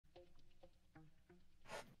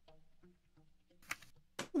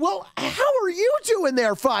Well, how are you doing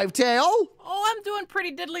there, Five Tail? Oh, I'm doing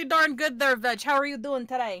pretty diddly darn good there, Veg. How are you doing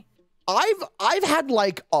today? I've had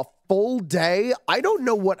like a full day. I don't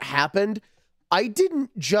know what happened. I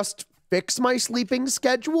didn't just fix my sleeping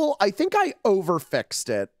schedule. I think I overfixed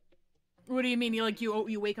it. What do you mean?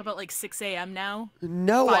 You wake up at like 6 a.m. now?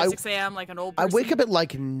 No, 6 a.m. like an old person? I wake up at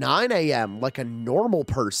like 9 a.m. like a normal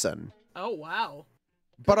person. Oh, wow.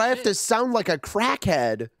 But I have to sound like a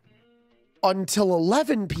crackhead until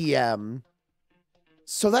 11 p.m.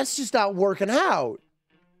 So that's just not working out.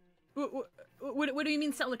 What do you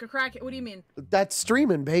mean sound like a crackhead? What do you mean? That's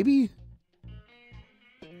streaming, baby.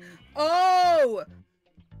 Oh!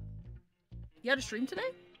 You had a stream today?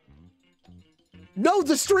 No,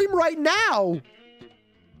 the stream right now.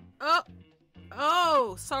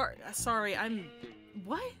 Oh, sorry.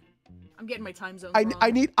 What? I'm getting my time zone wrong.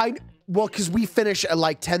 Well, because we finish at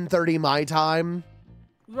like 10:30 my time.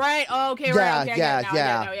 Right. Oh, okay. Yeah, right. Okay.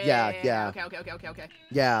 Yeah. Okay.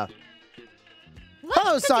 Yeah. Well,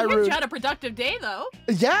 hello, Cyrus. You had a productive day, though.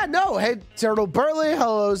 Yeah, no. Hey, Turtle Burley.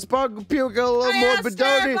 Hello, Spug Puka. Hello,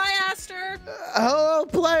 Morbidoni. Bye, Aster. Hello,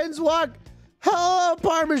 Planeswalk. Hello,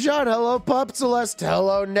 Parmesan. Hello, Pup Celeste.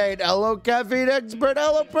 Hello, Nate. Hello, Caffeine Expert.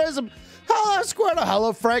 Hello, Prism. Hello, Squirtle.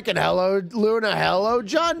 Hello, Frank. And hello, Luna. Hello,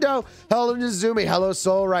 John Doe. Hello, Nizumi. Hello,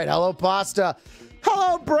 Soul Right. Hello, Pasta.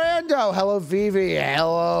 Hello, Brando. Hello, Vivi.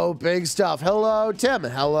 Hello, Big Stuff. Hello, Tim.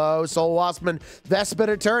 Hello, Soul Waspman, Vespid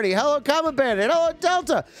Attorney. Hello, Common Bandit. Hello,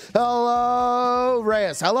 Delta. Hello,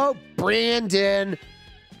 Reyes. Hello, Brandon.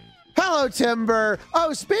 Hello, Timber.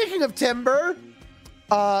 Oh, speaking of Timber,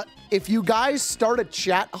 if you guys start a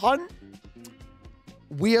chat hunt,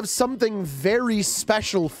 we have something very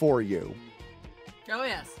special for you. Oh,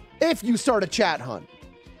 yes. If you start a chat hunt.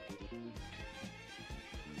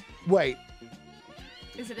 Wait.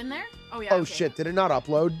 Is it in there? Oh, yeah. Oh, shit. Did it not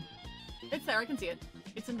upload? It's there. I can see it.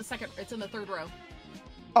 It's in the third row.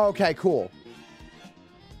 Okay, cool.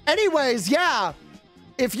 Anyways, yeah.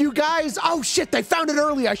 If you guys... Oh, shit. They found it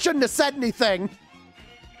early. I shouldn't have said anything.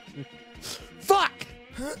 Fuck.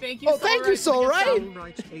 Thank you, oh, thank you, Soul Right. Soul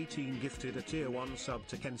Right 18 gifted a tier 1 sub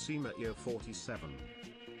to Kensima year 47.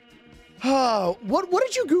 Oh, what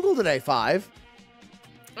did you Google today, Five?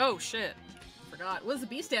 Oh, shit. Forgot. What does the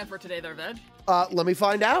B stand for today there, Veg? Let me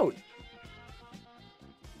find out.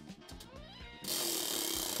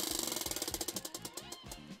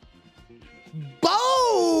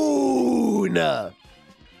 Bone!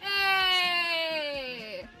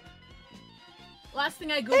 Hey! Last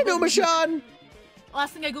thing I Googled. Hey, Numashan!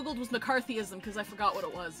 Last thing I Googled was McCarthyism because I forgot what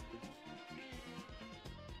it was.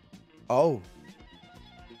 Oh.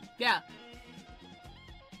 Yeah.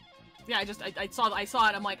 Yeah, I saw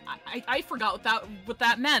it. I'm like, I forgot what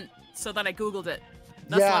that meant, so then I Googled it.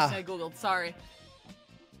 That's the last thing I Googled. Sorry.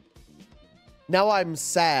 Now I'm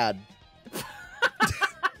sad.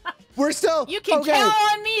 We're still. You can count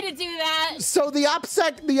on me to do that. So the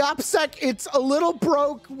OPSEC, it's a little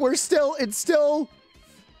broke.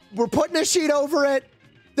 We're putting a sheet over it.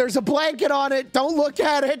 There's a blanket on it. Don't look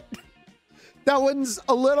at it. That one's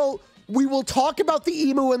a little. We will talk about the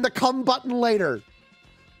emu and the come button later.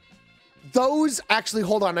 Those, actually,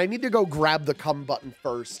 hold on. I need to go grab the come button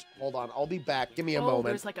first. Hold on. I'll be back. Give me a moment.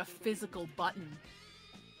 There's like a physical button.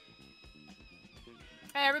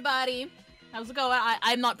 Hey, everybody. How's it going?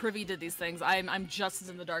 I'm not privy to these things. I'm just as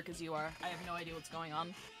in the dark as you are. I have no idea what's going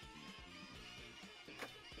on.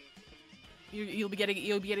 You'll be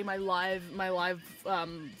getting my live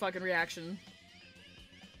fucking reaction.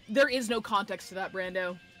 There is no context to that,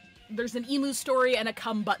 Brando. There's an emu story and a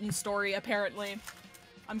come button story, apparently.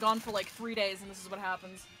 I'm gone for like 3 days, and this is what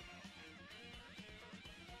happens.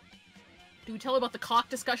 Do we tell about the cock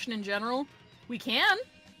discussion in general? We can.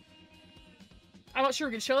 I'm not sure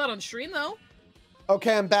we can show that on stream, though.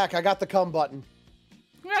 Okay, I'm back. I got the come button.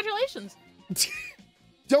 Congratulations.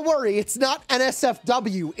 Don't worry, it's not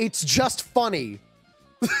NSFW. It's just funny.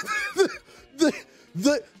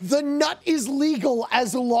 the nut is legal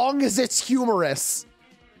as long as it's humorous.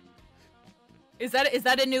 Is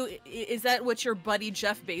that what your buddy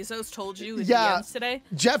Jeff Bezos told you in DMs today?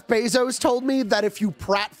 Jeff Bezos told me that if you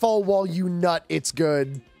pratfall while you nut, it's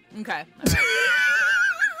good. Okay. All right.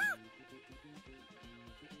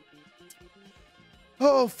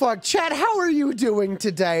 Oh, fuck. Chad, how are you doing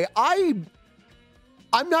today? I'm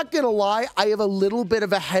not gonna lie, I have a little bit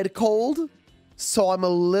of a head cold, so I'm a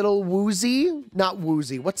little woozy. Not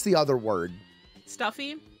woozy, what's the other word?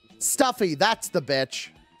 Stuffy? Stuffy, that's the bitch.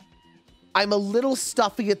 I'm a little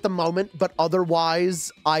stuffy at the moment, but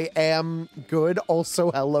otherwise, I am good. Also,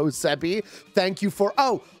 hello, Sebi. Thank you for...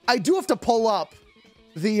 Oh, I do have to pull up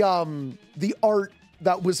the art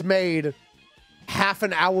that was made half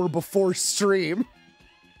an hour before stream.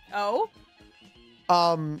 Oh?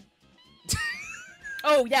 Um,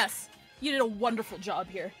 Oh, yes. You did a wonderful job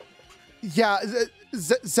here. yeah,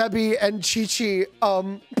 Zebi and Chi-Chi,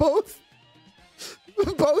 both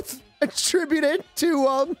attributed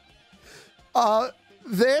to,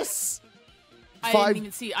 this. I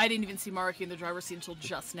didn't even see Marky in the driver's seat until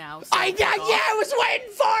just now. So I was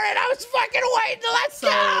waiting for it. I was fucking waiting. Let's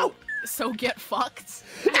go. So get fucked.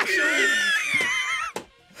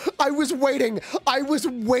 I was waiting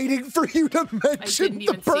for you to mention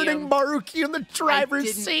the burning Maruki in the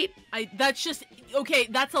driver's seat. That's just okay.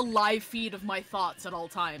 That's a live feed of my thoughts at all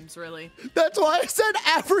times. Really. That's why I said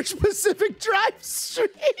average Pacific Drive stream.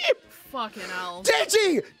 Fucking hell.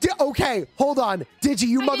 Digi! Okay, hold on. Digi,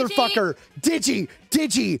 you motherfucker.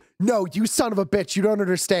 Digi. No, you son of a bitch. You don't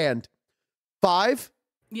understand. Five?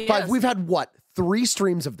 Yes. 5. We've had what? 3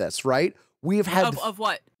 streams of this, right? We've had of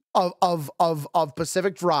what? Of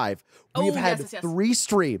Pacific Drive. We've had 3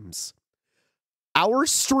 streams. Our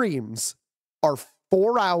streams are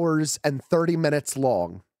 4 hours and 30 minutes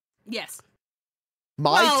long. Yes.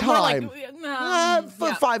 My time, for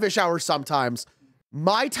 5-ish hours sometimes.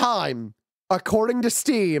 My time, according to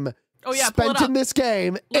Steam, spent in this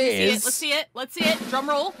game is... Let's see it. Drum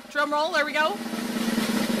roll. There we go.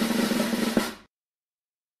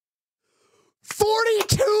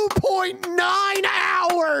 42.9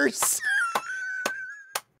 hours!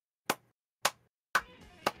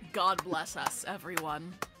 God bless us,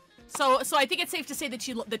 everyone. So I think it's safe to say that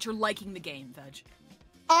you're liking the game, Veg.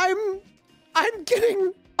 I'm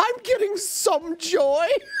getting some joy.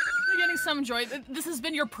 You're getting some joy. This has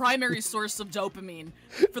been your primary source of dopamine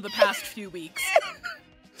for the past few weeks.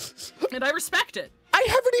 And I respect it. I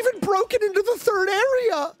haven't even broken into the 3rd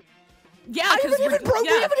area. Yeah, we haven't even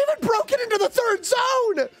broken into the 3rd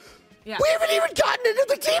zone. Yeah. We haven't even gotten into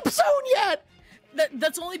the deep zone yet.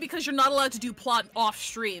 That's only because you're not allowed to do plot off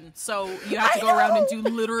stream, so you have to go around and do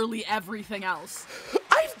literally everything else.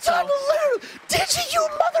 I've done literally. Digi, you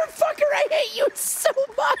motherfucker! I hate you so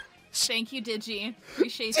much. Thank you, Digi.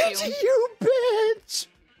 Appreciate Digi, you. you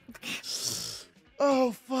bitch.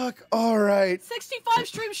 Oh fuck! All right. 65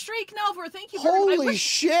 stream streak, Nelver. Thank you. Holy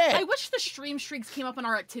shit! I wish the stream streaks came up on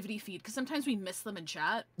our activity feed because sometimes we miss them in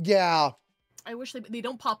chat. Yeah. I wish they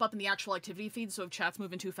don't pop up in the actual activity feed, so if chat's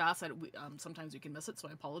moving too fast, sometimes we can miss it, so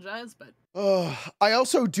I apologize, but... I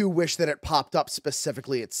also do wish that it popped up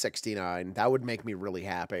specifically at 69. That would make me really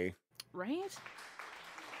happy. Right?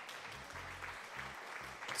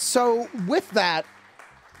 So, with that,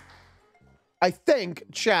 I think,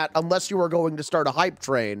 chat, unless you are going to start a hype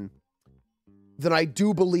train, then I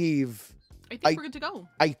do believe... I think we're good to go.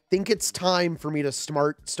 I think it's time for me to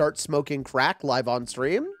start smoking crack live on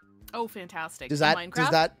stream. Oh, fantastic. Does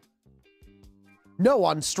that... No,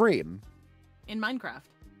 on stream. In Minecraft.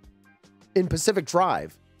 In Pacific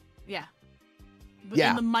Drive. Yeah.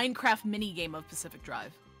 Yeah. In the Minecraft minigame of Pacific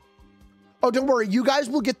Drive. Oh, don't worry. You guys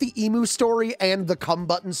will get the emu story and the come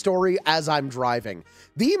button story as I'm driving.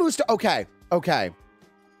 The emu Okay.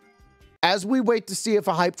 As we wait to see if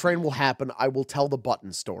a hype train will happen, I will tell the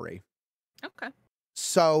button story. Okay.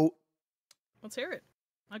 So... Let's hear it.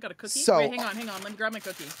 I got a cookie. So, wait, hang on. Let me grab my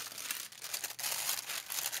cookie.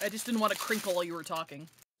 I just didn't want to crinkle while you were talking.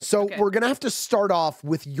 So we're going to have to start off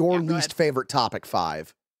with your least favorite topic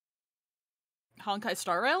 5. Honkai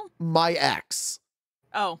Star Rail? My ex.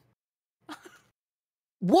 Oh.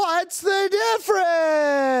 What's the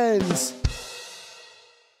difference?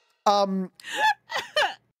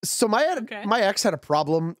 So my ex had a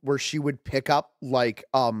problem where she would pick up like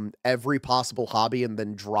every possible hobby and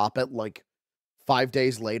then drop it like 5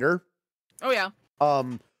 days later. Oh yeah.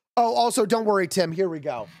 Also don't worry, Tim, here we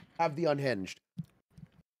go. Have the unhinged.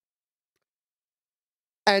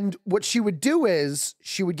 And what she would do is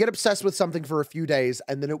she would get obsessed with something for a few days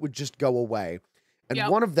and then it would just go away. And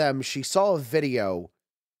one of them, she saw a video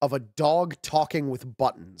of a dog talking with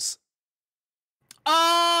buttons.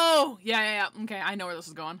 Oh, yeah. Okay, I know where this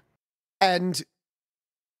is going. And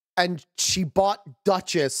she bought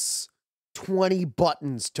Duchess 20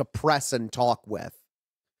 buttons to press and talk with.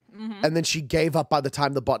 Mm-hmm. And then she gave up by the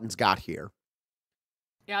time the buttons got here.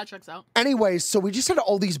 Yeah, it checks out. Anyways, so we just had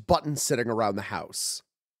all these buttons sitting around the house.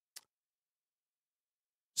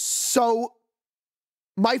 So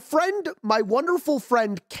my wonderful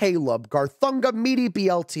friend Caleb, Garthunga, Meaty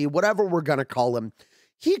BLT, whatever we're going to call him,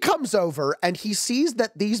 he comes over and he sees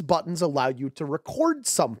that these buttons allow you to record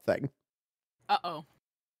something. Uh-oh.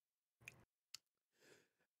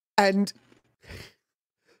 And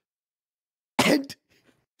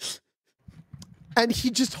And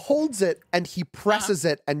he just holds it and he presses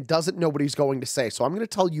it and doesn't know what he's going to say. So I'm going to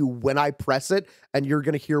tell you when I press it and you're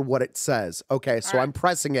going to hear what it says. Okay, so I'm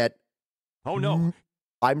pressing it. Oh no.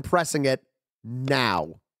 I'm pressing it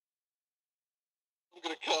now. I'm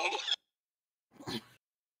gonna come.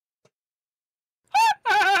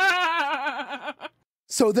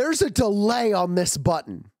 So there's a delay on this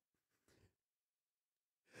button.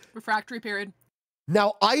 Refractory period.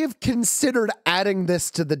 Now, I have considered adding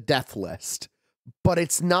this to the death list, but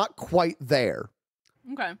it's not quite there.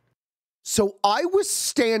 Okay. So I was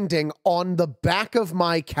standing on the back of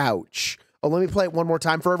my couch. Oh, let me play it one more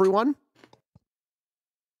time for everyone.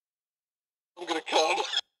 I'm gonna come.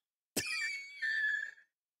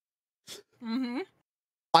 Mm-hmm.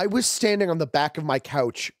 I was standing on the back of my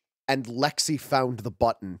couch and Lexi found the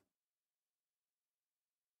button.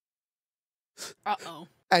 Uh-oh.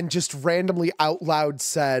 And just randomly out loud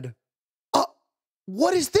said,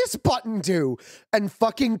 what does this button do? And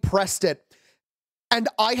fucking pressed it. And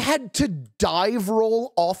I had to dive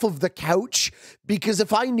roll off of the couch because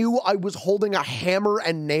if I knew I was holding a hammer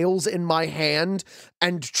and nails in my hand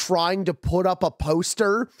and trying to put up a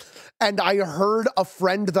poster, and I heard a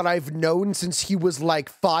friend that I've known since he was like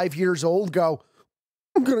 5 years old go,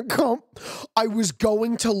 I'm gonna come, I was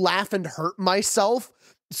going to laugh and hurt myself.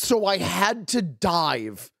 So I had to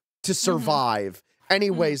dive to survive.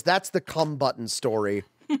 Anyways, that's the come button story.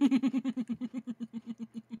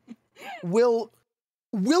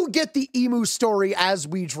 We'll get the emu story as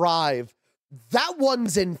we drive. That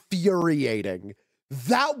one's infuriating.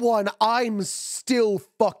 That one, I'm still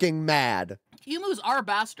fucking mad. Emus are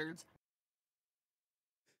bastards.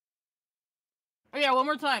 Oh yeah, one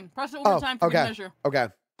more time. Press it one more time for good measure. Okay.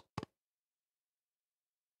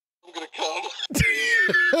 I'm gonna come.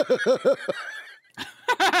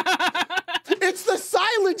 It's the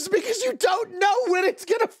silence because you don't know when it's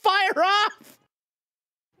gonna fire off.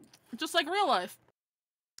 Just like real life.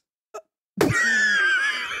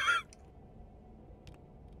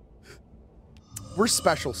 We're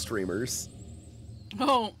special streamers.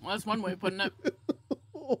 Oh, that's one way of putting it.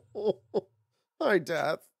 Hi,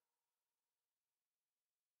 Death.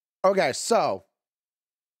 Okay, so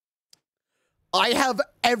I have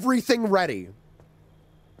everything ready.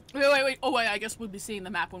 Wait. Oh, wait, I guess we'll be seeing the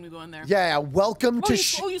map when we go in there. Yeah, welcome to...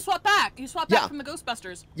 you swapped back. You swapped back from the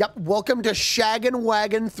Ghostbusters. Yep, welcome to Shaggin'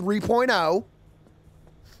 Wagon 3.0.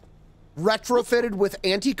 Retrofitted with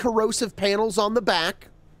anti-corrosive panels on the back.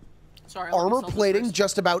 Sorry, armor plating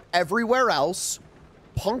just about everywhere else.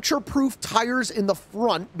 Puncture-proof tires in the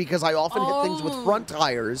front because I often hit things with front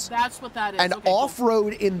tires. That's what that is. And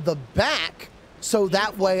off-road in the back so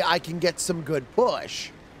that way I can get some good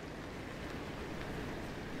push.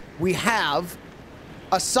 We have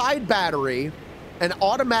a side battery, an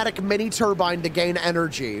automatic mini turbine to gain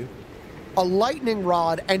energy, a lightning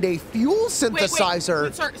rod, and a fuel synthesizer.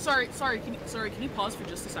 Wait, sorry. Can you pause for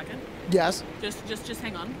just a second? Yes. Just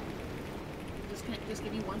hang on. Just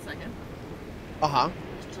give me 1 second. Uh-huh.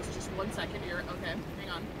 Just 1 second here. Okay, hang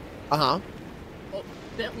on. Uh-huh. Oh,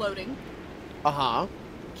 bit loading. Uh-huh.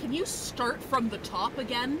 Can you start from the top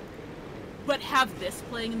again, but have this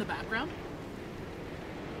playing in the background?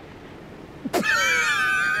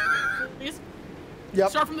 Please? Yep.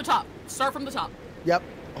 Start from the top. Start from the top. Yep.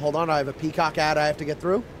 Hold on, I have a Peacock ad I have to get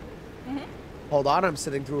through. Hold on, I'm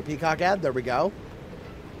sitting through a Peacock ad. There we go.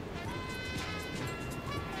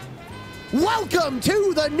 Welcome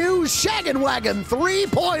to the new Shaggin' Wagon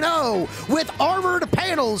 3.0 with armored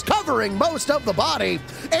panels covering most of the body,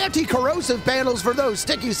 anti-corrosive panels for those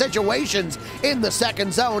sticky situations in the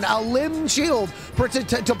second zone, a limb shield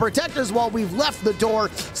to protect us while we've left the door,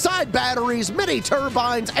 side batteries, mini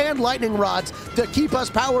turbines, and lightning rods to keep us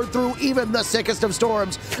powered through even the sickest of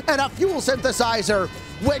storms, and a fuel synthesizer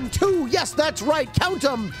when two, yes, that's right, count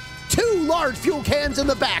them, 2 large fuel cans in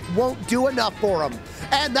the back won't do enough for them.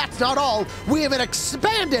 And that's not all. We have an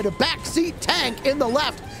expanded backseat tank in the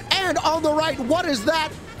left. And on the right, what is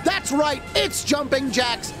that? That's right, it's jumping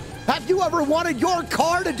jacks. Have you ever wanted your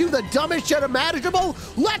car to do the dumbest shit imaginable?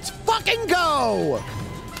 Let's fucking go!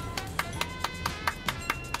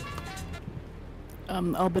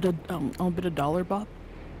 I'll bid $1, Bob.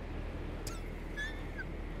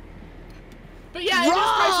 But yeah, it is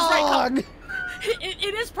Price is Right color.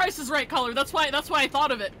 It is Price is Right color. That's why I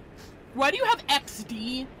thought of it. Why do you have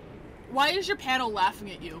XD? Why is your panel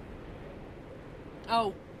laughing at you?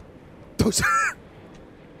 Oh.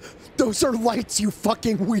 Those are lights, you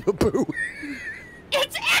fucking weeaboo.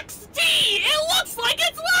 It's XD! It looks like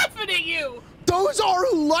it's laughing at you! Those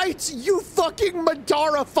are lights, you fucking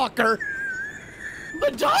Madara fucker.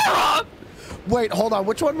 Madara? Wait, hold on.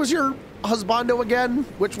 Which one was your husbando again?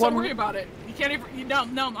 Which one? Don't worry about it. can't even.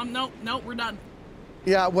 No, we're done.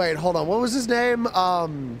 Yeah, wait, hold on. What was his name?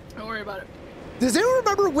 Don't worry about it. Does anyone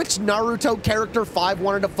remember which Naruto character 5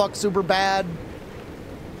 wanted to fuck super bad?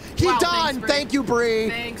 Wow, Hidan! Thank you, Bree!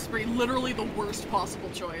 Thanks, Bree. Literally the worst possible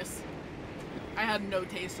choice. I had no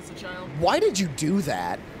taste as a child. Why did you do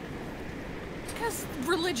that? Because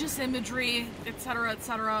religious imagery, etc.,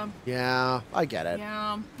 etc. Yeah, I get it.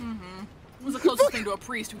 Yeah, It was the closest thing to a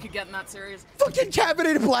priest we could get in that series. Fucking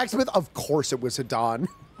caffeinated blacksmith? Of course it was Hidan.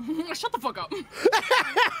 Shut the fuck up.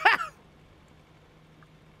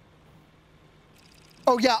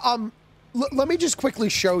 Oh yeah, let me just quickly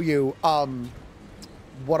show you,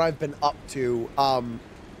 what I've been up to.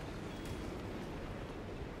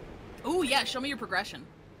 Oh yeah, show me your progression.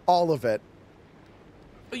 All of it.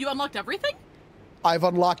 Oh, you unlocked everything? I've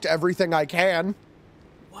unlocked everything I can.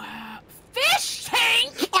 Wow. Fish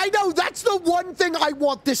tank! I know, that's the one thing I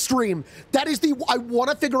want this stream. That is I want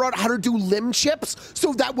to figure out how to do limb chips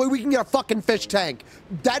so that way we can get a fucking fish tank.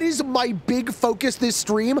 That is my big focus this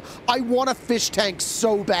stream. I want a fish tank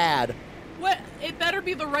so bad. What? It better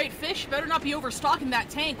be the right fish. Better not be overstocking that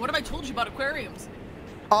tank. What have I told you about aquariums?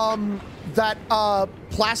 That,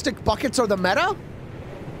 plastic buckets are the meta?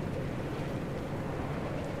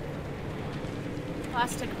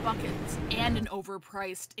 Plastic buckets and an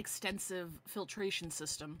overpriced, extensive filtration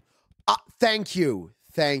system. Thank you.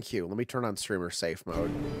 Thank you. Let me turn on streamer safe mode.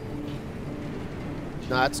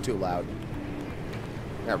 No, that's too loud.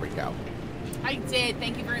 There we go. I did.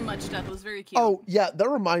 Thank you very much, Death. It was very cute. Oh, yeah, that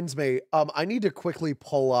reminds me. I need to quickly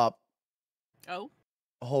pull up. Oh?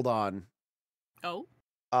 Hold on. Oh?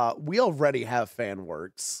 We already have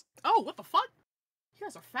FanWorks. Oh, what the fuck? You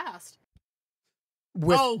guys are fast.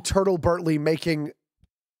 With Turtle Bertley making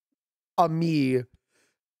a me.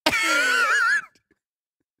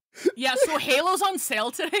 Yeah, so Halo's on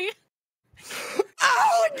sale today.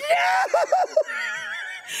 Oh no!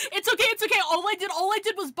 It's okay, it's okay. All I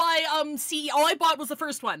did was buy all I bought was the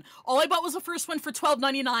first one. All I bought was the first one for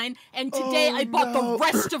 $12.99, and today I bought the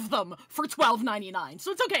rest of them for $12.99.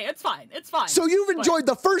 So it's okay, it's fine. It's fine. So you've enjoyed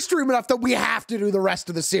the first stream enough that we have to do the rest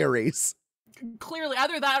of the series. Clearly,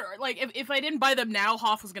 either that or like if I didn't buy them now,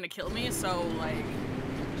 Hoff was gonna kill me, so like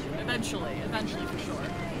eventually for sure.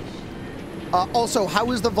 Also,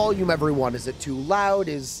 how is the volume, everyone? Is it too loud?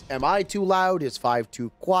 Am I too loud? Is 5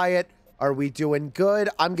 too quiet? Are we doing good?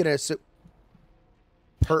 I'm gonna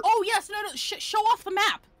oh yes, no, show off the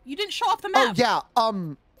map. You didn't show off the map. Oh yeah,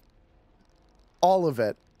 all of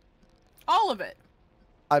it. All of it.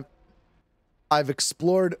 I've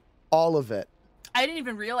explored all of it. I didn't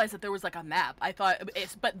even realize that there was like a map. I thought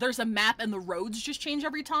but there's a map and the roads just change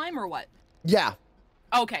every time, or what? Yeah.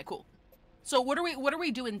 Okay, cool. So what are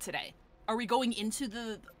we doing today? Are we going into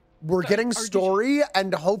the? We're getting story,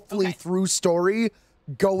 and hopefully through story,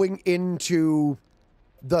 going into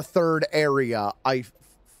the third area. I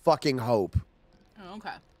fucking hope. Oh,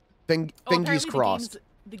 okay. Fingers crossed.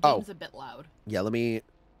 The game's a bit loud. Yeah, let me.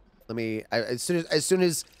 As soon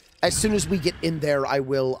as we get in there, I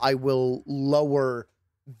will lower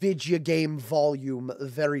video game volume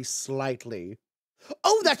very slightly.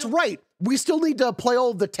 Oh, that's right. We still need to play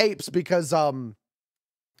all of the tapes because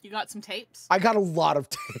You got some tapes? I got a lot of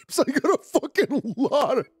tapes. I got a fucking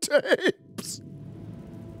lot of tapes.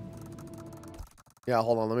 Yeah,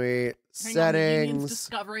 hold on. Let me settings.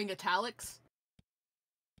 Discovering italics.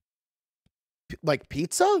 Like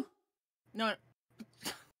pizza? No.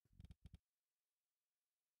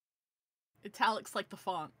 Italics like the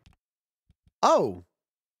font. Oh.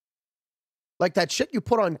 Like that shit you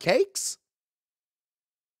put on cakes?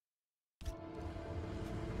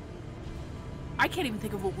 I can't even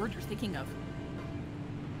think of what word you're thinking of.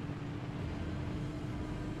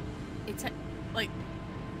 It's like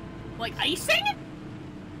icing?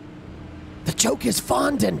 The joke is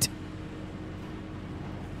fondant.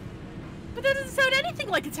 But that doesn't sound anything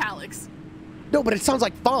like italics. No, but it sounds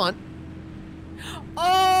like font.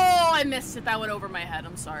 Oh, I missed it. That went over my head.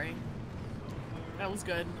 I'm sorry. That was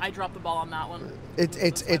good. I dropped the ball on that one.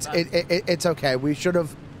 It's okay. We should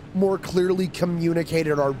have more clearly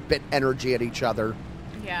communicated our bit energy at each other.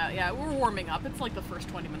 Yeah, we're warming up. It's like the first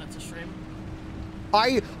 20 minutes of stream.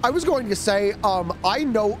 I was going to say, I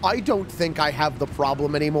don't think I have the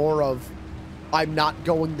problem anymore of I'm not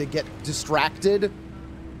going to get distracted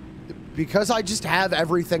because I just have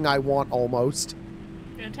everything I want almost.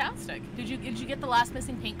 Fantastic. Did you get the last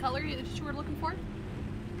missing paint color that you were looking for?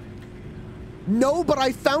 No, but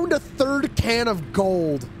I found a third can of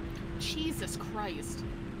gold. Jesus Christ.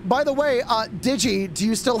 By the way, Digi, do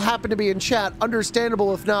you still happen to be in chat?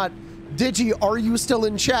 Understandable if not. Digi, are you still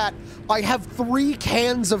in chat? I have 3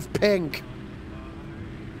 cans of pink.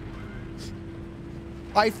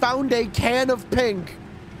 I found a can of pink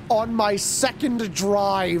on my second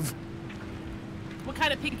drive. What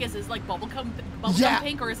kind of pink is this? Like bubblegum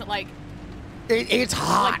pink, or is it like... It's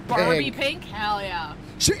hot like Barbie pink? Hell yeah.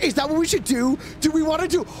 Is that what we should do? Do we want to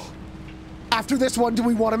do... After this one, do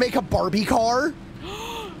we want to make a Barbie car?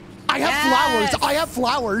 I have flowers. I have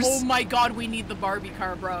flowers. Oh my god, we need the Barbie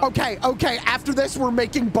car, bro. Okay. After this, we're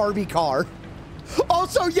making Barbie car.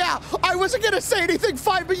 Also, yeah, I wasn't going to say anything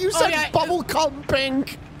fine, but you said bubblegum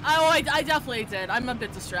pink. Oh, I definitely did. I'm a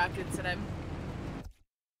bit distracted today.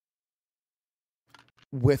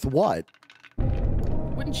 With what?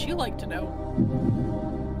 Wouldn't you like to know?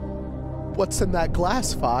 What's in that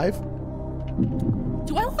glass, Five?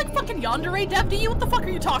 Do I look like fucking Yandere Dev to you? What the fuck are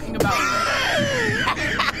you talking about?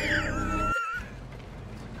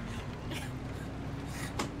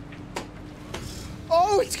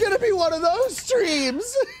 Oh, it's gonna be one of those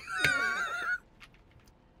streams.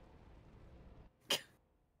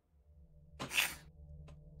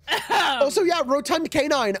 Also, yeah, Rotund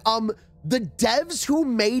Canine. The devs who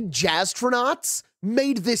made Jazztronauts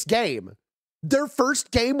made this game. Their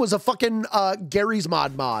first game was a fucking Gary's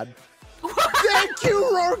mod. Thank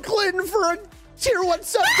you, Rorklin, for a tier 1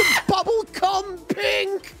 sub to Bubblegum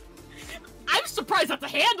Pink. I'm surprised at the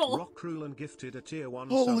handle. Rock Rulin gifted a tier 1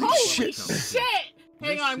 Holy sub. shit.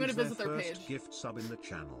 Hang on, I'm gonna visit their first page. Gift sub in the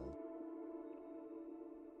channel.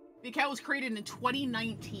 The account was created in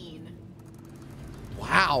 2019.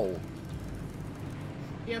 Wow.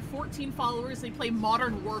 They have 14 followers. They play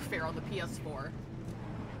Modern Warfare on the PS4.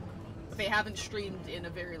 But they haven't streamed in a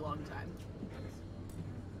very long time.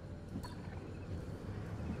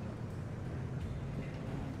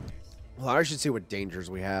 Well, I should see what dangers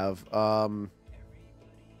we have.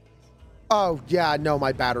 Oh, yeah, no,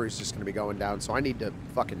 my battery's just going to be going down, so I need to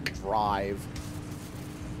fucking drive.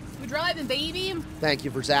 We're driving, baby. Thank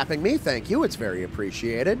you for zapping me. Thank you. It's very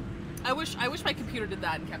appreciated. I wish my computer did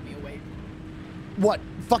that and kept me awake. What,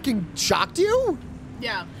 fucking shocked you?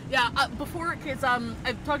 Yeah. Before, because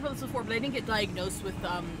I've talked about this before, but I didn't get diagnosed with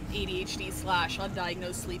ADHD /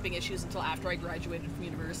 undiagnosed sleeping issues until after I graduated from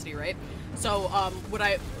university, right? So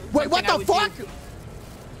wait, what the fuck?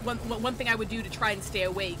 One thing I would do to try and stay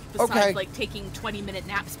awake, besides like taking 20-minute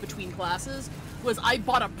naps between classes, was I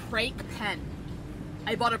bought a prank pen.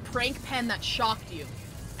 I bought a prank pen that shocked you,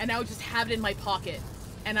 and I would just have it in my pocket,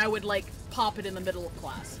 and I would like pop it in the middle of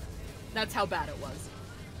class. That's how bad it was.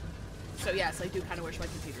 So yes, I do kind of wish my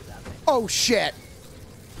computer's that way. Oh shit.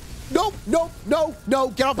 Nope,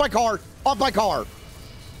 get off my car. Off my car.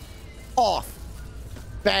 Off.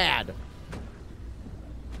 Bad.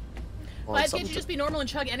 Why can't you just be normal and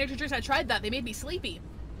chug energy drinks? I tried that. They made me sleepy.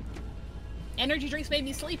 Energy drinks made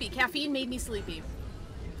me sleepy. Caffeine made me sleepy.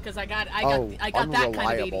 Because I got that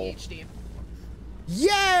kind of ADHD.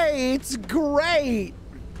 Yay! It's great.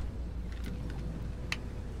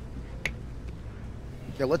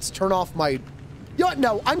 Okay, let's turn off my... You know what?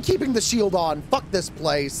 No, I'm keeping the shield on. Fuck this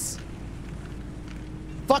place.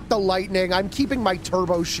 Fuck the lightning. I'm keeping my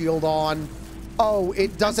turbo shield on. Oh,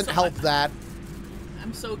 it doesn't help that.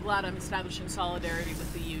 I'm so glad I'm establishing solidarity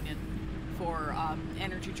with the union for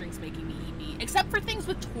energy drinks making me EB. Except for things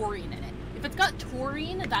with taurine in it. If it's got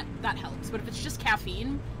taurine, that helps. But if it's just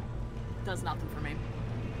caffeine, it does nothing for me.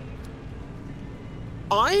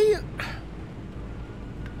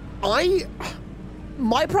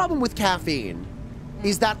 My problem with caffeine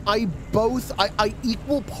is that I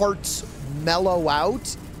equal parts mellow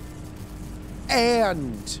out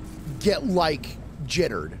and get like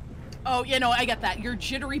jittered. Oh, you know, I get that. You're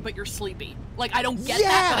jittery, but you're sleepy. Like, I don't get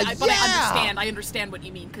that, but I understand what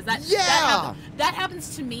you mean. Because that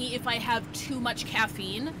happens to me if I have too much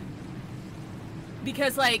caffeine.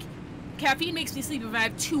 Because, like, caffeine makes me sleepy. If I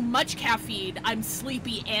have too much caffeine, I'm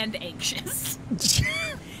sleepy and anxious.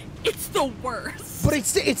 It's the worst. But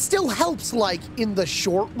it still helps, like, in the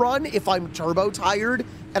short run, if I'm turbo tired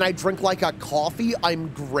and I drink, like, a coffee, I'm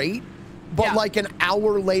great. But, like, an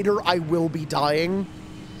hour later, I will be dying.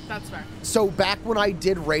 That's fair. So back when I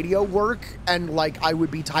did radio work and, like, I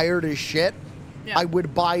would be tired as shit, I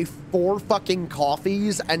would buy 4 fucking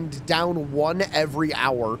coffees and down 1 every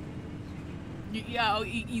hour.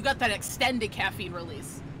 You got that extended caffeine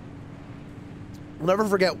release. I'll never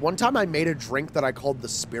forget, one time I made a drink that I called the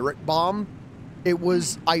Spirit Bomb. It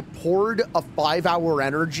was, I poured a 5-hour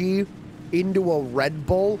energy into a Red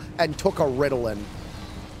Bull and took a Ritalin.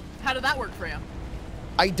 How did that work for you?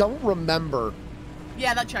 I don't remember.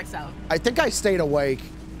 Yeah, that checks out. I think I stayed awake.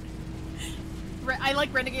 I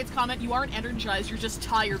like Renegade's comment, you aren't energized, you're just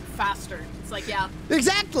tired faster. It's like, yeah.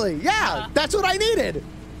 Exactly, yeah, that's what I needed.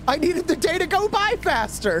 I needed the day to go by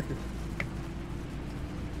faster.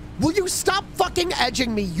 Will you stop fucking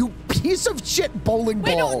edging me, you piece of shit bowling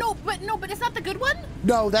ball? Wait, no, but is that the good one?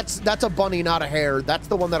 No, that's a bunny, not a hare. That's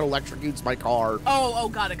the one that electrocutes my car. Oh,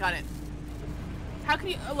 got it. How can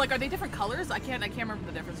you, like, are they different colors? I can't remember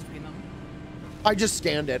the difference between them. I just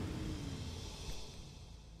scanned it.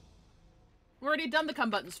 We've already done the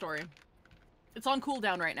come button story. It's on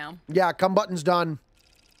cooldown right now. Yeah, come button's done.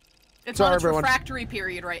 It's Sorry, on its everyone. refractory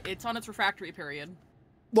period, right? It's on its refractory period.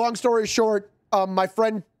 Long story short, my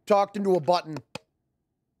friend talked into a button.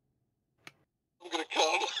 I'm gonna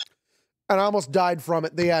come. And I almost died from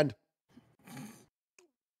it at the end.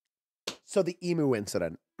 So the emu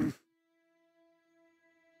incident.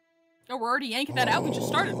 Oh, we're already yanking that out. We just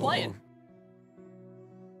started playing.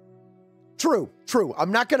 True.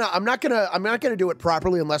 I'm not gonna do it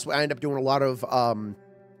properly unless I end up doing a lot of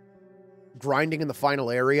grinding in the final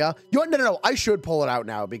area. No. I should pull it out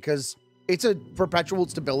now because it's a perpetual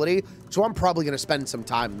stability. So I'm probably gonna spend some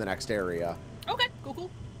time in the next area. Okay, cool.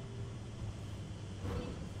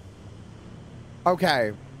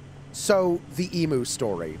 Okay, so the emu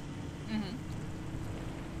story. Mm-hmm.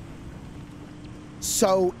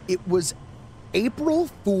 So it was April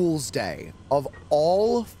Fool's Day of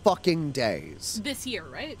all fucking days. This year,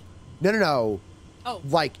 right? No. Oh.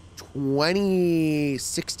 Like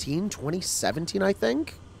 2016, 2017, I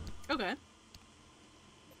think. Okay.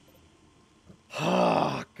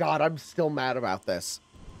 Oh, God, I'm still mad about this.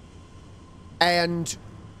 And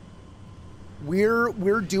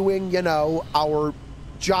we're doing, our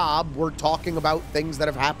job. We're talking about things that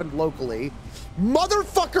have happened locally.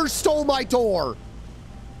 Motherfucker stole my door.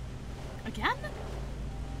 Again?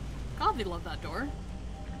 God, they love that door.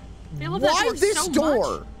 They love that Why door this so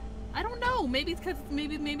door? much. I don't know. Maybe it's 'cause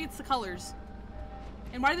maybe it's the colors.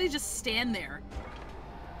 And why do they just stand there?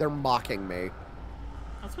 They're mocking me.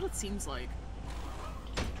 That's what it seems like.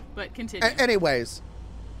 But continue. Anyways,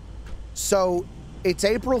 so it's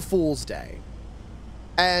April Fool's Day.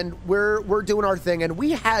 And we're doing our thing, and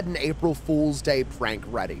we had an April Fool's Day prank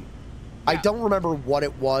ready. Yeah. I don't remember what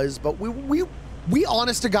it was, but we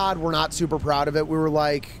honest to God, we're not super proud of it. We were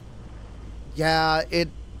like, yeah, it.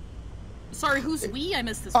 Sorry, who's we? I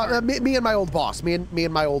missed this part. Me and my old boss. Me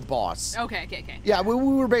and my old boss. Okay. Yeah, we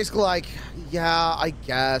were basically like, yeah, I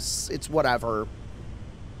guess it's whatever.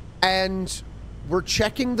 And we're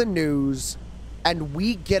checking the news, and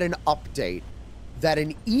we get an update that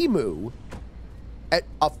an emu,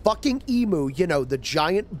 a fucking emu, the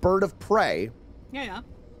giant bird of prey. Yeah.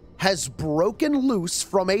 Has broken loose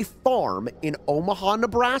from a farm in Omaha,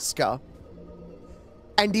 Nebraska,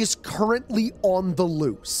 and is currently on the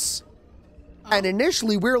loose. Oh. And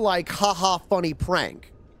initially, we're like, haha, funny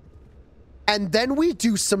prank. And then we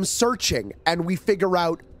do some searching, and we figure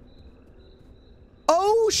out,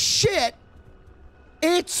 oh, shit,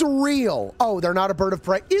 it's real. Oh, they're not a bird of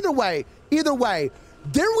prey. Either way,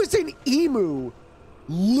 there was an emu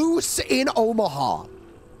loose in Omaha.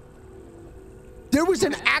 There was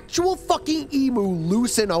an actual fucking emu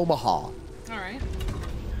loose in Omaha. All right.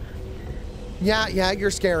 Yeah,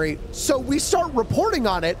 you're scary. So we start reporting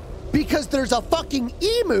on it because there's a fucking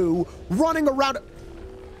emu running around.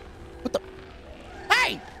 What the?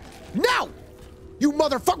 Hey! No! You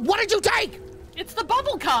motherfucker! What did you take? It's the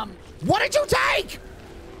bubble gum. What did you take?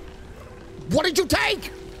 What did you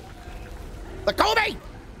take? Let go of me!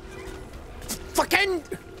 Fucking!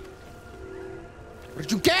 What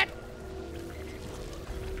did you get?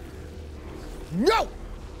 No!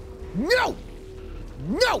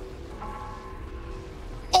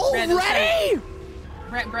 Already?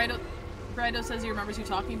 Brando says he remembers you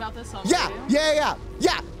talking about this on Yeah.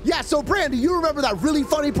 So, Brando, you remember that really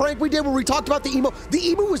funny prank we did where we talked about the emu?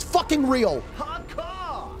 The emu was fucking real.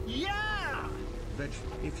 Hardcore! Yeah! Veg,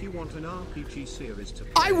 if you want an RPG series to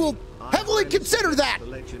play, I will heavily consider that. The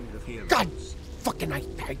Legend of Heroes. God, fucking, I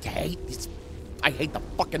hate this. I hate the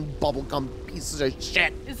fucking bubblegum pieces of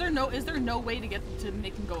shit. Is there no way to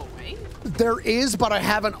make them go away? There is, but I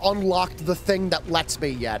haven't unlocked the thing that lets me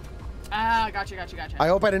yet. Ah, gotcha. I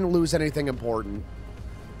hope I didn't lose anything important.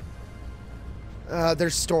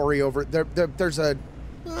 There's story over there. There's a.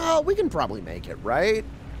 We can probably make it, right?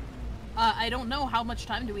 I don't know. How much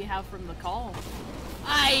time do we have from the call?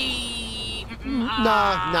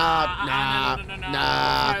 Nah.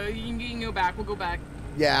 You can go back. We'll go back.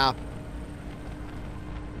 Yeah.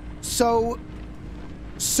 So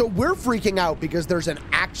we're freaking out because there's an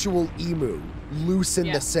actual emu loose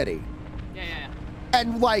in the city. Yeah.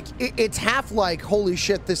 And like, it's half like, holy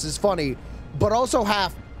shit, this is funny, but also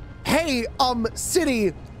half, hey,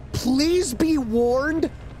 city, please be warned,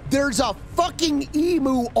 there's a fucking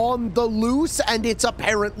emu on the loose and it's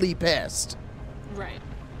apparently pissed. Right.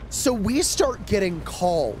 So we start getting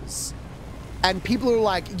calls. And people are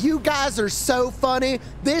like, you guys are so funny.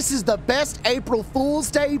 This is the best April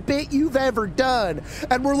Fool's Day bit you've ever done.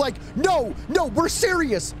 And we're like, no, we're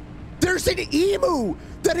serious. There's an emu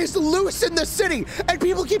that is loose in the city. And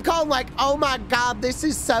people keep calling like, oh my God, this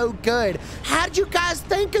is so good. How'd you guys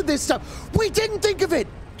think of this stuff? We didn't think of it.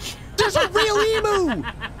 There's a real emu.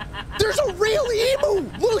 There's a real emu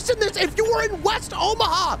loose in this. If you are in West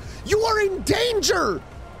Omaha, you are in danger.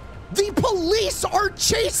 The police are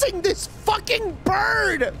chasing this fucking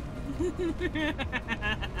bird!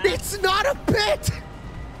 It's not a bit!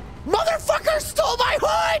 Motherfucker stole my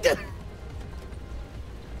hood!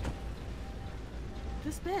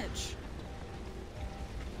 This bitch.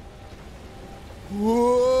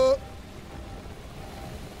 Whoa.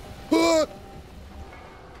 You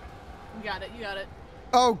got it, you got it.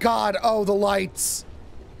 Oh God, oh, the lights.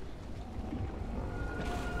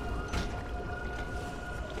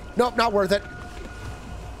 Nope, not worth it.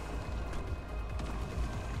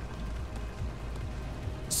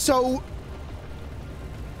 So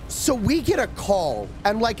we get a call,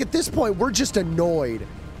 and like at this point, we're just annoyed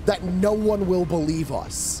that no one will believe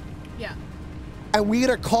us. Yeah. And we get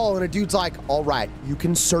a call, and a dude's like, all right, you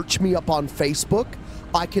can search me up on Facebook.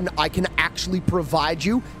 I can actually provide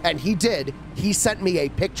you. And he did. He sent me a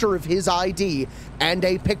picture of his ID and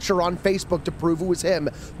a picture on Facebook to prove it was him.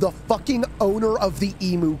 The fucking owner of the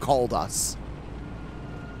emu called us.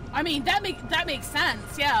 I mean, that makes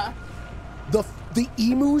sense, yeah. The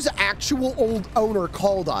emu's actual old owner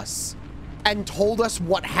called us and told us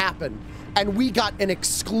what happened. And we got an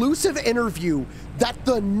exclusive interview that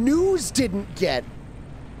the news didn't get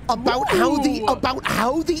about how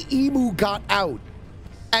the emu got out.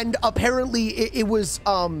 And apparently it was,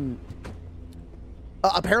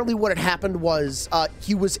 apparently what had happened was,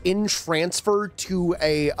 he was in transfer to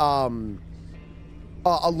a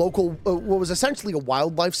local, what was essentially a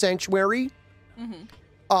wildlife sanctuary.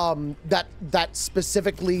 Mm-hmm. That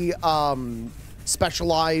specifically,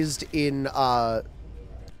 specialized in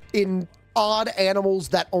odd animals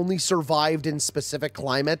that only survived in specific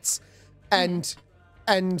climates. And,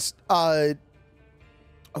 oh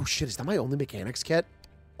shit, is that my only mechanics kit?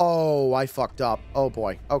 Oh, I fucked up. Oh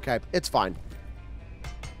boy. Okay, it's fine.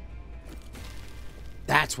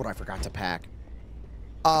 That's what I forgot to pack.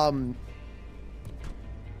 And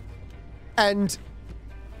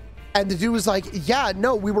the dude was like, yeah,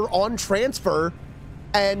 no, we were on transfer,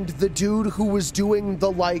 and the dude who was doing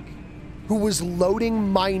the, like, who was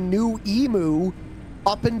loading my new emu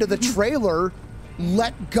up into the trailer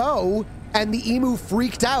let go, and the emu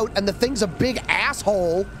freaked out, and the thing's a big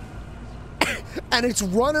asshole. And it's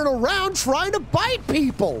running around trying to bite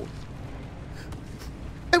people.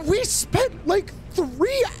 And we spent like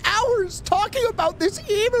 3 hours talking about this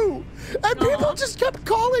emu. And people just kept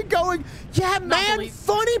calling, going, yeah, man,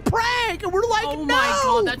 funny prank. And we're like, oh no. my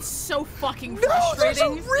God, that's so fucking frustrating. No, there's a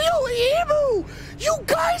real emu. You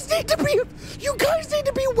guys need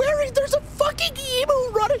to be wary. There's a fucking emu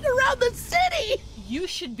running around the city. You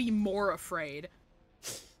should be more afraid.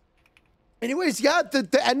 Anyways, yeah,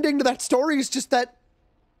 the ending to that story is just that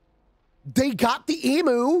they got the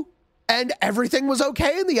emu and everything was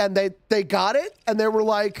okay in the end. They got it and they were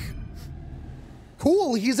like,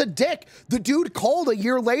 cool, he's a dick. The dude called a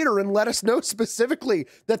year later and let us know specifically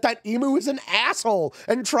that that emu is an asshole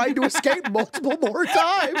and tried to escape multiple more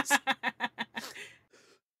times.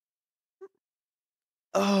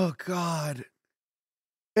 Oh, God.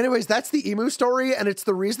 Anyways, that's the emu story, and it's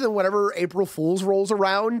the reason that whenever April Fool's rolls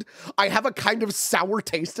around, I have a kind of sour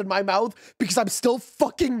taste in my mouth because I'm still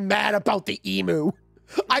fucking mad about the emu.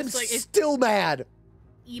 I'm like, still mad.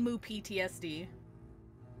 Emu PTSD.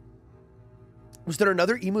 Was there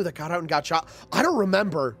another emu that got out and got shot? I don't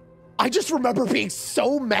remember. I just remember being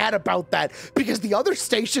so mad about that because the other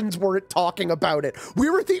stations weren't talking about it. We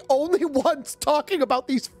were the only ones talking about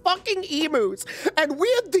these fucking emus, and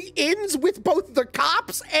we had the ins with both the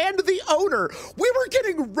cops and the owner. We were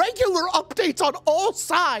getting regular updates on all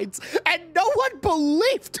sides, and no one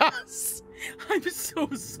believed us. I'm so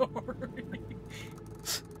sorry.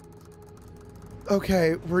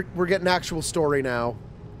 Okay, we're getting actual story now.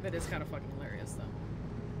 That is kind of fucking hilarious, though.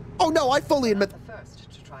 Oh no, I fully admit.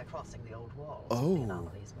 Crossing the old wall. Oh.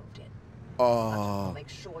 Anomalies moved in. We'll make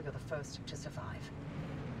sure you're the first to survive.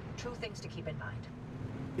 2 things to keep in mind.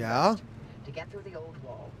 Yeah? First, to get through the old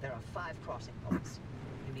wall, there are 5 crossing points.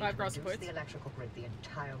 You need to reduce the electrical grid the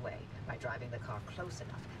entire way by driving the car close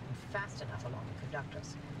enough and fast enough along the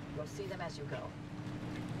conductors. You'll see them as you go.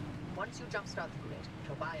 Once you jumpstart the grid,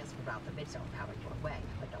 Tobias will route the mid-zone power your way,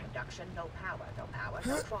 but no induction, no power,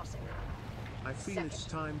 no crossing. I feel it's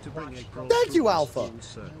time to bring April. Thank you, to Alpha. full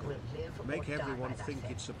circle. You will live or Make die everyone by that think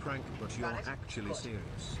thing. it's a prank, but you're actually serious.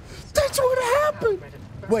 That's what happened.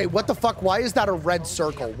 Wait, what the fuck? Why is that a red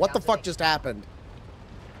circle? What the fuck just happened?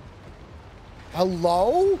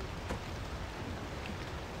 Hello?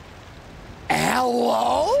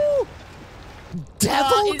 Hello?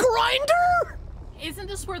 Devil Grinder? Isn't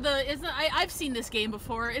this where I've seen this game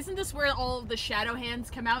before. Isn't this where all of the shadow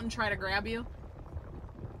hands come out and try to grab you?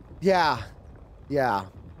 Yeah. Yeah.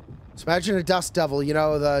 So imagine a dust devil, you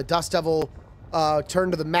know, the dust devil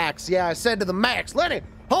turned to the max. Yeah, I said to the max, Lenny,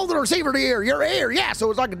 hold the receiver to your ear. Yeah, so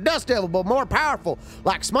it's like a dust devil, but more powerful.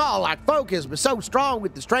 Like small, like focused, but so strong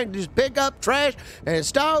with the strength to just pick up trash and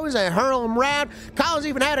stones and hurl them around. Collins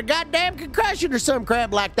even had a goddamn concussion or some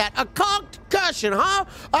crap like that. A concussion, huh?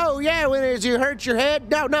 Oh, yeah, when you hurt your head?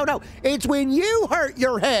 No. It's when you hurt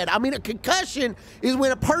your head. I mean, a concussion is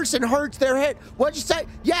when a person hurts their head. What'd you say?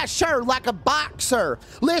 Yeah, sure, like a boxer.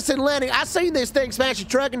 Listen, Lenny, I seen this thing smash a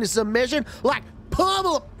truck into submission, like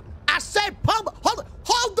pummel. I said pummel.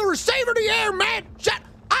 Hold the receiver to your ear, man.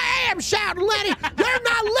 I am shouting, Lenny. You're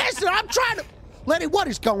not listening. I'm trying to. Lenny, what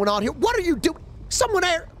is going on here? What are you doing? Someone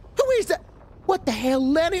there. Who is that? What the hell,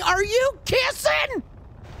 Lenny? Are you kissing?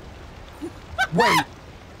 Wait,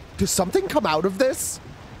 does something come out of this?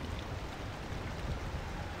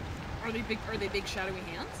 Are they big shadowy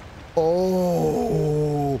hands?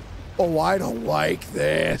 Oh, I don't like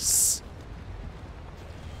this.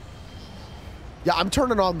 Yeah, I'm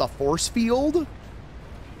turning on the force field.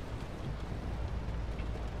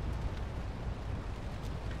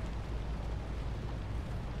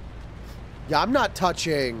 Yeah, I'm not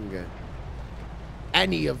touching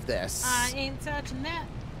any of this. I ain't touching that.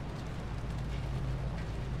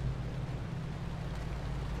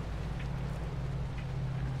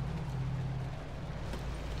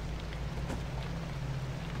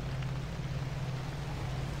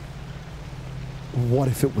 What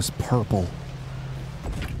if it was purple?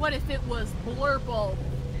 What if it was blurple?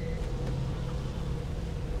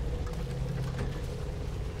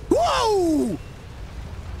 Whoa!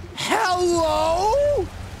 Hello?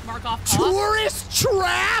 Mark off top? Tourist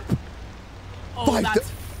trap? Oh, that's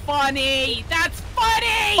funny! That's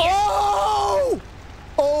funny!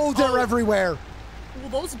 Oh, they're everywhere. Will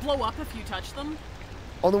those blow up if you touch them?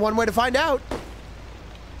 Only one way to find out.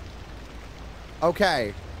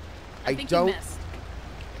 Okay. I think don't. You missed.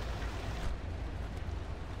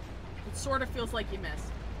 It sort of feels like you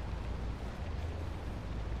missed.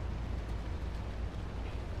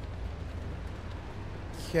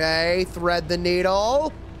 Okay, thread the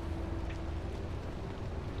needle.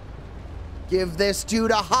 Give this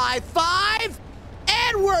dude a high five,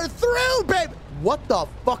 and we're through, babe. What the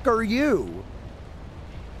fuck are you?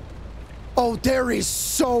 Oh, there is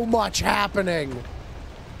so much happening.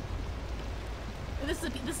 This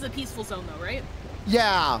is a peaceful zone, though, right?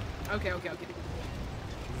 Yeah. Okay.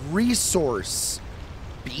 Resource.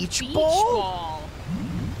 Beach Beach ball? ball.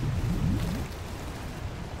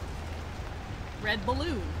 Red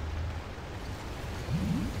balloon.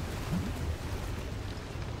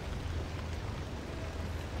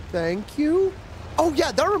 Thank you. Oh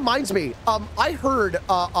yeah, that reminds me. I heard.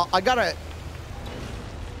 I gotta.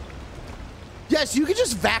 Yes, you can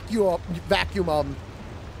just vacuum them.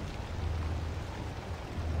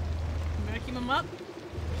 Vacuum them up.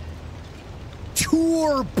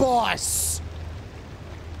 Tour bus.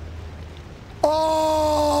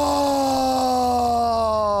 Oh!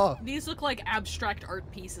 These look like abstract art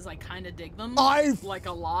pieces. I kind of dig them. Like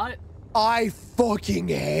a lot. I fucking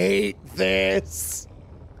hate this.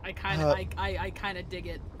 I kind of dig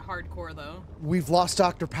it hardcore though. We've lost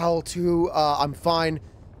Dr. Powell too. I'm fine.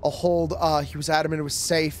 I'll hold. He was adamant it was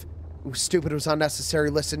safe. It was stupid. It was unnecessary.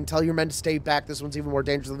 Listen, tell your men to stay back. This one's even more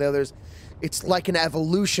dangerous than the others. It's like an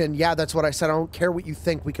evolution. Yeah, that's what I said. I don't care what you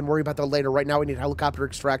think. We can worry about that later. Right now, we need helicopter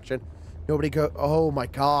extraction. Nobody go. Oh my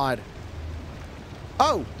god.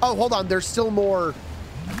 Oh, hold on. There's still more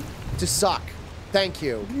to suck. Thank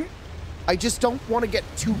you. I just don't want to get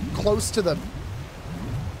too close to the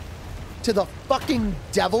fucking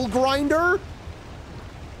devil grinder.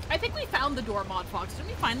 I think we found the door, Mod Fox. Didn't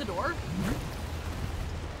we find the door?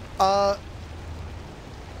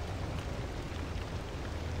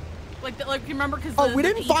 Like you remember? Because we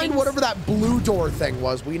didn't find whatever that blue door thing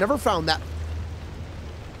was. We never found that.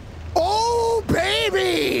 Oh,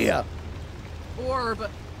 baby! Orb.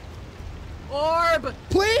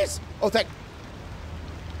 Please? Oh, thank.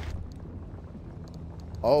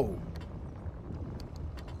 Oh.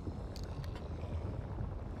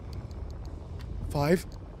 5?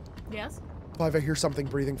 Yes? 5, I hear something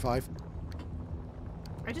breathing. 5.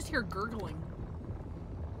 I just hear gurgling.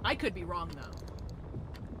 I could be wrong, though.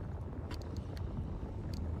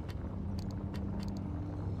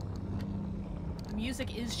 The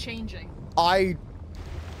music is changing. I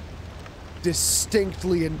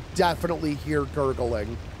distinctly and definitely hear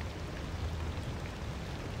gurgling.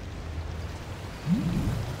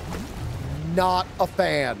 Not a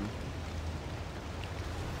fan.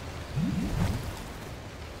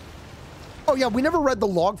 Oh yeah, we never read the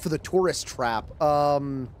log for the tourist trap.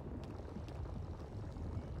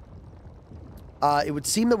 It would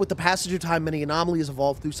seem that with the passage of time, many anomalies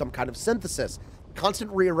evolve through some kind of synthesis.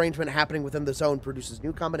 Constant rearrangement happening within the zone produces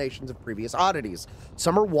new combinations of previous oddities.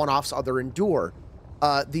 Some are one-offs, other endure.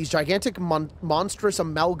 These gigantic monstrous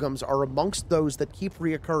amalgams are amongst those that keep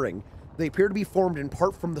reoccurring. They appear to be formed in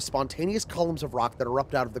part from the spontaneous columns of rock that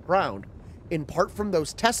erupt out of the ground, in part from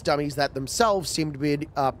those test dummies that themselves seem to be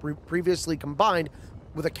previously combined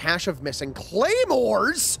with a cache of missing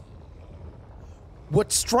claymores.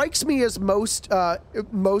 What strikes me as most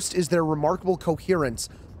is their remarkable coherence.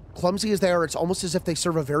 Clumsy as they are, it's almost as if they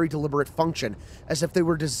serve a very deliberate function, as if they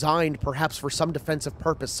were designed perhaps for some defensive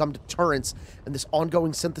purpose, some deterrence, and this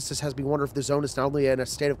ongoing synthesis has me wonder if the zone is not only in a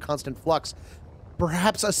state of constant flux,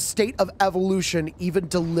 perhaps a state of evolution, even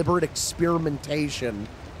deliberate experimentation.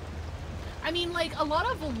 I mean, like, a lot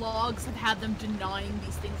of the logs have had them denying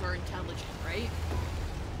these things are intelligent, right?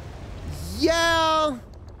 Yeah.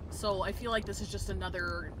 So I feel like this is just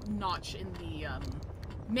another notch in the,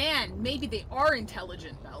 man, maybe they are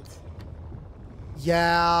intelligent belt.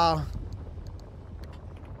 Yeah.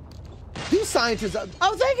 These scientists,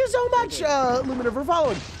 oh, thank you so much, Lumina, for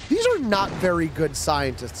following. These are not very good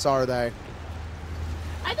scientists, are they?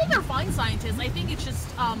 I think they're fine scientists. I think it's just,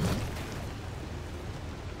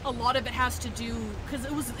 a lot of it has to do, because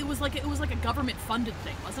it was like a government-funded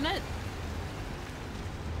thing, wasn't it?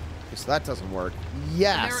 So that doesn't work.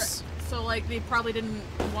 Yes. So, like, they probably didn't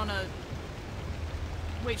want to...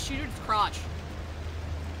 Wait, shoot its crotch.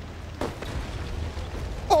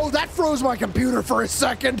 Oh, that froze my computer for a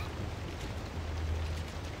second.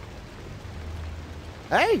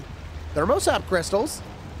 Hey, thermosap crystals.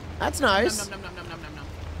 That's nice. Nom, nom, nom, nom, nom, nom,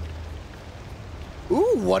 nom.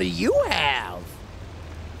 Ooh, what do you have?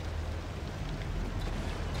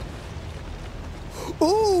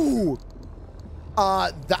 Ooh.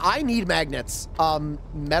 I need magnets.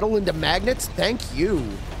 Metal into magnets? Thank you.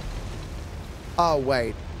 Oh,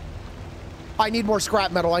 wait. I need more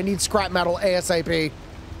scrap metal. I need scrap metal ASAP.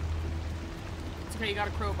 It's okay, you got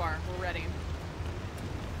a crowbar. We're ready.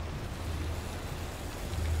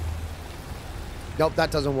 Nope,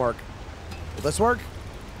 that doesn't work. Will this work?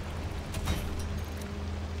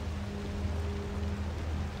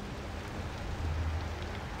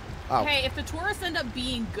 Oh. Hey, if the tourists end up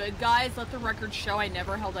being good guys, let the record show I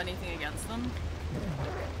never held anything against them.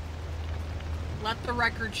 Let the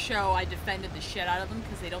record show I defended the shit out of them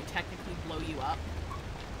because they don't technically blow you up.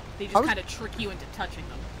 They just kind of trick you into touching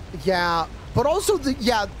them. Yeah, but also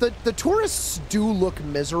the tourists do look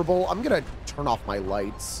miserable. I'm gonna turn off my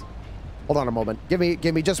lights. Hold on a moment. Give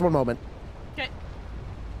me just one moment. Okay.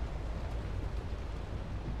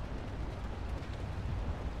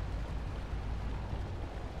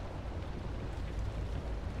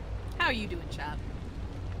 How are you doing, chat?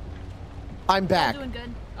 I'm back. Doing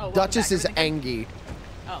good. Oh, Duchess is angry.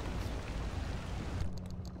 Oh.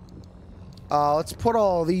 Let's put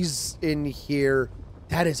all these in here.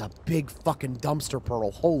 That is a big fucking dumpster pearl.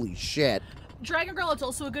 Holy shit. Dragon Girl, it's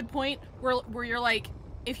also a good point where you're like,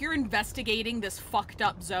 if you're investigating this fucked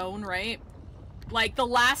up zone, right? Like, the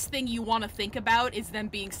last thing you want to think about is them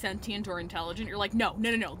being sentient or intelligent. You're like, no,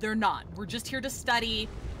 they're not. We're just here to study,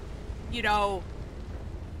 you know,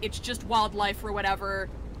 it's just wildlife or whatever.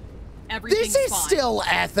 Everything's This is fine. still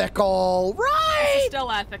ethical, right? This is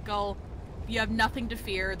still ethical. You have nothing to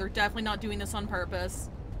fear. They're definitely not doing this on purpose.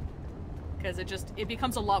 Because it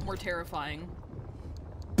becomes a lot more terrifying.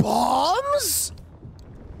 Bombs?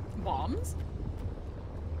 Bombs?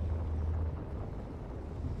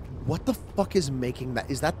 What the fuck is making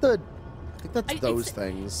that? Is that the... I think that's those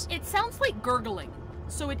things. It sounds like gurgling.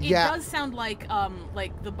 So it does sound like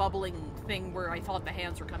the bubbling thing where I thought the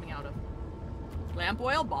hands were coming out of. Lamp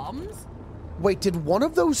oil bombs? Wait, did one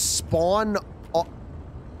of those spawn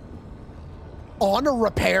on a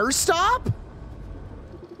repair stop?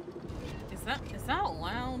 Is that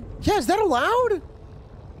allowed? Yeah, is that allowed?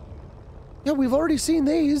 Yeah, we've already seen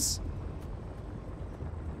these.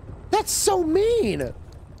 That's so mean.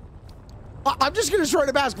 I'm just gonna straight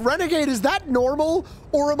up ask, Renegade, is that normal?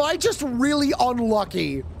 Or am I just really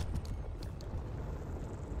unlucky?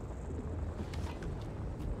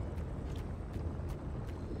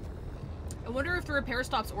 I wonder if the repair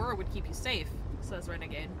stop's aura would keep you safe, says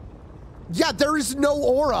Renegade. Yeah, there is no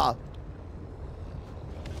aura.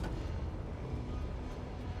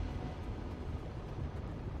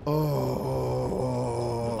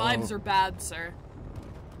 Oh. The vibes are bad, sir.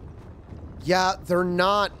 Yeah, they're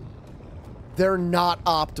not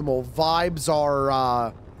optimal. Vibes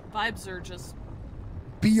are, Vibes are just...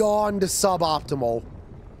 beyond suboptimal.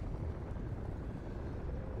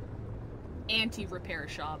 Anti-repair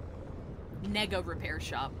shop. Nego repair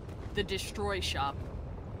shop. The destroy shop.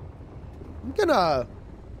 I'm gonna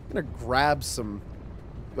grab some...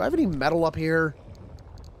 Do I have any metal up here?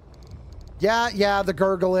 Yeah, the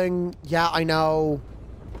gurgling. Yeah, I know.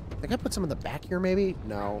 I think I put some in the back here, maybe?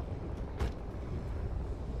 No.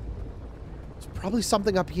 There's probably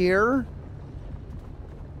something up here.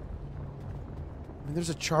 I mean, there's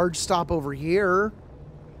a charge stop over here.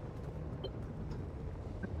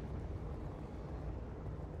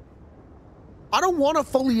 I don't want to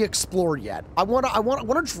fully explore yet. I want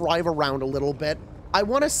to drive around a little bit. I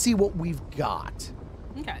want to see what we've got.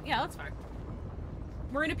 Okay, yeah, that's fine.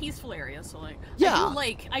 We're in a peaceful area, so like, yeah.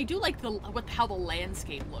 I do like how the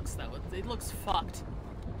landscape looks though. It looks fucked.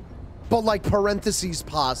 But like parentheses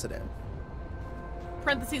positive.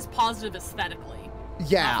 Parentheses positive aesthetically.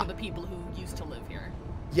 Yeah. Not for the people who used to live here.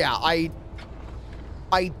 Yeah, I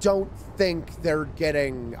don't think they're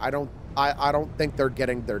getting. I don't think they're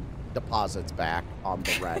getting their deposits back on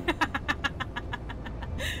the rent.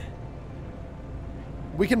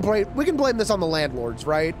 we can blame this on the landlords,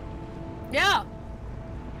 right? Yeah.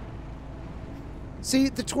 See,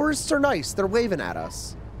 the tourists are nice. They're waving at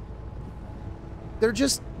us. They're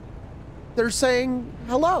saying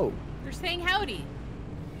hello. They're saying howdy.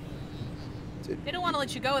 They don't want to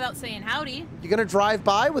let you go without saying howdy. You gonna drive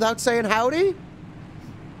by without saying howdy?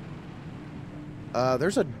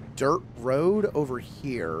 There's a dirt road over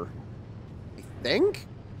here. I think?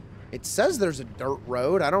 It says there's a dirt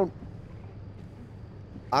road. I don't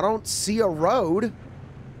see a road.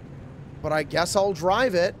 But I guess I'll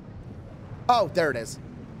drive it. Oh, there it is.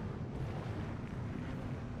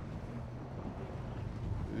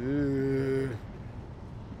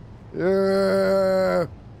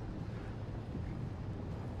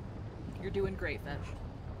 You're doing great, Fetch.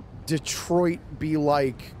 Detroit be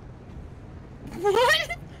like...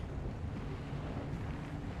 What?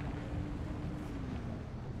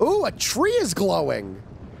 Ooh, a tree is glowing.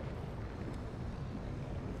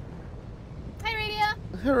 Hi, Radio.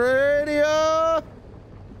 Radio.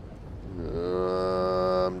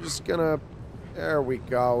 I'm just gonna... There we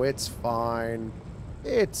go. It's fine.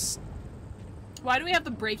 It's... Why do we have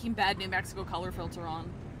the Breaking Bad New Mexico color filter on?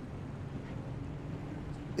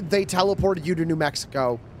 They teleported you to New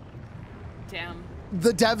Mexico. Damn.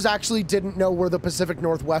 The devs actually didn't know where the Pacific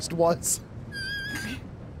Northwest was.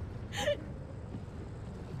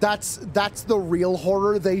 That's the real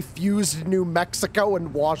horror. They fused New Mexico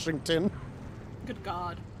and Washington. Good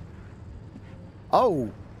God.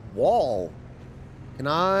 Oh, wall.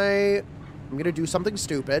 I'm gonna do something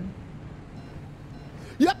stupid.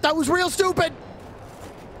 Yep, that was real stupid.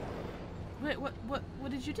 Wait, what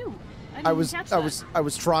did you do? I was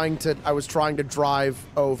trying to drive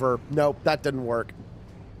over. Nope, that didn't work.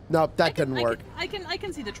 Nope, that didn't work. I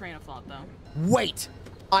can see the train of thought though. Wait,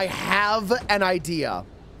 I have an idea.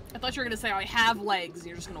 I thought you were gonna say I have legs and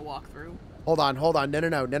you're just gonna walk through. Hold on.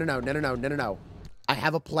 No. I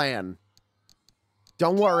have a plan.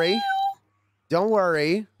 Don't worry. Don't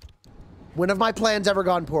worry. When have my plans ever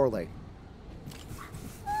gone poorly?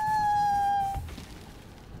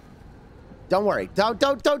 Don't worry. Don't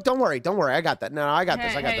worry. Don't worry. I got that. No, I got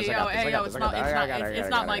this. I got this. It's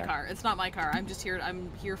not my car. It's not my car. I'm just here.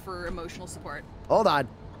 I'm here for emotional support. Hold on.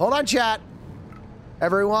 Hold on, chat.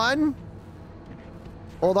 Everyone.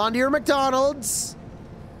 Hold on to your McDonald's.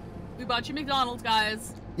 We bought you McDonald's,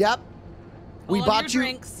 guys. Yep. We bought you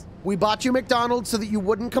drinks. We bought you McDonald's so that you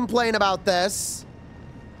wouldn't complain about this.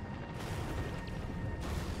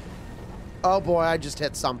 Oh boy, I just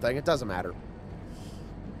hit something. It doesn't matter.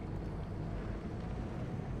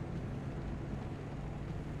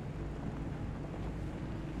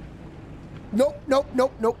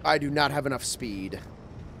 Nope. I do not have enough speed.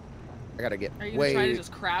 I gotta get Are you gonna try to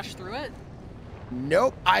just crash through it?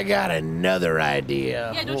 Nope, I got another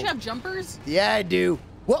idea. Yeah, don't you have jumpers? Yeah, I do.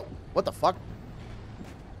 Whoa, what the fuck?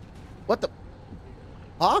 What the?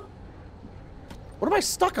 Huh? What am I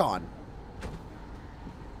stuck on?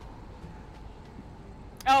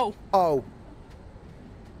 Oh. Oh.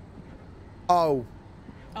 Oh.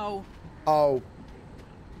 Oh. Oh.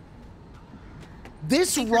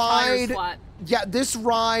 This ride... Yeah, this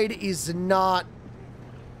ride is not...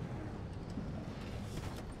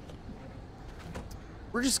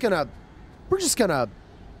 We're just gonna.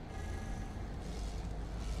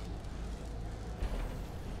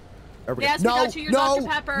 There we go. Yes, we got you your Dr.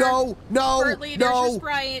 Pepper. No, Bertley, there's your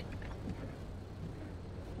Sprite.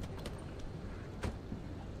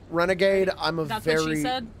 Renegade, That's what she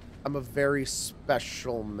said? I'm a very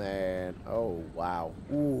special man. Oh, wow.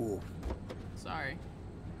 Ooh. Sorry,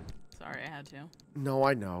 I had to. No,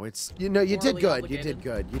 I know. It's, you know, you did good. Obligated. You did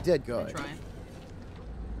good. You did good. I'm trying.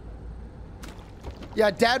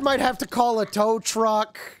 Yeah, Dad might have to call a tow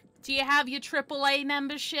truck. Do you have your AAA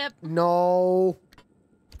membership? No.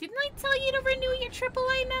 Didn't I tell you to renew your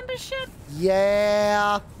AAA membership?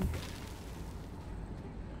 Yeah.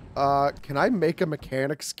 Can I make a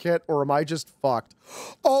mechanics kit, or am I just fucked?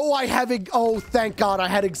 Oh, oh, thank God, I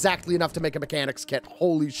had exactly enough to make a mechanics kit.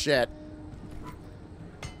 Holy shit.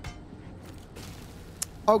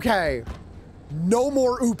 Okay. No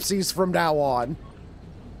more oopsies from now on.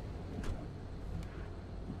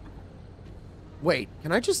 Wait,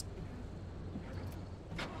 can I just...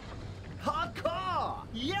 Hot car!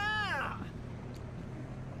 Yeah!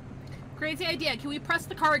 Crazy idea. Can we press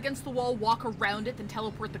the car against the wall, walk around it, then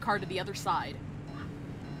teleport the car to the other side?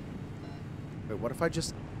 Wait, what if I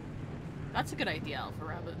just... That's a good idea, Alpha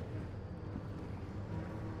Rabbit.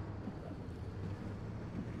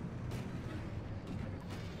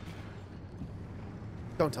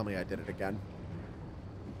 Don't tell me I did it again.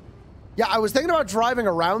 Yeah, I was thinking about driving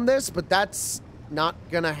around this, but that's not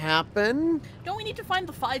gonna happen. Don't we need to find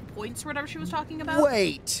the 5 points or whatever she was talking about?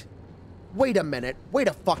 Wait. Wait a minute. Wait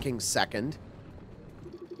a fucking second.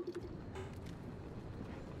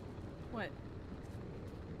 What?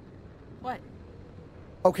 What?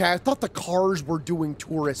 Okay, I thought the cars were doing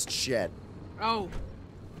tourist shit. Oh.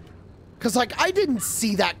 Because, like, I didn't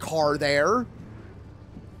see that car there.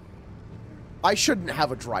 I shouldn't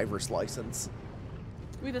have a driver's license.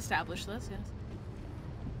 We've established this, yes.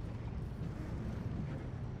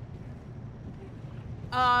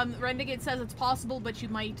 Renegade says it's possible, but you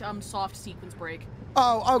might, soft sequence break.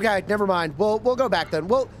 Oh, okay, never mind. We'll go back then.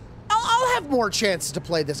 I'll have more chances to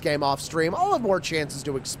play this game off stream. I'll have more chances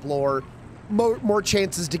to explore. More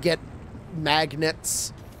chances to get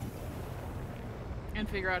magnets. And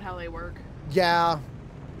figure out how they work. Yeah.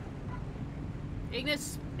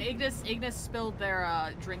 Ignis spilled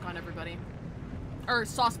their, drink on everybody. Or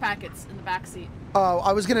sauce packets in the backseat. Oh,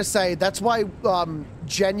 I was gonna say, that's why,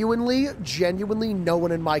 genuinely, no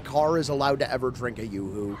one in my car is allowed to ever drink a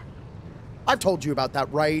Yoo-hoo. I've told you about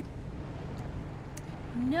that, right?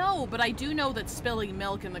 No, but I do know that spilling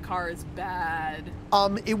milk in the car is bad.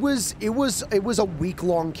 It was a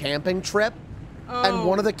week-long camping trip, and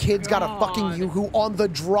one of the kids got a fucking Yoo-hoo on the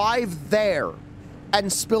drive there,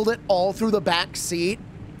 and spilled it all through the back seat.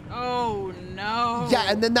 Oh, no.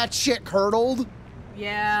 Yeah, and then that shit curdled.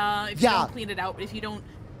 Yeah, if you don't clean it out, if you don't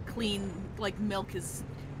clean, like, milk is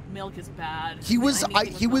bad. He was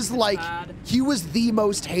the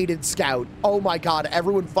most hated scout. Oh my God,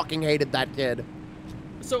 everyone fucking hated that kid.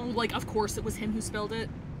 So, like, of course it was him who spilled it?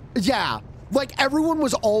 Yeah, like, everyone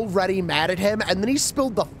was already mad at him, and then he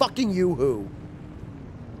spilled the fucking Yoo-hoo.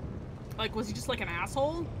 Like, was he just, like, an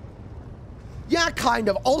asshole? Yeah, kind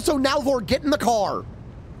of. Also, Nalvor, get in the car.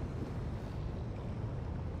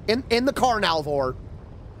 In the car, Nalvor.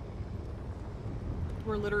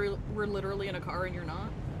 We're literally in a car and you're not?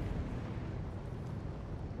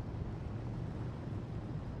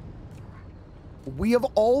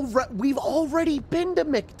 We've already been to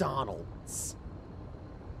McDonald's.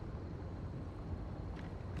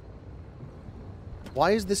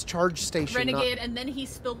 Why is this charge station Renegade, and then he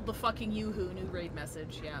spilled the fucking Yoo-hoo new raid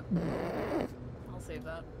message, yeah. I'll save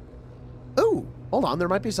that. Ooh, hold on, there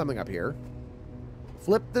might be something up here.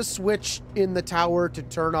 Flip the switch in the tower to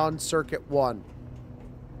turn on circuit 1.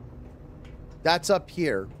 That's up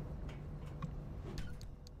here.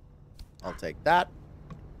 I'll take that.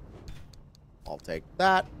 I'll take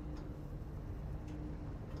that.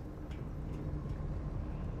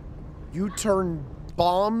 You turn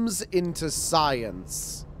bombs into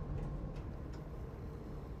science.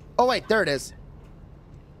 Oh, wait, there it is.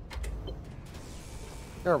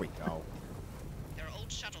 There we go. There are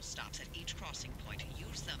old shuttle stops at each crossing point.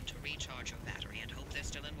 Use them to recharge your battery and hope they're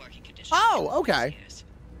still in working condition. Oh, okay.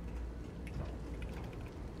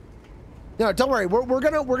 No, don't worry. We're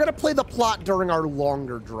gonna play the plot during our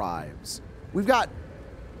longer drives. We've got.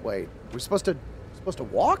 Wait, we're supposed to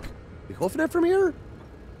walk? We hoofing it from here?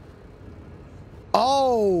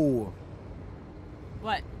 Oh.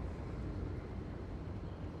 What?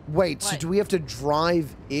 Wait, so do we have to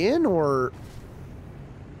drive in or?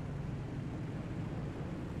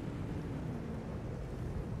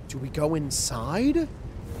 Do we go inside?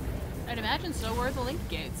 I'd imagine so. Where are the link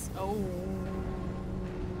gates? Oh.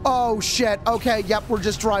 Oh, shit. Okay, yep, we're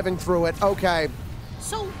just driving through it. Okay.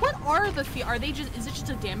 So what are the are they just, is it just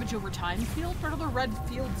a damage over time field? What are the red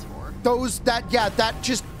fields for? Those, that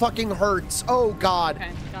just fucking hurts. Oh, God.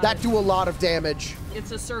 Okay, that do a lot of damage.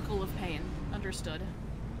 It's a circle of pain. Understood.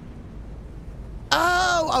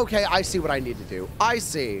 Oh, okay, I see what I need to do. I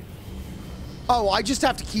see. Oh, I just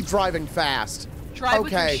have to keep driving fast. Drive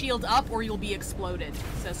with your shield up or you'll be exploded,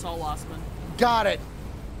 says Saul Lossman. Got it.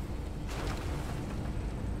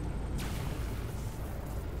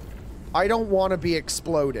 I don't want to be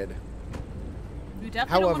exploded. You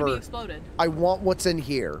definitely don't want to be exploded. I want what's in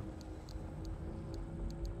here.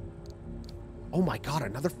 Oh my God,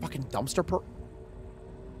 another fucking dumpster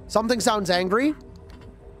Something sounds angry.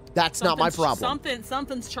 That's not my problem.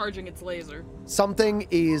 Something's charging its laser. Something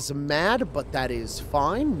is mad, but that is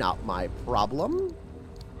fine. Not my problem.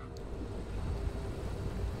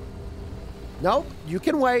 Nope, you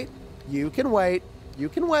can wait. You can wait. You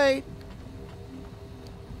can wait.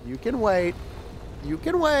 You can wait. You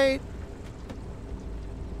can wait.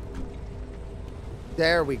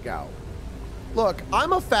 There we go. Look,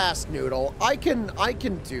 I'm a fast noodle. I can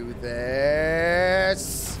do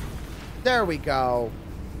this. There we go.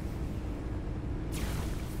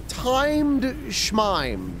 Timed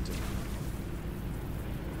schmimed.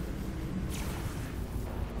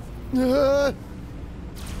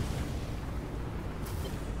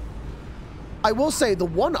 I will say the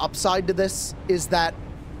one upside to this is that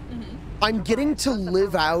I'm getting to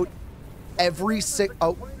live out every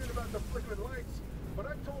oh.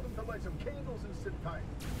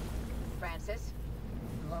 Francis,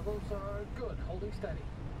 levels are good. Holding steady.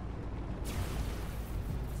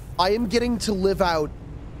 I am getting to live out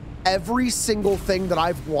every single thing that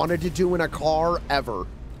I've wanted to do in a car ever.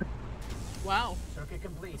 Wow. Circuit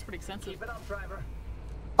complete. That's pretty extensive. Keep it up, driver.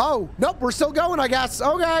 Oh, nope, we're still going, I guess.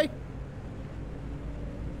 Okay.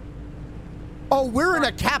 Oh, we're in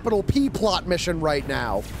a capital P plot mission right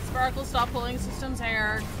now. Sparkle, stop pulling system's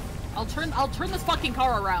hair. I'll turn this fucking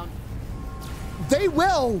car around. They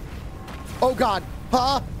will. Oh God.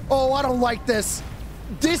 Huh? Oh, I don't like this.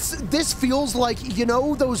 This feels like, you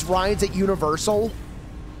know those rides at Universal?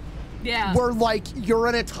 Yeah. Where like you're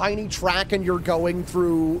in a tiny track and you're going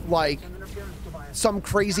through like some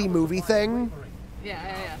crazy movie thing?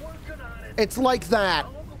 Yeah. It's like that.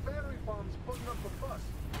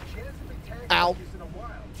 Ow.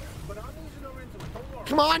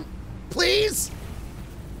 Come on, please.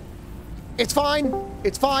 It's fine.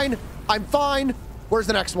 It's fine. I'm fine. Where's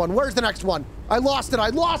the next one? Where's the next one? I lost it. I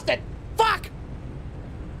lost it. Fuck.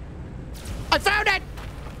 I found it.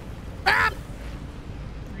 Ah.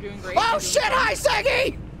 You're doing great. Oh shit! Hi,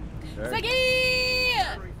 Seggy. Seggy.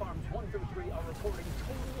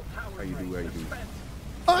 How you do?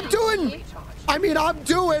 I'm doing. I mean, I'm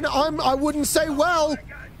doing. I wouldn't say well.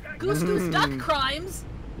 Goose duck crimes.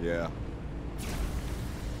 Yeah. I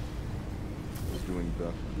was doing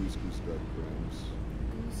goose duck crimes.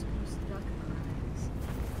 Goose duck crimes.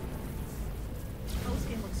 Oh, this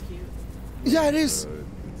game looks cute. Yeah, it is. It's a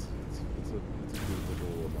good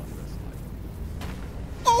little Among Us like.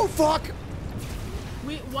 Oh fuck!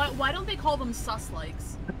 Why don't they call them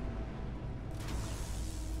sus-likes?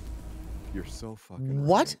 You're so fucking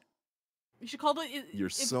what? Right. You should call it. You're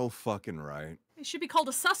so fucking right. It should be called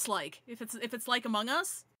a sus-like. If it's like Among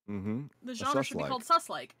Us, the genre should be called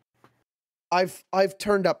sus-like. I've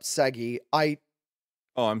turned up Seggy.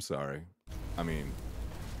 Oh, I'm sorry. I mean,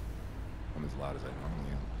 I'm as loud as I normally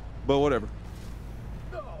am. But whatever.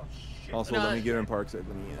 Oh, shit. Also, let me get in Park Safe.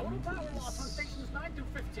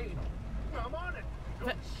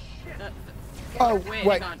 Oh wait.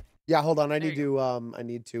 Hang on. Yeah, hold on. I need to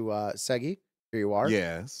Seggy. Here you are.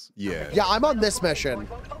 Yes. Yeah. Yeah, I'm on this mission.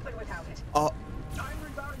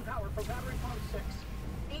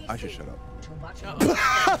 I should shut up.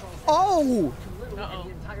 Oh!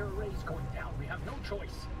 Uh-oh.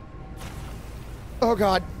 Oh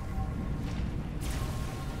God.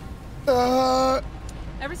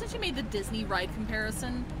 Ever since you made the Disney ride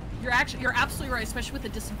comparison, you're absolutely right, especially with the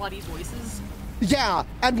disembodied voices. Yeah,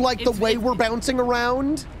 and like the way we're bouncing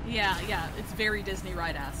around. Yeah, it's very Disney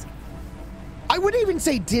ride-esque. I wouldn't even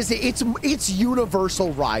say Disney. It's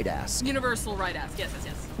Universal ride-esque. Universal ride-esque. Yes.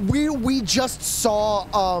 We just saw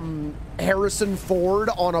Harrison Ford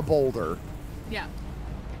on a boulder. Yeah.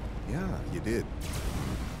 Yeah, you did.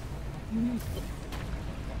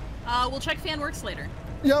 We'll check FanWorks later.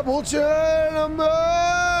 Yep, we'll check them.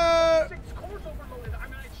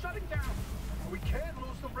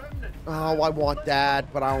 Oh, I want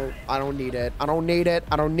that, but I don't need it. I don't need it.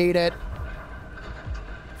 I don't need it.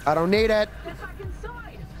 I don't need it. Get back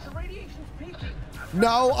inside. The radiation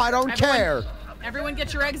No, I don't care. Everyone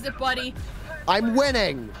get your exit, buddy. I'm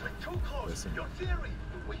winning. Listen.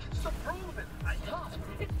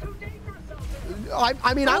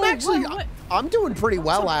 I mean, I'm actually, I'm doing pretty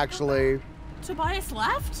well, actually. Tobias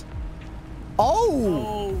left? Oh.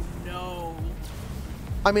 Oh, no.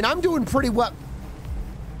 I mean, I'm doing pretty well.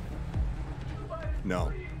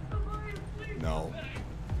 No. No.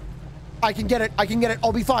 I can get it. I can get it.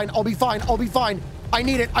 I'll be fine. I'll be fine. I'll be fine. I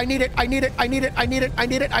need it. I need it. I need it. I need it. I need it. I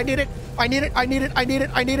need it. I need it. I need it. I need it. I need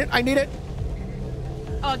it. I need it. I need it.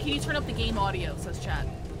 Can you turn up the game audio, says chat.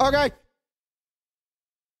 Okay.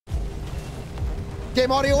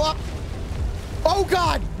 Game audio up. Oh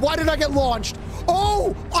God, why did I get launched?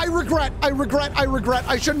 Oh, I regret. I regret. I regret.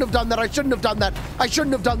 I shouldn't have done that. I shouldn't have done that. I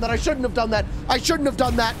shouldn't have done that. I shouldn't have done that. I shouldn't have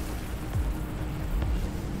done that.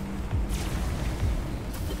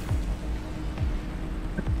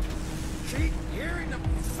 Keep hearing the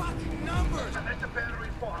fucking numbers. At the battery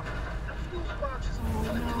farm. The fuel boxes.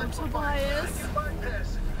 Oh no, Tobias.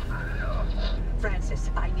 Francis,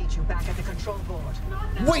 I need you back at the control board.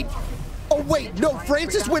 Wait. Oh wait, no,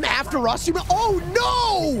 Francis went after us. You mean, oh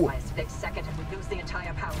no! Next second, and we lose the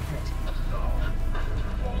entire power grid.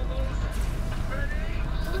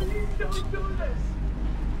 Please don't do this.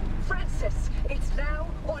 Francis, it's now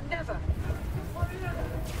or never.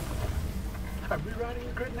 I'm rewriting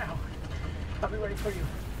the grid now. I'll be ready for you.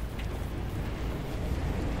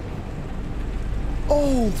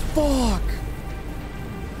 Oh fuck!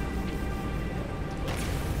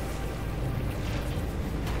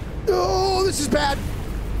 Oh, this is bad.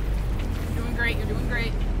 You're doing great. You're doing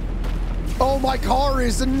great. Oh, my car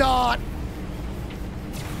is not.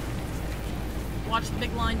 Watch the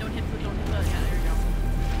big line. Don't hit the. Yeah, there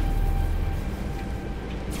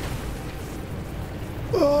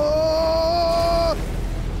you go. Oh!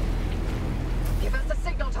 Give us the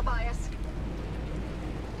signal, Tobias.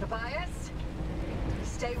 Tobias,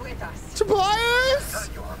 stay with us. Tobias!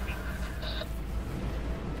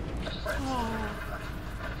 Oh.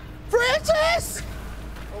 Francis!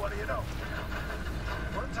 Well, what do you know?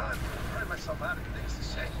 One time, I heard myself out of things to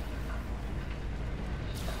say.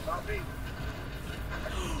 Bobby,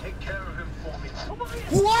 take care of him for me.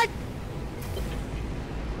 What?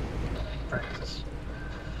 Francis,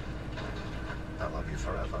 I love you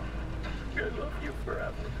forever. I love you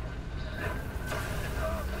forever.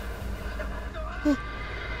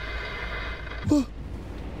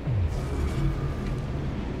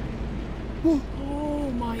 Oh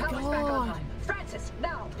my God. Francis,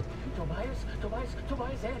 now.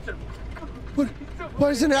 Tobias, answer. What? Why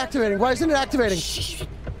isn't it activating? Why isn't it activating?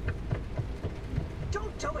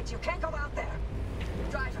 Don't do it. You can't go out there.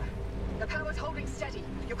 Driver, the power's holding steady.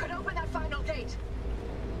 You can open that final gate.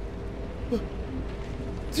 You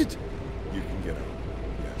can get out.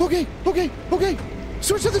 Yeah. Okay, okay, okay.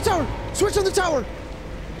 Switch on the tower. Switch on the tower.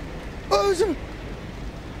 Oh, 07.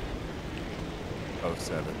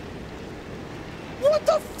 what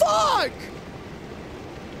the fuck?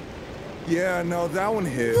 Yeah, no, that one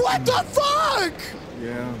hit. What the fuck?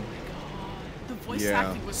 Yeah. The voice Yeah.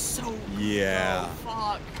 acting was so. Yeah. Oh,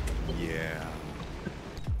 fuck. Yeah.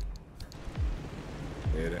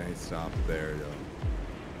 It ain't stopped there, though.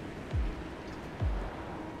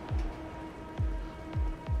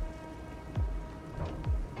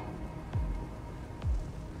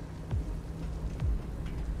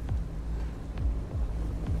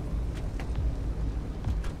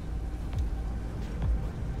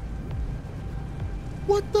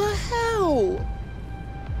 What the hell?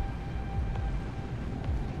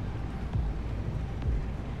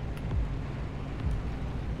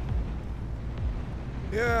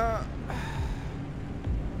 Yeah.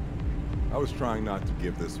 I was trying not to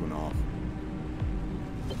give this one off.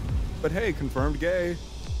 But hey, confirmed gay.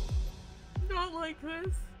 Not like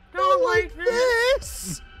this. Not like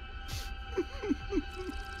this.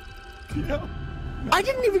 Yeah. I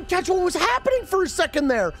didn't even catch what was happening for a second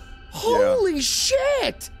there. Holy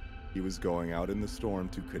shit! He was going out in the storm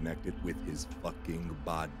to connect it with his fucking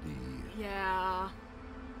body. Yeah.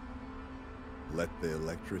 Let the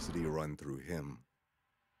electricity run through him.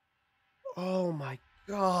 Oh my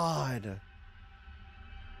god.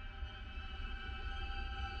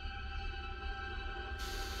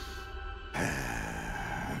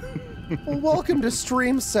 Well, welcome to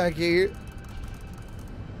Stream Seki.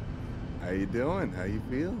 How you doing? How you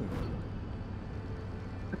feeling?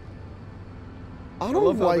 I don't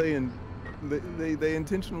love how like. they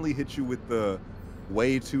intentionally hit you with the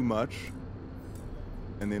way too much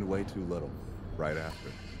and then way too little right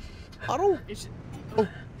after. I don't. Oh,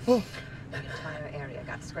 oh. The entire area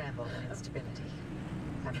got scrambled in instability.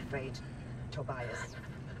 I'm afraid Tobias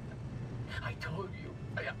I told you.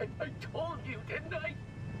 I told you, didn't I?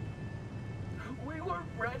 We weren't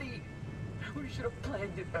ready. We should have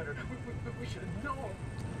planned it better. We should have known.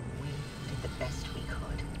 We did the best we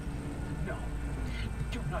could. No.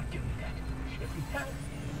 Do not give me that. If we had,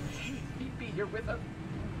 he'd be here with us.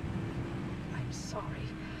 I'm sorry,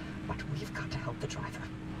 but we've got to help the driver.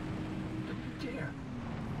 Don't you dare.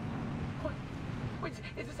 What? Wait,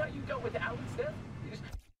 is this how you dealt with Alan's death? You just...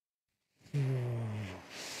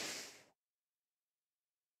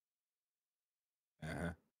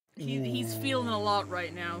 He's feeling a lot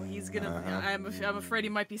right now. He's gonna. I'm afraid he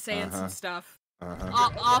might be saying some stuff.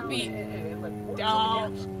 Oppie,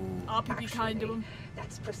 be kind to him.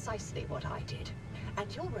 That's precisely what I did.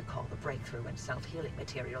 And you'll recall the breakthrough in self-healing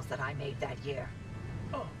materials that I made that year.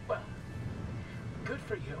 Oh, well, good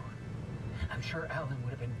for you. I'm sure Alan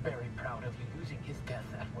would have been very proud of you using his death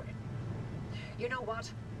that way. You know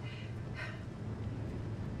what?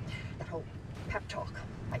 That whole pep talk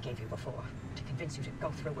I gave you before to convince you to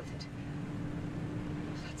go through with it.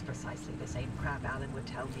 That's precisely the same crap Alan would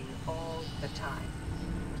tell me all the time.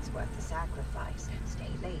 It's worth the sacrifice. Stay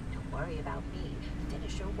late, don't worry about me.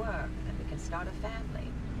 Finish your work, then we can start a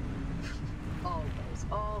family.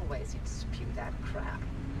 Always he'd spew that crap.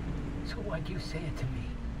 So why'd you say it to me?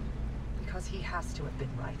 Because he has to have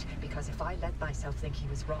been right. Because if I let myself think he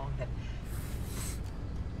was wrong, then...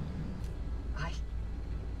 I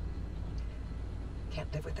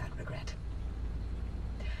can't live with that regret.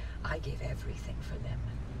 I gave everything for them.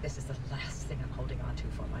 This is the last thing I'm holding on to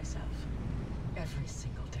for myself. Every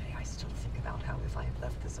single day I still think about how if I had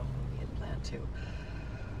left the zone when we had planned to,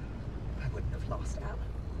 I wouldn't have lost Alan.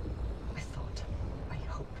 I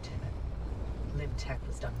hoped that Lim Tech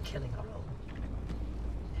was done killing our own.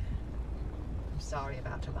 I'm sorry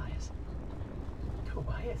about Tobias.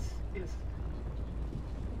 Tobias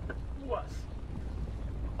was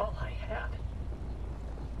all I had.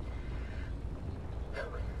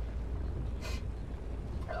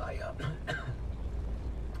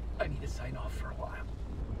 I need to sign off for a while.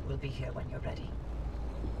 We'll be here when you're ready.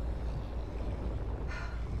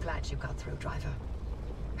 Glad you got through, driver.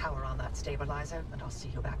 Power on that stabilizer, and I'll see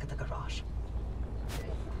you back at the garage.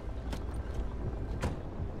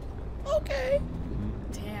 Okay.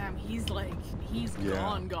 Damn, he's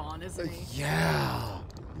gone, isn't he? Yeah.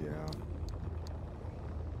 Yeah.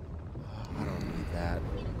 I don't need that.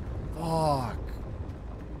 Fuck.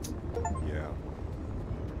 Yeah.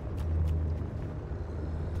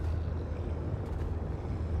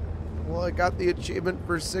 Well, I got the achievement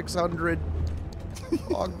for 600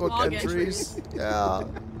 logbook entries. Yeah.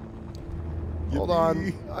 Hold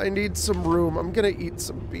on. I need some room. I'm gonna eat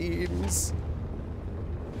some beans.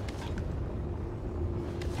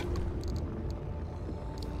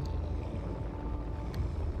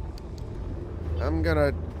 I'm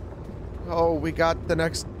gonna... Oh, we got the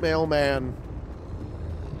next mailman.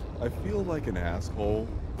 I feel like an asshole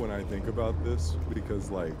when I think about this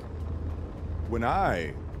because, like, when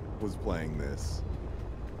I was playing this,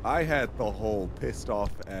 I had the whole pissed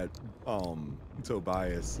off at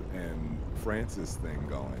Tobias and Francis thing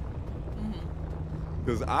going.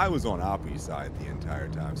 Because I was on Oppie's side the entire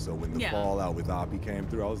time, so when the fallout with Oppie came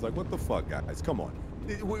through, I was like, what the fuck, guys? Come on.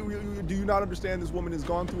 Do you not understand this woman has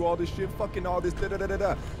gone through all this shit? Fucking all this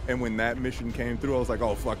da-da-da-da-da. And when that mission came through, I was like,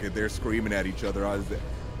 oh, fuck it. They're screaming at each other.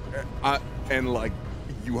 And, like,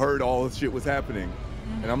 you heard all this shit was happening.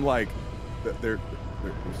 And I'm like, they're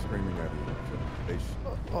screaming at each other.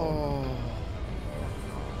 Oh.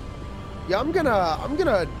 Yeah, I'm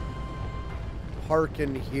gonna park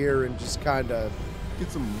in here and just kind of get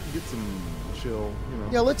some chill, you know.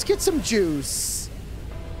 Yeah, let's get some juice.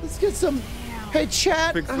 Let's get some. Hey,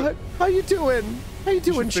 chat. How you doing? How you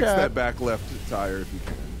doing, chat? Fix that back left tire if you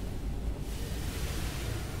can.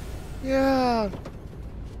 Yeah.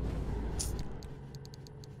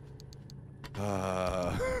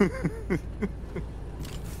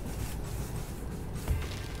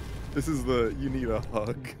 This is the you need a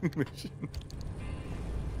hug mission.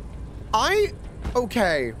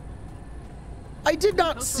 Okay. I did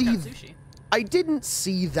not see. I didn't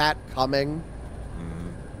see that coming.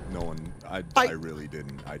 No one. I really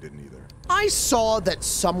didn't. I didn't either. I saw that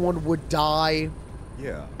someone would die.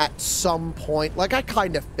 Yeah. At some point, like I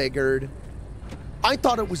kind of figured. I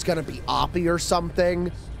thought it was gonna be Oppie or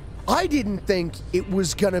something. I didn't think it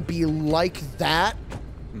was gonna be like that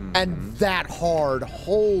and that hard.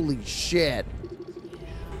 Holy shit.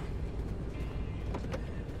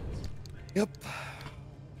 Yep.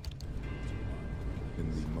 In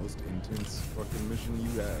the most intense fucking mission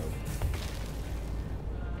you have.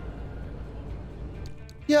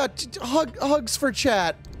 Yeah, hugs for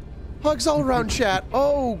chat. Hugs all around chat.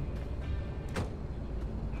 Oh,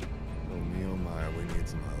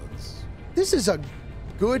 this is a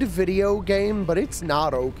good video game, but it's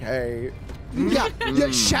not okay. Yeah,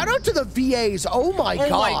 shout out to the VAs. Oh my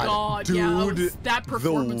god. Oh my god, dude, yeah, that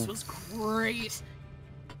performance was great.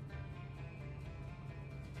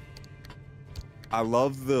 I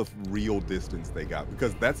love the real distance they got,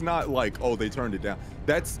 because that's not like, oh, they turned it down.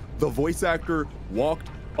 That's the voice actor walked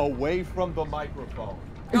away from the microphone.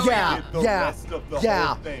 Yeah, Did the rest of the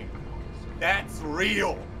whole thing. That's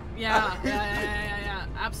real. Yeah,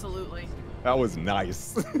 absolutely. That was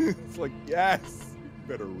nice. It's like, yes, you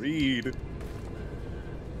better read.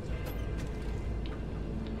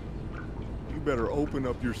 You better open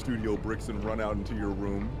up your studio bricks and run out into your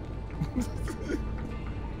room.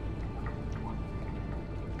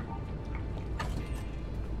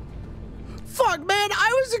 Fuck, man,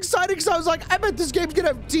 I was excited because I was like, I bet this game's gonna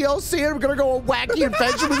have DLC and I'm gonna go on wacky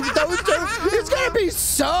adventure with those two. It's gonna be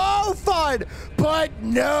so fun, but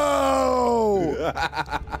no.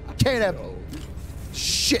 Can't have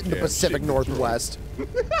shit in the Pacific Northwest.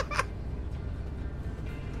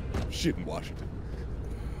 Shit in Washington.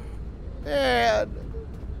 Man.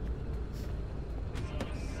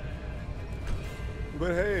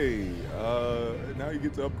 But hey, now you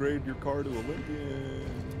get to upgrade your car to Olympian.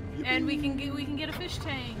 Yippee. And we can get a fish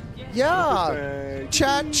tank. Yeah.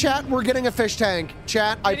 Chat, we're getting a fish tank.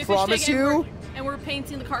 Chat, I promise you. And we're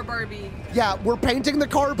painting the car Barbie. Yeah, we're painting the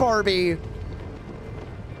car Barbie.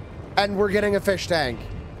 And we're getting a fish tank.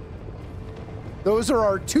 Those are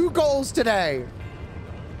our 2 goals today.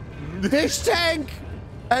 Fish tank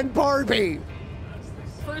and Barbie.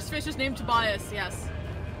 First fish is named Tobias, yes.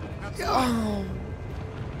 Oh.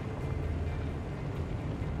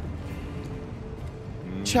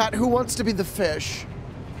 Chat, who wants to be the fish?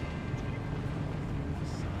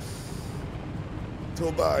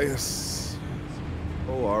 Tobias.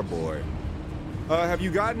 Oh, our boy. Have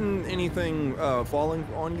you gotten anything falling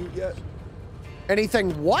on you yet?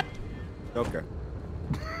 Anything what? Okay.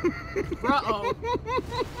 Ruh-oh.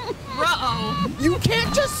 Ruh-oh. You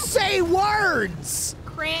can't just say words!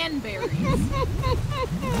 Cranberries.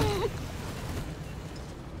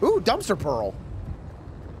 Ooh, dumpster pearl.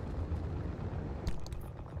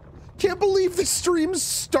 Can't believe the stream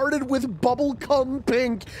started with bubblegum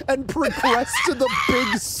pink and progressed to the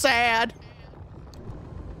big sad.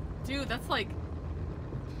 Dude, that's like...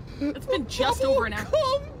 It's been just over an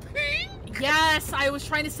hour. Pink? Yes, I was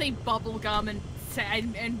trying to say bubblegum and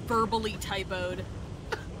verbally typoed.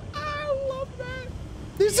 I love that.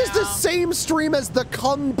 This is the same stream as the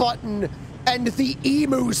cum button and the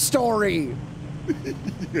emu story. Yes.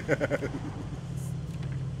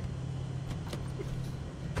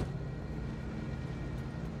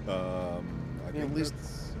 I think at least.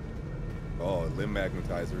 Oh, limb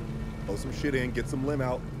magnetizer. Throw some shit in, get some limb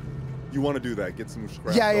out. You want to do that? Get some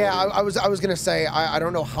scrap. Yeah. I was gonna say I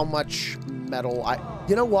don't know how much metal.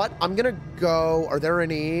 You know what? I'm gonna go. Are there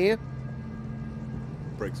any?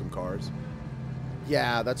 Break some cars.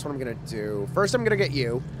 Yeah, that's what I'm gonna do. First, I'm gonna get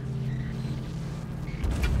you.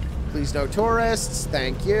 Please, no tourists.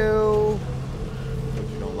 Thank you. But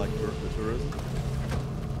you don't like the tourism?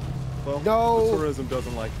 Well, no. The tourism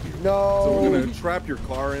doesn't like you. No. So we're gonna trap your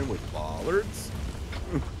car in with bollards.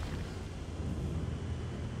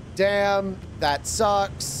 Damn, that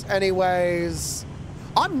sucks. Anyways,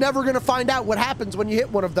 I'm never gonna find out what happens when you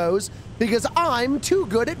hit one of those because I'm too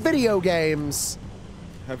good at video games.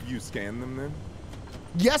 Have you scanned them then?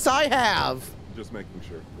 Yes, I have. Just making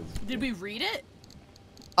sure. Did we read it?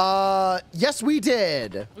 Yes, we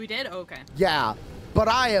did. We did? Okay. Yeah, but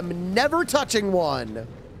I am never touching one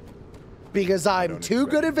because I'm too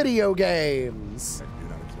good at video games. I do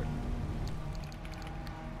not expect it.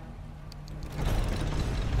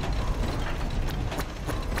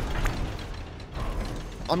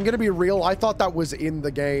 I'm gonna be real, I thought that was in the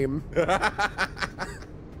game. I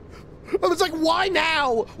was like, why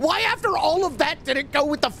now? Why after all of that did it go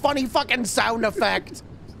with the funny fucking sound effect?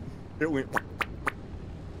 It went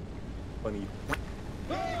funny.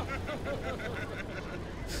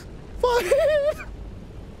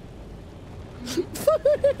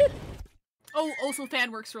 Oh, also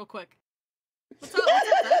fan works real quick. What's up?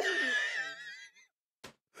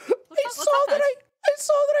 What's up, Fetch? I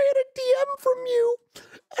saw that I had a DM from you,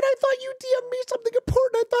 and I thought you DM'd me something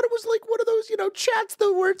important. I thought it was like one of those, you know, chats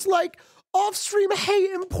though where it's like off stream,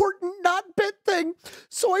 hey, important, not bit thing.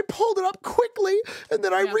 So I pulled it up quickly, and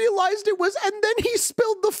then I realized it was, and then he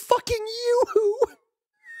spilled the fucking yoo-hoo.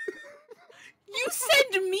 You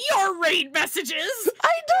send me our raid messages.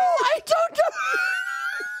 I don't know.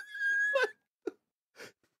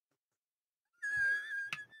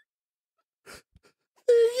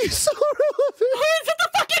 You so relevant. Is it the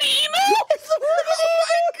fucking emu? It's the fucking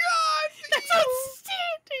emu. God!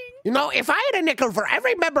 You know, if I had a nickel for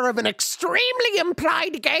every member of an extremely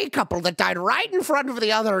implied gay couple that died right in front of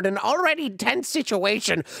the other in an already tense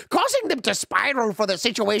situation, causing them to spiral for the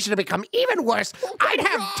situation to become even worse, I'd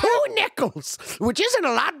have 2 nickels, which isn't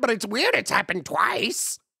a lot, but it's weird it's happened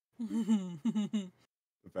twice. The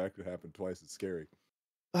fact it happened twice is scary.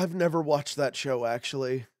 I've never watched that show,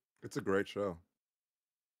 actually. It's a great show.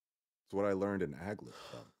 It's what I learned in Aglet.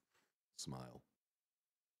 Smile.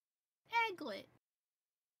 Aglet.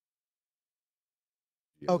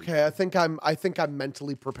 Okay, I think I'm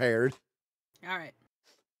mentally prepared. All right.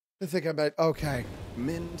 I think I'm okay.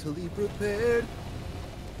 Mentally prepared.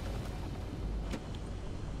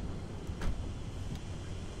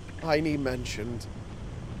 Heine mentioned.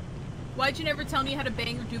 Why'd you never tell me how to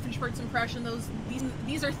bang your Doofenshmirtz impression?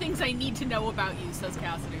 These are things I need to know about you, says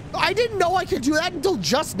Cassidy. I didn't know I could do that until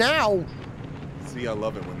just now. See, I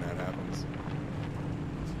love it when that happens.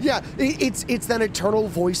 Yeah, it's that eternal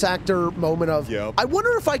voice actor moment of, yep. I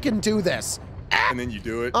wonder if I can do this. And then you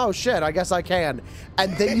do it. Oh shit, I guess I can.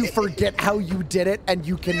 And then you forget how you did it and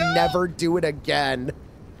you can never do it again.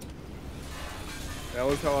 That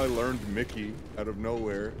was how I learned Mickey out of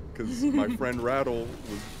nowhere, because my friend Rattle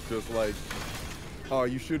was just like, oh,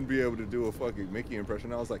 you shouldn't be able to do a fucking Mickey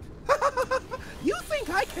impression. I was like, you think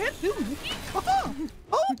I can't do Mickey?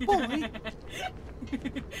 Oh boy.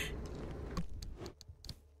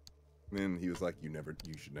 And then he was like, you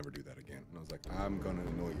should never do that again. And I was like, I'm gonna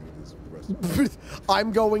annoy you with this for the rest of my life.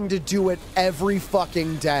 I'm going to do it every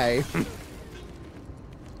fucking day.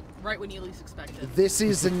 Right when you least expect it. This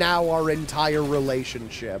is now our entire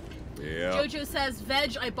relationship. Yeah. Jojo says,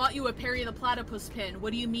 Veg, I bought you a Perry the Platypus pin.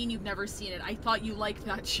 What do you mean you've never seen it? I thought you liked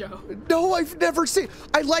that show. No, I've never seen.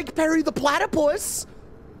 I like Perry the Platypus,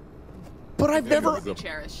 but I've never. Be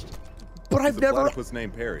cherished. But I've never. Platypus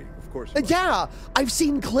named Perry, of course. Yeah, I've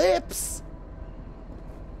seen clips.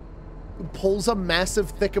 Pulls a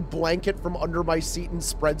massive thick blanket from under my seat and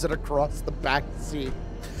spreads it across the back seat.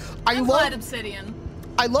 I'm glad Obsidian.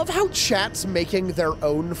 I love how chat's making their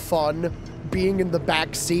own fun being in the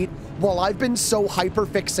back seat, while I've been so hyper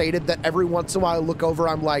fixated that every once in a while I look over,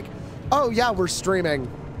 I'm like, oh yeah, we're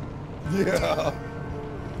streaming. Yeah.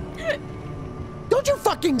 Don't you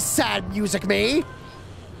fucking sad music me.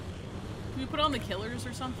 Can we put on the Killers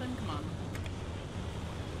or something? Come on.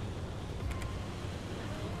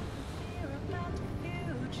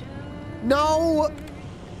 No.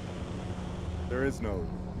 There is no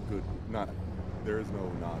good, there is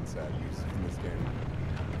no non-sad music in this game.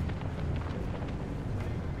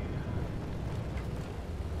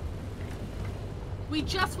 We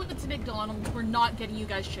just went to McDonald's. We're not getting you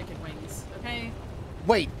guys chicken wings, okay?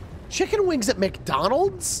 Wait, chicken wings at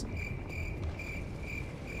McDonald's?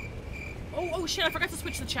 Oh shit, I forgot to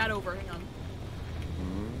switch the chat over. Hang on.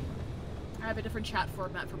 I have a different chat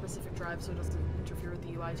format for Pacific Drive, so it doesn't interfere with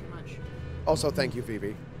the UI too much. Also, thank you,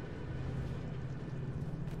 Phoebe.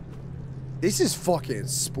 This is fucking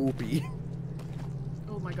spoopy.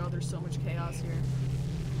 Oh my god, there's so much chaos here.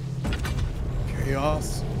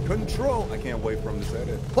 Chaos control. I can't wait for him to say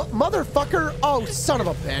it. What, motherfucker? Oh, son of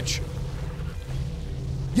a bitch.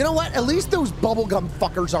 You know what? At least those bubblegum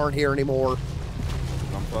fuckers aren't here anymore.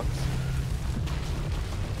 Gum fucks?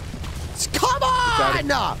 Come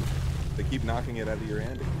on! They keep knocking it out of your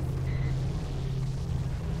hand.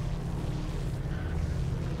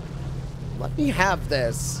 Let me have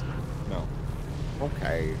this. No.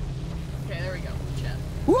 Okay. Okay, there we go. Chat.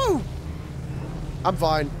 Woo! I'm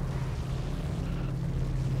fine.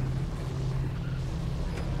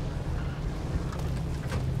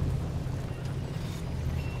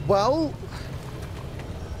 Well,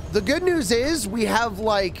 the good news is we have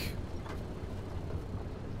like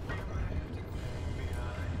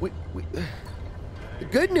the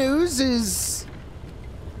good news is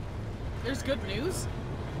there's good news?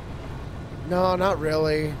 No, not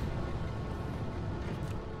really.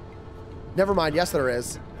 Never mind. Yes, there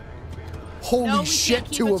is. Holy shit,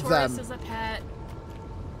 two of them. As a pet.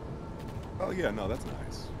 Oh yeah, no, that's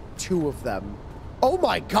nice. Two of them. Oh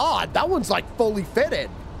my god, that one's like fully fitted.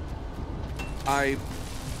 But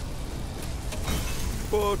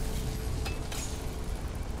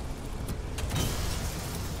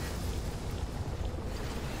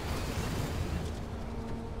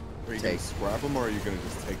are you gonna scrap them or are you gonna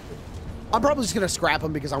just take them? I'm probably just gonna scrap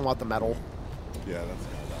them because I want the metal. Yeah, that's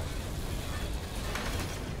kind of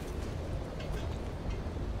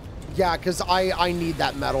right. Yeah, because I need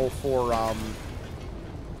that metal for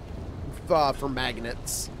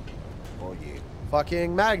magnets. Oh yeah.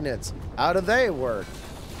 Fucking magnets. How do they work?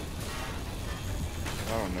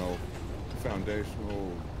 I don't know.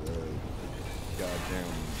 Foundational,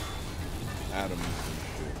 goddamn atoms and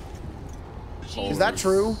shit. colors. Is that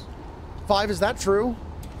true? 5, is that true?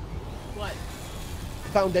 What?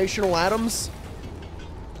 Foundational atoms?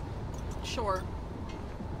 Sure.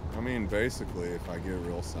 I mean, basically, if I get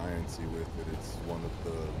real sciencey with it, it's one of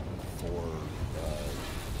the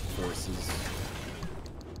 4 forces.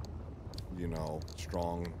 You know,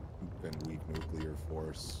 strong and weak nuclear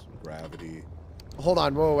force, gravity. Hold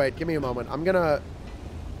on, wait, give me a moment. I'm gonna...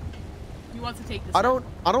 He wants to take this. I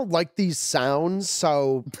don't like these sounds,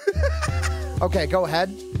 so... Okay, go ahead.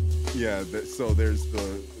 Yeah, so there's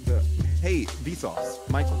the hey, Vsauce,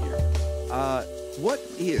 Michael here. What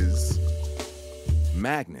is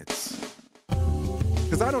magnets?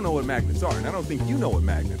 Because I don't know what magnets are, and I don't think you know what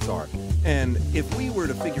magnets are. And if we were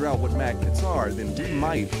to figure out what magnets are, then we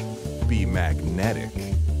might be magnetic.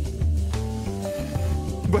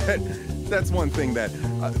 But that's one thing that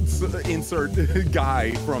insert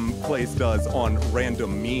guy from place does on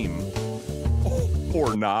random meme.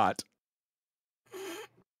 Or not.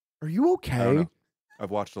 Are you I don't okay? know.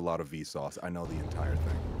 I've watched a lot of Vsauce. I know the entire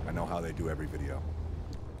thing. I know how they do every video.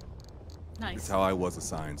 Nice. It's how I was a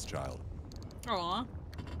science child. Aw.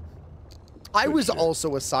 I Good was shit.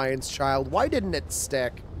 also a science child. Why didn't it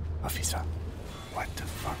stick? Officer, what the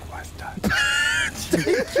fuck was that?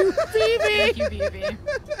 Thank you, Thank BB! you, BB.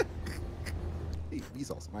 Hey,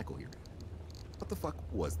 Vsauce, Michael here. What the fuck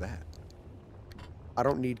was that? I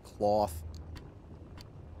don't need cloth.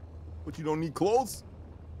 But you don't need clothes?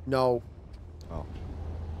 No, Oh.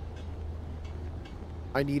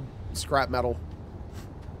 I need scrap metal.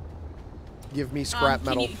 Give me scrap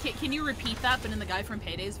metal. Can you repeat that, but in the guy from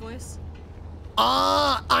Payday's voice?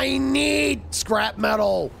 I need scrap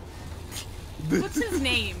metal. What's his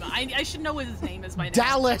name? I should know what his name is by now.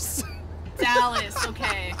 Dallas. Dallas,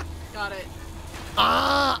 okay. Got it.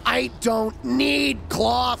 I don't need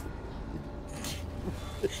cloth.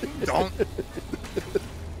 Don't.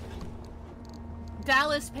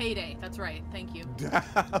 Dallas Payday. That's right. Thank you.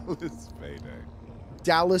 Dallas Payday.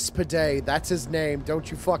 Dallas Payday. That's his name.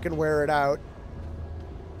 Don't you fucking wear it out.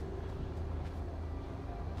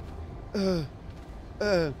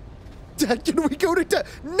 Dad, can we go to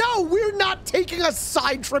No, we're not taking a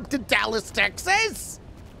side trip to Dallas, Texas.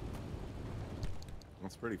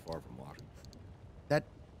 That's pretty far from Washington.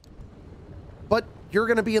 But you're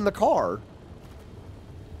gonna be in the car.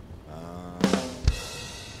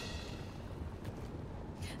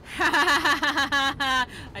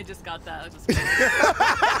 I just got that. I was just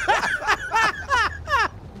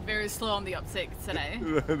very slow on the uptake today.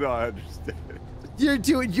 No, I understand. You're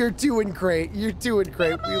doing great. You're doing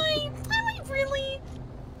great. Am I really?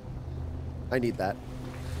 I need that.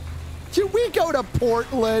 Can we go to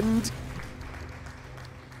Portland?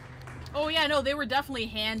 Oh yeah, no, they were definitely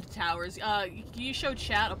hand towers. Can you show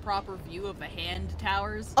chat a proper view of the hand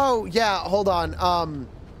towers? Oh yeah, hold on.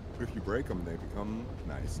 If you break them, they become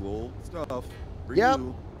nice little stuff for Yep.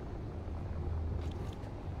 you.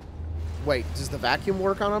 Wait, does the vacuum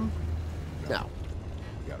work on them? No.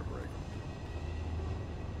 You gotta break them.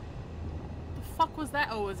 The fuck was that?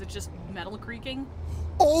 Oh, was it just metal creaking?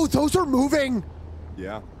 Oh, those are moving.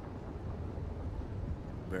 Yeah.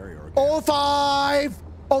 Very organic. Oh, 5.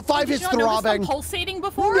 Oh, 5 Did is you not notice them throbbing. pulsating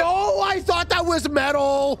before? No, I thought that was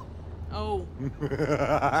metal. Oh.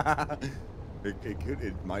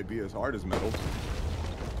 It might be as hard as metal.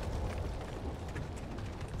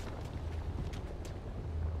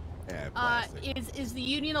 Yeah, plastic. Is the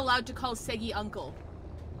union allowed to call Segi uncle?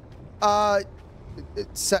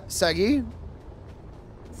 Segi?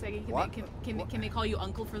 Segi, What? can they call you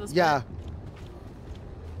uncle for this? Yeah.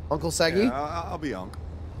 Uncle Segi? Yeah, I'll be Unk.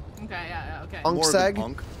 Okay, yeah, okay. Unk More than Seg?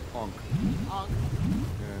 Unk. Unc.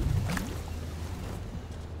 Yeah.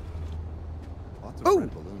 Lots of Ooh.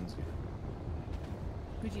 red balloons here.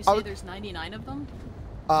 Would you say there's 99 of them?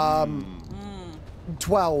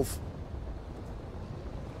 12.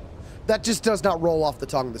 That just does not roll off the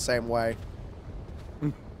tongue the same way.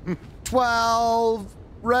 12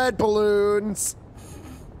 red balloons.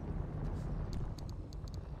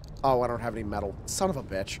 Oh, I don't have any metal. Son of a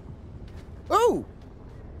bitch. Ooh!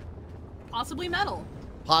 Possibly metal.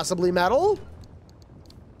 Possibly metal?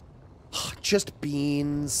 Just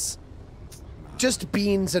beans. Just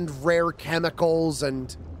beans and rare chemicals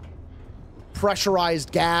and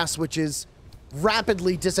pressurized gas, which is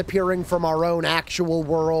rapidly disappearing from our own actual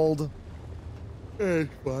world. Fine,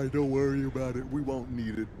 don't worry about it. We won't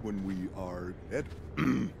need it when we are dead.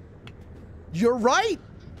 You're right.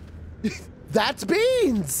 That's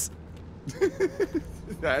beans.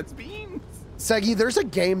 That's beans. Segi, there's a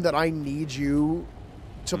game that I need you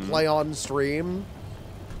to play on stream.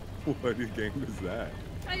 What game is that?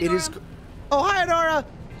 Hi, It is. Nora. Oh, hi, Nora.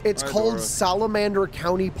 It's Hi, called Dora. Salamander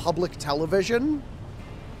County Public Television.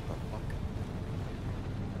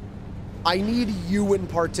 I need you in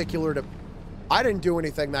particular to... I didn't do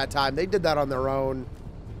anything that time. They did that on their own.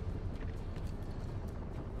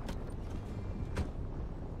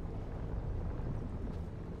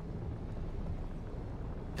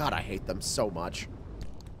 God, I hate them so much.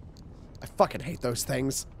 I fucking hate those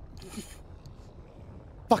things.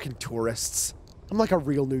 Fucking tourists. I'm like a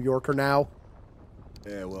real New Yorker now.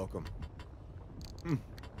 Yeah, welcome.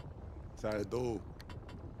 Sorry, dude.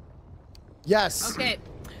 Yes. Okay.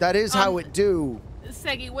 That is how it do.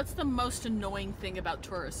 Segi, what's the most annoying thing about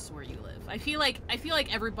tourists where you live? I feel like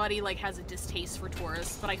everybody like has a distaste for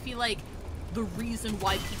tourists, but I feel like the reason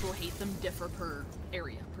why people hate them differ per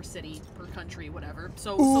area, per city, per country, whatever.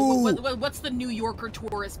 So what's the New Yorker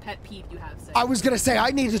tourist pet peeve you have, Segi? I was gonna say, I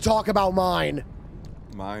need to talk about mine.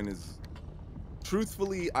 Mine is...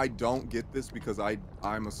 Truthfully, I don't get this because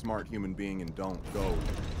I'm a smart human being and don't go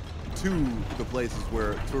to the places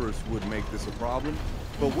where tourists would make this a problem.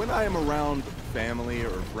 But when I am around family or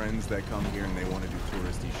friends that come here and they want to do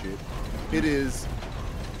touristy shit, it is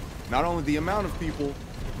not only the amount of people,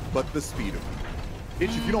 but the speed of them.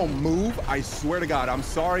 Bitch, if you don't move, I swear to God, I'm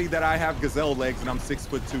sorry that I have gazelle legs and I'm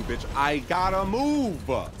 6'2", bitch. I gotta move.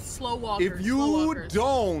 Slow walkers. If you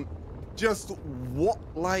don't just walk,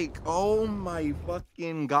 like, oh my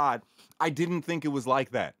fucking God. I didn't think it was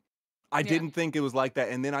like that. I didn't think it was like that.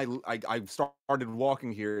 And then I started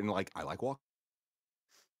walking here and like, I like walking.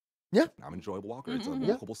 Yeah. I'm an enjoyable walker. It's a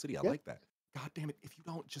walkable city. I like that. God damn it. If you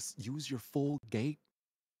don't just use your full gait,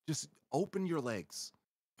 just open your legs.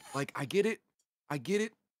 Like, I get it. I get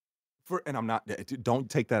it. And I'm not, don't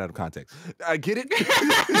take that out of context. I get it.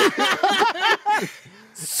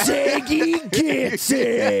 Segi gets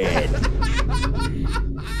it.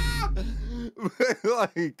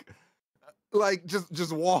 like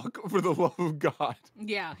just walk for the love of God.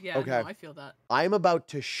 Yeah, Okay. No, I feel that. I'm about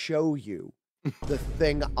to show you the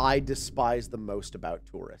thing I despise the most about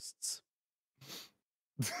tourists.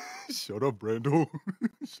 Shut up, Brando.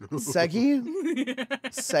 Shut up. Segi?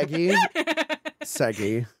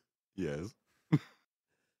 Segi? Yes. Have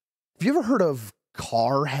you ever heard of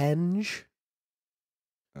Carhenge?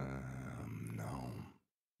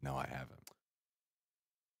 No, I haven't.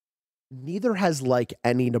 Neither has like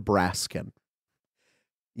any Nebraskan.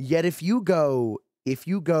 Yet if you go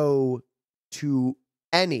to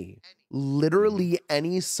literally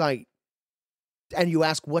any site and you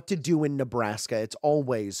ask what to do in Nebraska, it's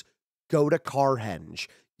always go to Carhenge.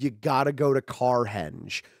 You gotta go to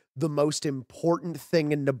Carhenge. The most important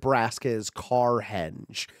thing in Nebraska is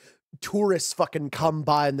Carhenge. Tourists fucking come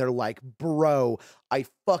by and they're like, bro, I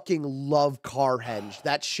fucking love Carhenge.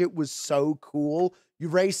 That shit was so cool. You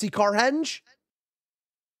ready to see Carhenge?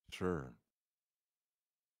 Sure.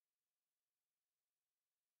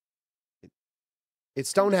 It's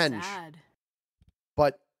Stonehenge. Sad.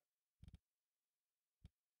 But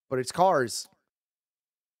it's cars.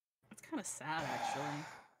 It's kind of sad, actually.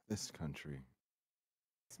 This country.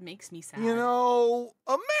 This makes me sad. You know,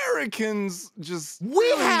 Americans just... We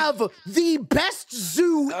have the best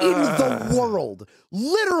zoo in the world.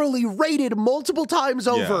 Literally rated multiple times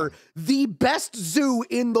over the best zoo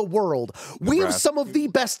in the world. We have some of the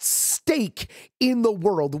best steak in the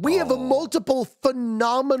world. We have multiple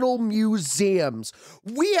phenomenal museums.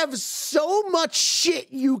 We have so much shit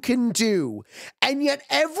you can do. And yet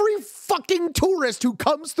every fucking tourist who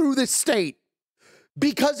comes through this state,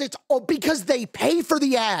 because they pay for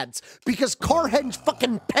the ads, because Carhenge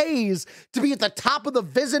fucking pays to be at the top of the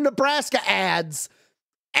Visit Nebraska ads,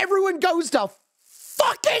 everyone goes to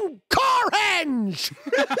fucking Carhenge.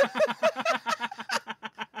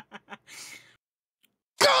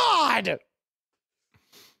 God.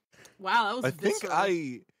 Wow, that was visceral.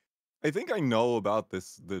 I think I know about the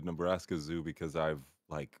Nebraska Zoo because I've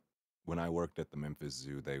like when I worked at the Memphis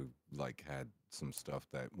Zoo, they like had some stuff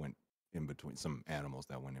that went in between, some animals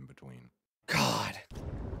that went in between. God.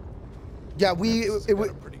 Yeah, it was a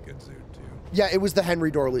pretty good zoo too. Yeah, it was the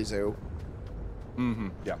Henry Dorley Zoo. Mm-hmm.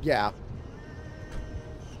 Yeah. Yeah.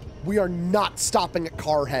 We are not stopping at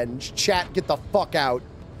Carhenge. Chat, get the fuck out.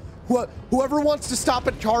 Whoever wants to stop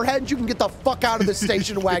at Carhenge, you can get the fuck out of the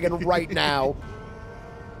station wagon right now.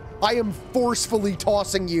 I am forcefully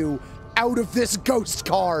tossing you out of this ghost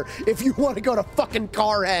car if you want to go to fucking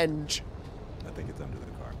Carhenge. I think it's under the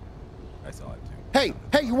car. I saw it too.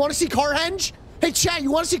 Hey, you want to see Carhenge? Hey, chat,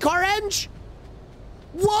 you want to see Carhenge?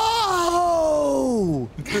 Whoa!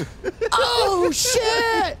 Oh,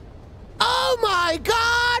 shit! Oh, my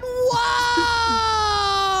God!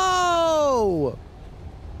 Whoa!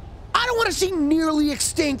 I don't want to see nearly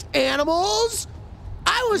extinct animals!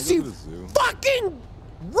 I will see fucking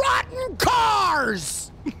rotten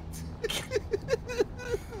cars.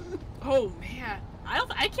 Oh man,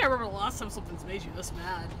 I can't remember the last time something's made you this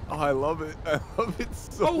mad. Oh, I love it. I love it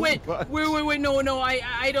so wait, much. wait, no,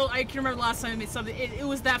 I don't. I can remember the last time I made something. It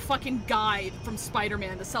was that fucking guy from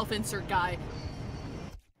Spider-Man, the self-insert guy.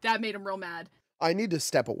 That made him real mad. I need to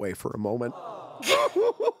step away for a moment.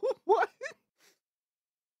 What?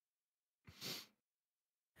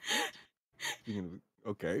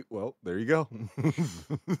 Okay, well, there you go.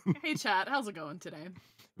 Hey, chat, how's it going today?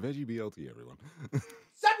 Veggie BLT, everyone.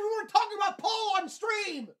 Said we weren't talking about Paul on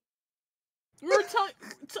stream. We were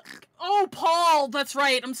oh, Paul, that's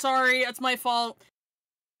right. I'm sorry. That's my fault.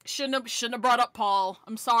 Shouldn't have brought up Paul.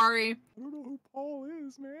 I'm sorry. I don't know who Paul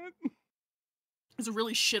is, man. He's a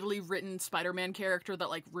really shittily written Spider-Man character that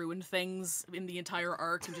like ruined things in the entire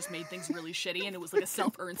arc and just made things really shitty. And it was like a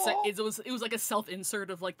it was like a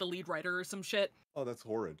self-insert of like the lead writer or some shit. Oh, that's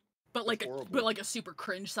horrid. But like a super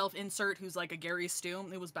cringe self-insert who's like a Gary Stu.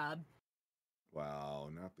 It was bad. Wow,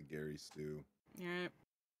 not the Gary Stu. Yeah.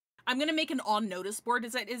 I'm gonna make an on notice board.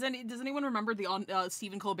 Does anyone remember the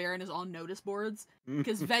Stephen Colbert and his on notice boards?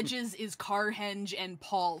 Because Veges is Carhenge and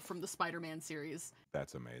Paul from the Spider-Man series.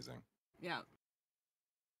 That's amazing. Yeah.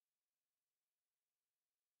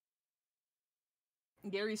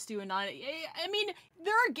 Gary Stu and I mean,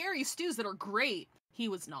 there are Gary Stews that are great. He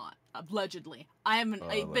was not, allegedly.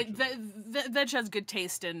 Veg has good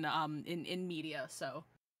taste in media, so.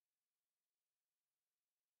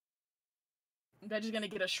 Veg is gonna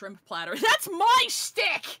get a shrimp platter. That's my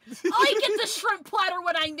stick! I get the shrimp platter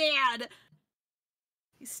when I'm mad!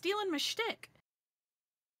 He's stealing my shtick.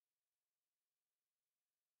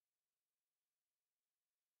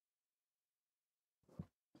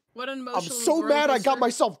 What an emotional. I'm so mad I got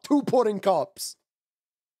myself 2 pudding cups.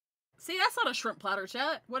 See, that's not a shrimp platter,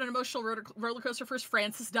 chat. What an emotional roller coaster. First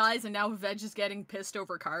Francis dies, and now Veg is getting pissed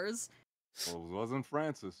over cars. Well, it wasn't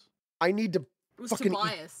Francis. I need to It was fucking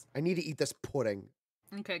Tobias. I need to eat this pudding.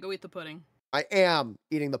 Okay, go eat the pudding. I am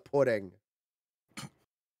eating the pudding.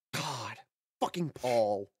 God. Fucking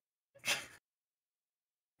Paul.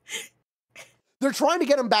 They're trying to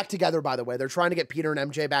get them back together, by the way. They're trying to get Peter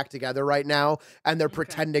and MJ back together right now, and they're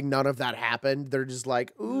pretending none of that happened. They're just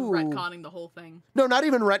like, ooh. Retconning the whole thing. No, not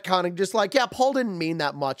even retconning. Just like, yeah, Paul didn't mean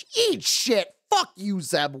that much. Eat shit. Fuck you,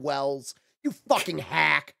 Zeb Wells. You fucking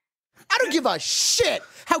hack. I don't give a shit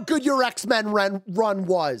how good your X-Men run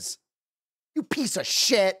was. You piece of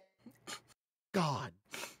shit. God.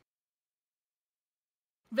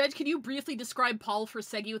 Veg, can you briefly describe Paul for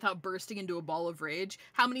Segi without bursting into a ball of rage?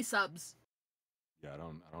 How many subs? Yeah,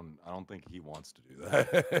 I don't think he wants to do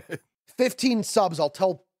that. 15 subs. I'll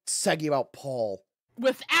tell Segi about Paul.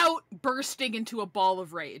 Without bursting into a ball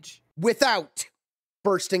of rage. Without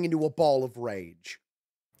bursting into a ball of rage.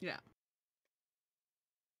 Yeah.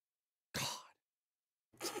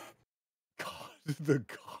 The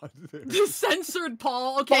God. The censored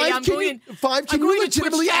Paul. Okay, Can you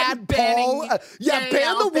legitimately add Paul?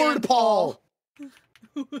 Ban the word Paul.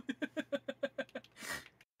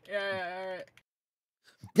 Yeah.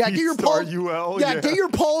 Yeah, get your Paul. Yeah, get your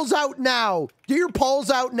Pauls out now. Get your Pauls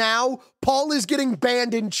out now. Paul is getting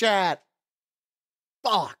banned in chat.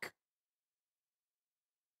 Fuck.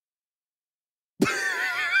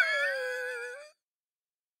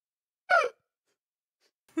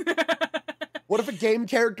 What if a game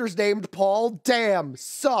character's named Paul? Damn,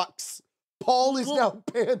 sucks. Paul is now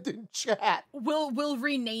banned in chat. We'll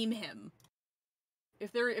rename him.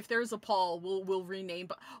 If there's a Paul, we'll rename.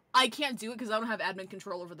 But I can't do it because I don't have admin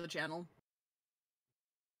control over the channel.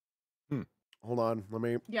 Hold on, let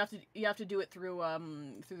me. You have to do it through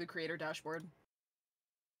the creator dashboard.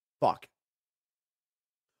 Fuck.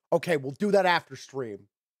 Okay, we'll do that after stream.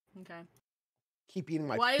 Okay. Keep eating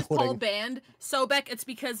my Why is pudding. Paul banned? Sobek, it's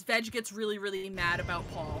because Veg gets really, really mad about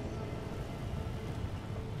Paul.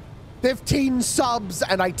 15 subs,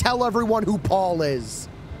 and I tell everyone who Paul is.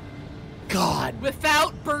 God.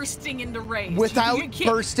 Without bursting into rage. Without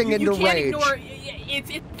bursting into rage. Ignore,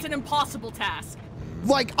 it's an impossible task.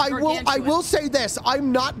 Like, I will say this.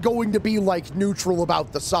 I'm not going to be, like, neutral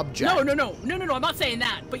about the subject. No, I'm not saying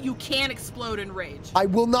that. But you can explode in rage. I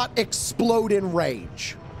will not explode in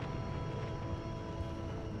rage.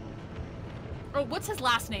 Oh, what's his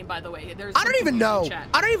last name, by the way? I don't even know.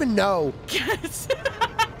 I don't even know.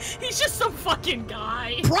 He's just some fucking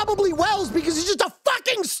guy. Probably Wells, because he's just a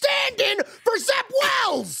fucking stand-in for Zeb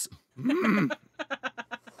Wells!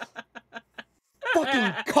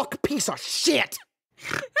 Fucking cuck piece of shit!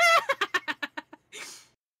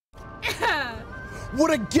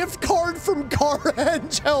 Would a gift card from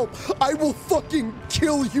Carhenge help? I will fucking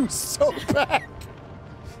kill you so bad.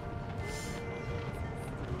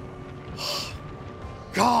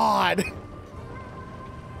 God.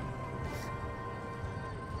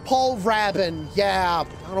 Paul Rabin, yeah.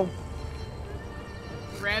 I don't.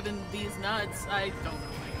 Grabbing these nuts, I don't know.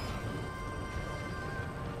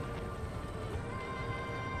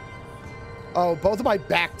 Oh, both of my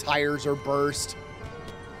back tires are burst.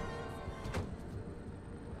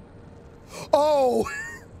 Oh!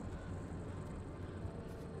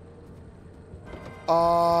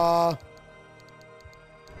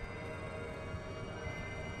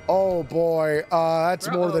 Oh boy,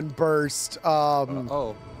 that's more than burst.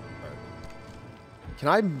 Can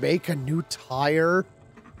I make a new tire?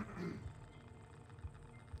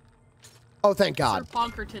 Oh, thank God. Sir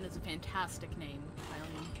Ponkerton is a fantastic name,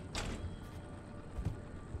 Eileen.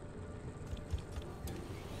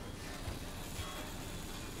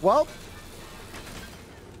 Well.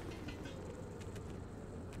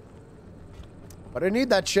 But I need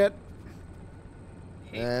that shit.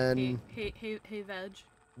 Hey, Veg.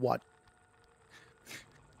 What?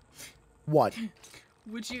 What?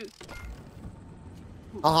 Would you?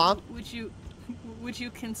 Uh-huh. Would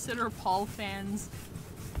you consider Paul fans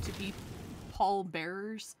to be Paul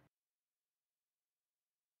bearers?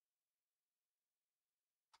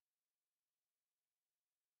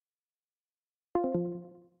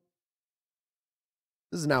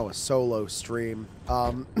 This is now a solo stream.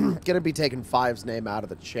 Gonna be taking Five's name out of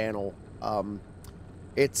the channel.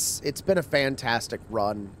 It's been a fantastic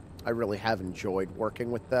run. I really have enjoyed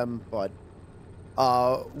working with them, but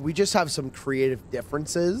we just have some creative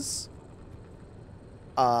differences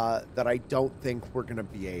that I don't think we're gonna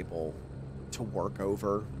be able to work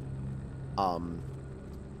over.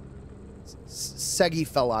 Segi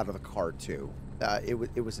fell out of the car too.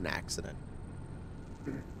 It was an accident.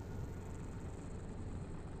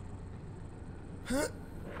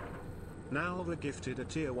 Now the gifted a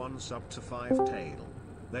tier 1 sub to 5tail.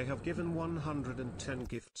 They have given 110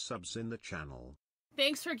 gift subs in the channel.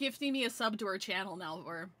 Thanks for gifting me a sub to our channel,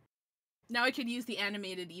 Nalvor. Now I could use the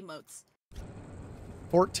animated emotes.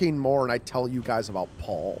 14 more and I tell you guys about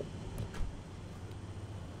Paul.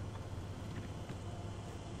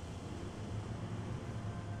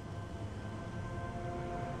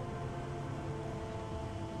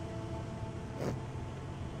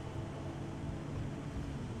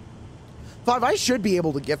 Five, I should be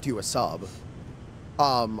able to gift you a sub.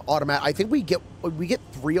 I think we get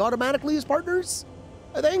 3 automatically as partners.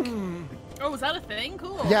 I think. Oh, is that a thing?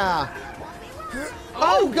 Cool. Yeah.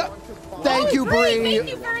 Oh, God. Thank you, Bree. Thank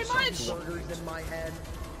you very much.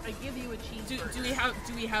 I give you a cheese. Do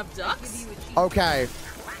we have ducks? Okay.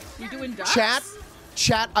 You doing ducks?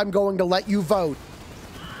 Chat. I'm going to let you vote.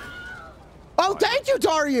 Oh, thank you,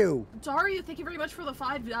 Daru. Daru, thank you very much for the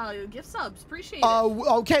 5 gift subs. Appreciate it.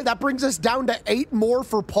 Okay, that brings us down to 8 more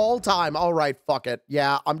for Paul time. All right, fuck it.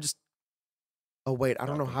 Yeah, I'm just. Oh wait, I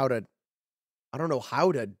don't know how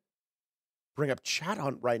to bring up chat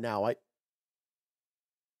on right now.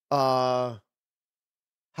 How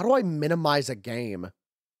do I minimize a game?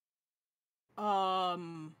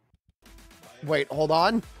 Wait, hold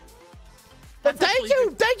on. Thank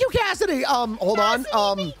you, Cassidy. Hold on.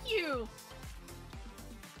 Thank you.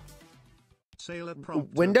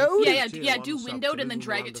 Windowed? Yeah, do windowed and then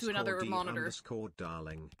drag it to another monitor.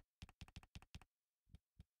 Darling.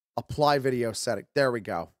 Apply video setting. There we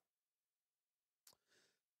go.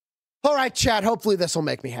 All right, chat. Hopefully this will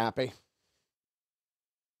make me happy.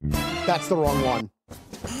 That's the wrong one.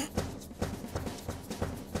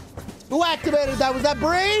 Who activated that? Was that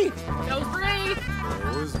Bree? That was Bree.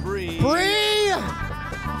 It was Bree. Bree!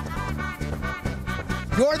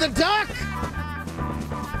 You're the duck!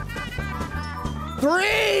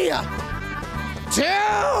 3, 2,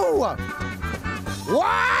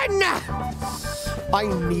 1! I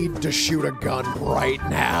need to shoot a gun right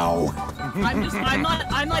now. I'm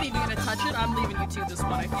not even gonna touch it. I'm leaving you to this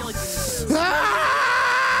one. I feel like you need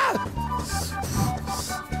this.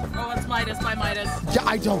 Oh, it's Midas, my Midas. Yeah,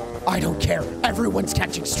 I don't care. Everyone's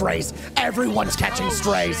catching strays. Everyone's catching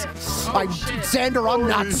strays. Xander, I'm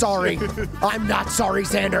not sorry. I'm not sorry,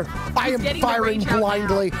 Xander. I am firing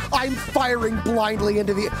blindly. I'm firing blindly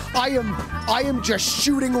into the. I am just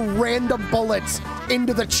shooting random bullets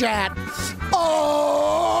into the chat.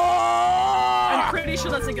 Oh! I'm pretty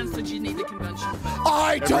sure that's against the Geneva Convention.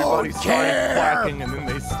 I don't Everybody care. started clapping and then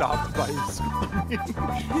they stopped by screaming.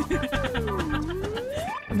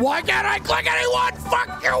 Why can't I click anyone?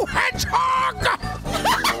 Fuck you, hedgehog!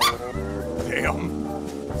 Damn.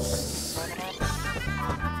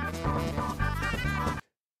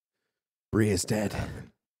 Bree is dead.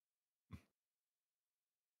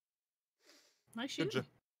 Nice shooting.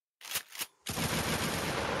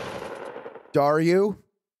 Daru?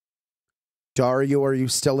 Dario, are you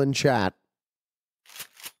still in chat?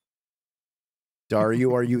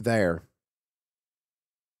 Dario, are you there?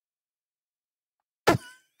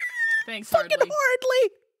 Thanks, Fucking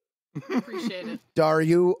Hardly. Appreciate it.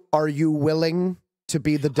 Dario, are you willing to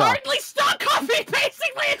be the duck? Hardly stop coffee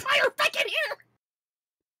pasting my entire fucking ear!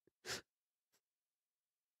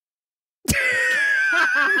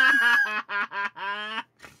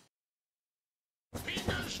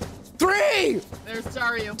 3! There's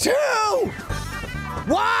Dario. 2!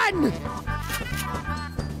 1!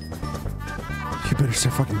 You better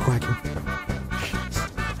start fucking quacking.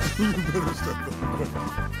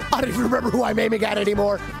 I don't even remember who I'm aiming at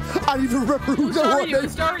anymore. I don't even remember who the one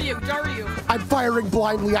is. Dario. I'm firing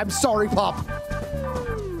blindly. I'm sorry, Pop.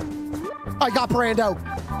 I got Brando.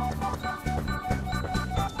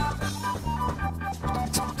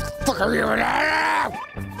 Fuck are you?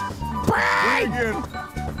 Bang!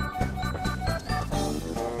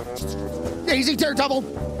 Easy daredevil.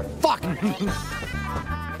 Fuck.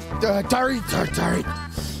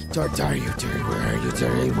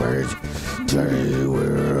 Dari,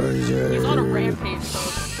 where are you? He's on a rampage,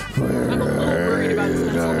 folks. I'm a little worried about his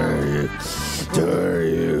mental health.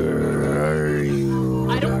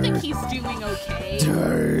 I don't think he's doing okay. I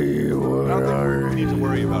don't think we need to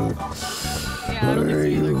worry about it. Yeah, I don't think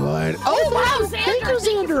so either. Oh, wow, thank you,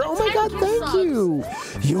 Xander. Oh my God, thank you.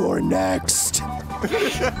 You're next.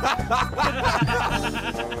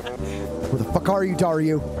 Where the fuck are you,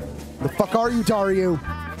 Dario? Where the fuck are you, Dario?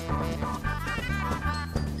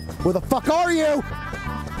 Where the fuck are you?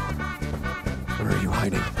 Where are you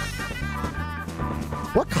hiding?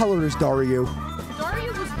 What color is Dario?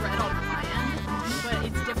 Dario was red on my end, but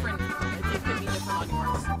it's different. It could be different on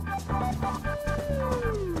yours.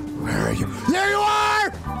 Where are you? There you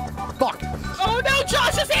are! Fuck! Oh no,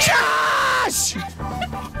 Josh is here! Josh!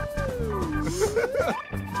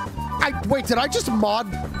 Wait, did I just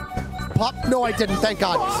mod Pop? No, I didn't, thank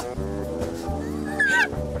God.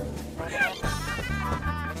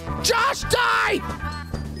 Josh, die!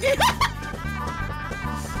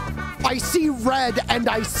 I see red and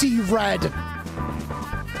I see red.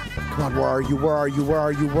 Come on, where are you? Where are you? Where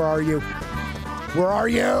are you? Where are you? Where are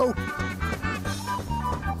you?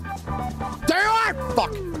 There you are!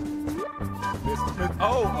 Fuck!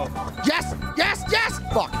 Oh. Yes! Yes! Yes!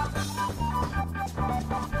 Fuck!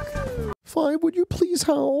 Fine, would you please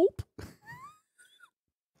help?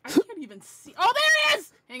 I can't even see. Oh, there he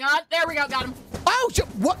is! Hang on. There we go. Got him. Oh,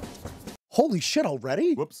 what? Holy shit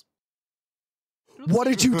already? Whoops. What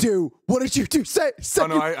did you do? What did you do? Say oh,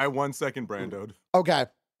 no, I 1 second Brandoed. Okay.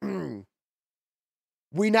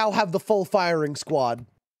 We now have the full firing squad.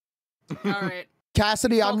 All right.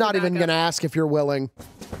 Cassidy, I'm not even going to ask if you're willing.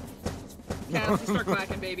 Cassidy, start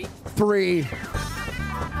quacking, baby. 3,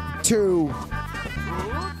 2,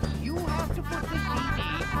 You have to put the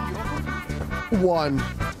CD. 1.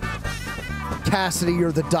 Cassidy,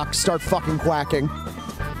 you're the duck. Start fucking quacking.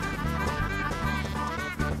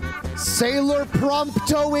 Sailor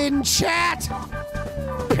Prompto in chat.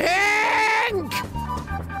 Pink.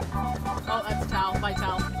 Oh, that's Tal. Bye,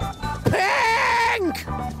 Tal. Pink.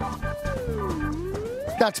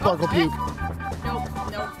 That's Sparkle Puke. Nope.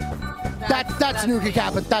 That's Nuka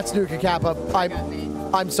Kappa. That's Nuka Kappa.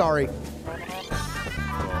 I'm sorry.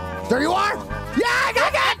 There you are. Yeah, I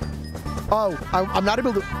got it. Oh, I'm not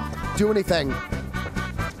able to do anything.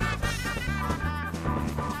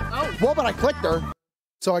 Oh. Well, but I clicked her,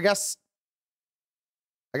 so I guess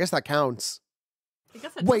that counts. I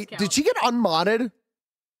guess that Wait, does count. did she get unmodded?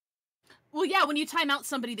 Well, yeah. When you time out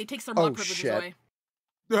somebody, they take their mod privileges away.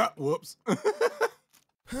 Yeah. Whoops.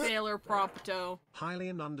 Sailor Prompto.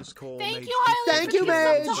 Hylian _. Thank you, Hylian. Thank you,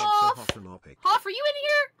 Mage. Hoff, are you in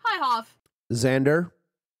here? Hi, Hoff. Xander,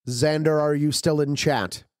 are you still in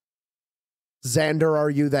chat? Xander, are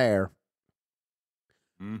you there?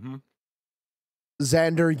 Mm-hmm.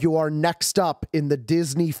 Xander, you are next up in the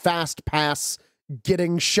Disney Fast Pass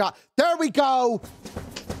getting shot. There we go.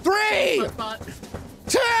 3,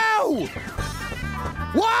 2,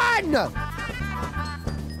 1.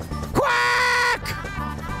 Quack!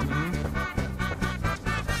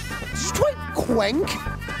 Straight quank.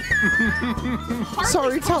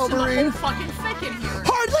 Sorry, Talmarine. Fucking thick in here.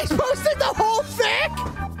 Hardly posted the whole thick.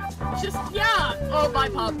 Just yeah. Oh, bye,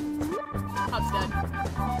 Pop. Pop's dead.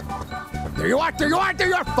 There you are.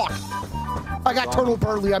 Fuck. I got Turtle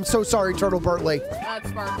Burley. I'm so sorry, Turtle Burley. That's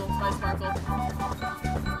Sparkle. Bye, Sparkle.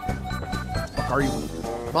 Fuck are you?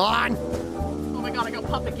 Come on. Oh my God, I got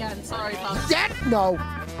Pup again. Sorry, Pup. Dead? No.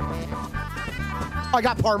 I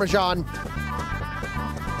got Parmesan.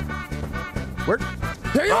 Where?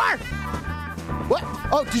 There you are. What?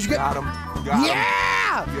 Oh, did you get? Got him.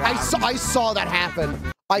 Yeah! I saw that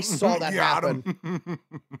happen. I saw that happen.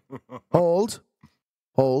 Hold.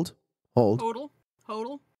 Hodl.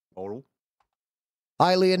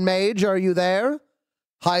 Hylian Mage, are you there?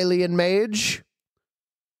 Hylian Mage,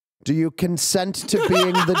 do you consent to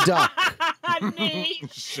being the duck? Nate,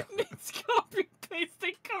 it's copy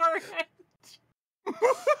pasting Carhen.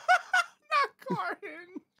 Not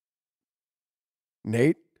Carhen.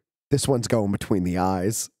 Nate, this one's going between the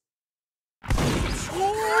eyes.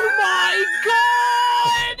 Oh my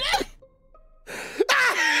god!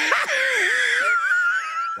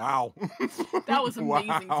 Wow. That was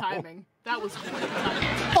amazing timing. That was great timing.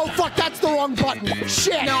 Oh fuck, that's the wrong button.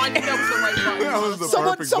 Shit. No, I think that was the right button. That was the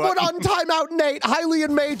perfect Someone button. untime out Nate.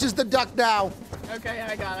 Hylian Mage is the duck now. Okay,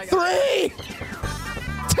 I got it. 3,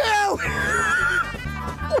 2,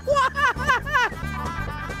 1.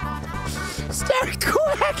 Start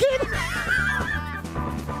cracking.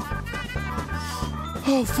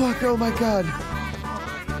 Oh fuck, oh my god.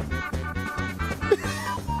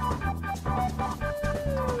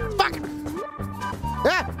 Fuck!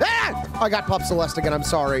 I got Pup Celeste again, I'm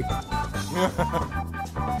sorry.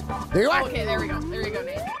 There you are. Okay, there we go. There you go,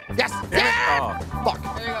 Nate. Yes! Yeah! Fuck.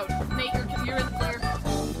 There you go. Nate, you're in the clear.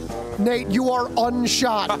 Nate, you are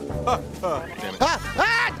unshot.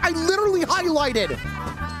 I literally highlighted.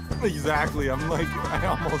 Exactly, I'm like, I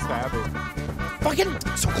almost have it. Fucking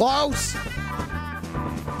so close.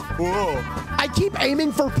 Whoa. I keep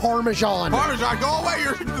aiming for Parmesan. Parmesan, go away,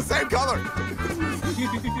 you're the same color.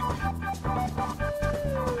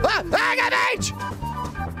 I got Mage!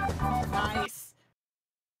 Nice.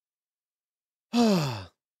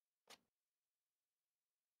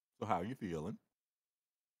 So how you feeling?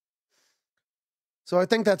 So I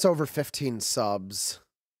think that's over 15 subs.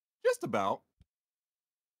 Just about.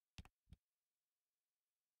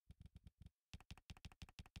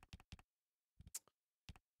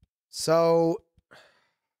 So,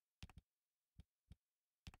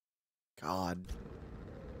 God.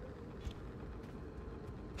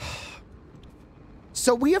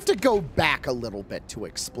 So we have to go back a little bit to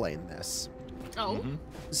explain this. Oh. Mm-hmm.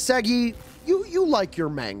 Segi, you like your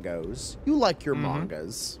mangoes. You like your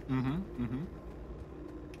mangas.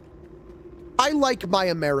 I like my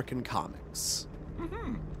American comics.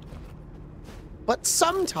 But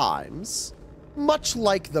sometimes, much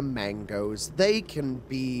like the mangoes, they can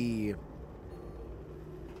be,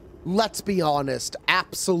 let's be honest,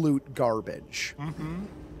 absolute garbage.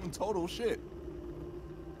 Total shit.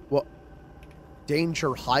 What?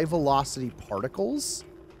 Danger high velocity particles?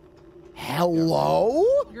 Hello?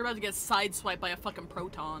 You're about to get sideswiped by a fucking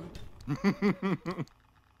proton.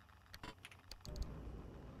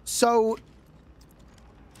 So,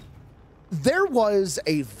 there was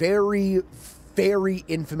a very, very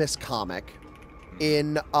infamous comic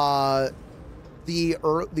in the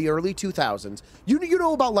early 2000s. You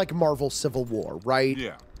know about like Marvel Civil War, right?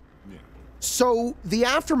 Yeah. So the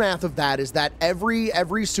aftermath of that is that every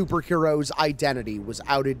superhero's identity was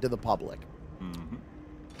outed to the public.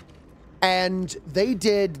 And they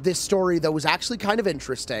did this story that was actually kind of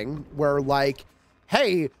interesting, where like,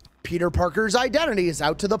 hey, Peter Parker's identity is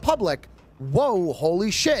out to the public. Whoa,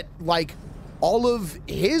 holy shit. Like, all of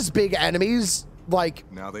his big enemies, like...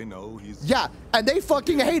 Now they know he's... Yeah, and they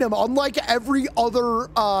fucking hate him, unlike every other,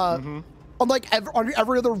 unlike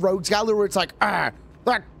every other rogues gallery where it's like,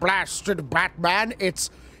 that blasted Batman.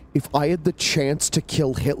 It's, if I had the chance to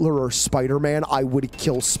kill Hitler or Spider-Man, I would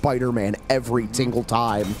kill Spider-Man every single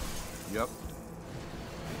time. Yep.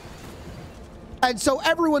 And so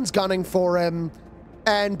everyone's gunning for him,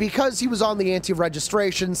 and because he was on the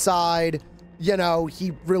anti-registration side, you know,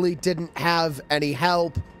 he really didn't have any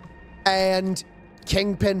help, and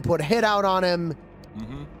Kingpin put a hit out on him,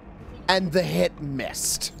 and the hit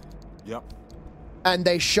missed. Yep. And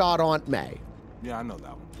they shot Aunt May. Yeah, I know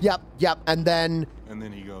that one. Yep, and then... And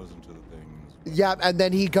then he goes into the things. Yep, and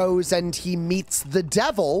then he goes and he meets the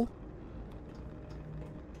devil,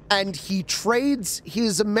 and he trades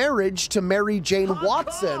his marriage to Mary Jane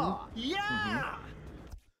Watson. Yeah!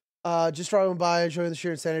 Just driving by, enjoying the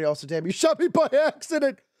sheer insanity. Also, damn, you shot me by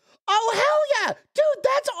accident. Oh, hell yeah! Dude,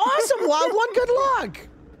 that's awesome, Wild One. Good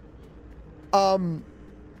luck.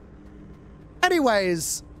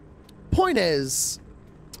 Anyways, point is,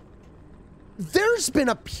 there's been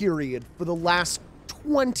a period for the last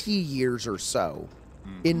 20 years or so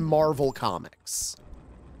in Marvel Comics,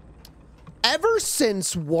 ever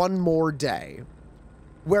since One More Day,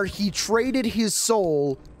 where he traded his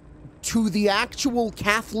soul to the actual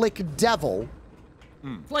Catholic devil.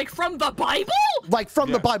 Like from the Bible? Like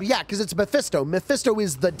from the Bible, yeah, because it's Mephisto. Mephisto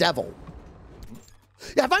is the devil.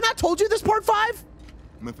 Have I not told you this, part 5?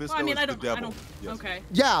 Mephisto well, I mean, is I the don't. devil. Yes. Okay.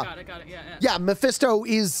 Yeah. Got it. Yeah. Yeah, Mephisto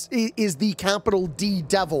is the capital D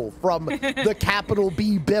devil from the capital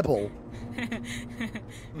B Bible.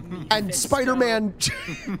 And Spider-Man.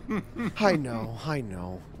 I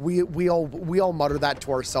know. We all mutter that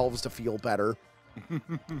to ourselves to feel better.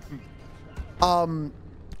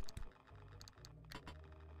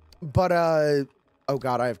 But oh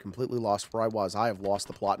god, I have completely lost where I was. I have lost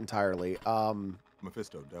the plot entirely.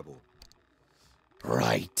 Mephisto, devil.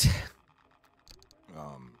 Right.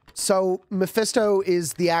 So Mephisto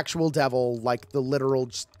is the actual devil, like the literal,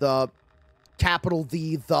 the capital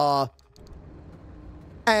D, the.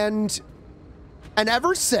 And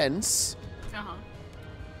ever since,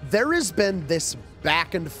 there has been this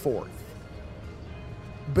back and forth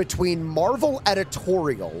between Marvel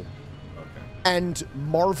editorial and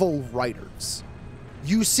Marvel writers.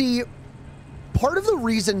 You see, part of the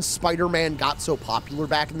reason Spider-Man got so popular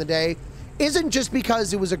back in the day isn't just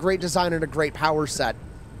because it was a great design and a great power set,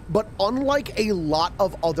 but unlike a lot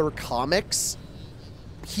of other comics,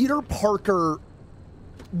 Peter Parker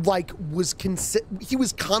was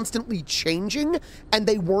constantly changing, and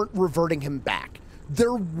they weren't reverting him back.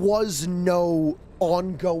 There was no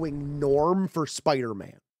ongoing norm for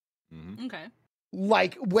Spider-Man. Okay.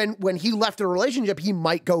 Like when he left a relationship, he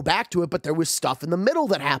might go back to it, but there was stuff in the middle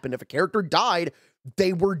that happened. If a character died,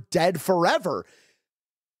 they were dead forever.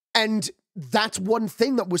 And that's one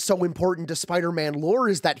thing that was so important to Spider-Man lore,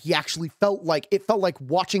 is that he actually felt like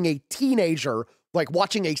watching a teenager, like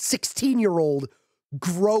watching a 16-year-old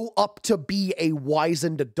grow up to be a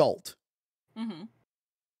wizened adult. And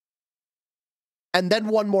then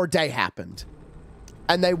one more day happened.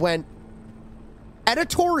 And they went,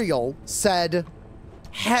 editorial said,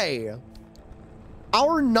 hey,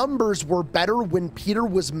 our numbers were better when Peter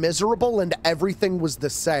was miserable and everything was the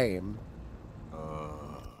same.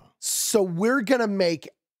 So we're gonna make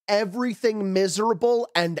everything miserable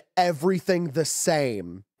and everything the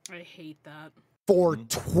same. I hate that. For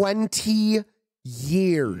 20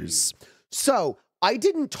 years. So I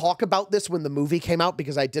didn't talk about this when the movie came out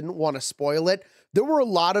because I didn't want to spoil it. There were a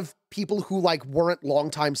lot of people who weren't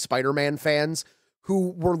longtime Spider-Man fans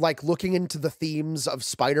who were looking into the themes of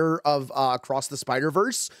Across the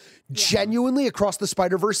Spider-Verse. Yeah. Genuinely, Across the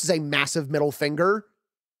Spider-Verse is a massive middle finger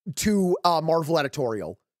to Marvel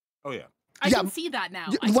editorial. Oh yeah. I can see that now.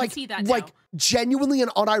 I can see that now. Genuinely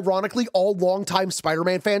and unironically, all longtime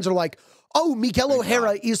Spider-Man fans are like, oh, Miguel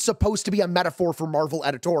O'Hara is supposed to be a metaphor for Marvel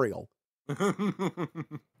editorial.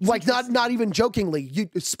 Not even jokingly,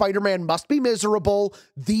 Spider-Man must be miserable.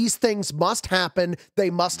 These things must happen. They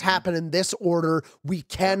must happen in this order. We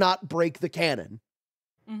cannot break the canon.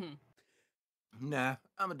 Nah,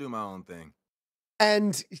 I'm gonna do my own thing.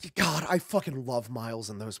 And God, I fucking love Miles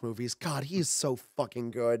in those movies. God, he is so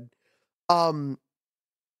fucking good.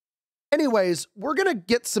 Anyways, we're gonna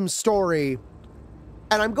get some story,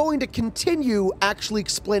 and I'm going to continue actually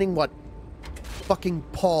explaining what fucking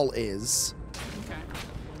Paul is. Okay.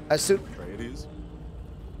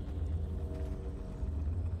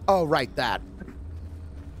 Oh, right, that.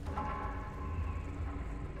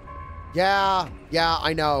 Yeah,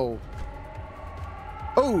 I know.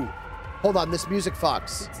 Oh, hold on, this music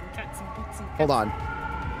fucks. Hold on.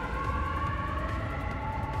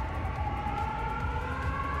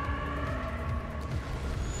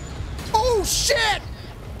 Oh, shit!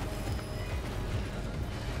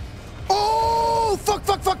 Oh, fuck.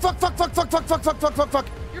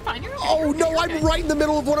 You're fine, you're okay. Oh, no, I'm right in the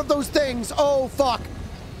middle of one of those things. Oh, fuck.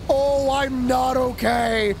 Oh, I'm not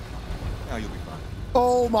okay. Now you'll be fine.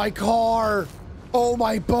 Oh, my car. Oh,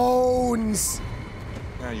 my bones.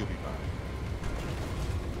 Now you'll be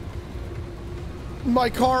fine. My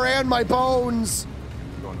car and my bones.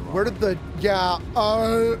 Where did the... Yeah,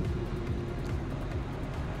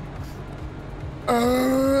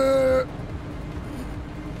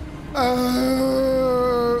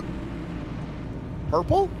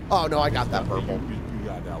 purple? Oh, no, I got that purple. You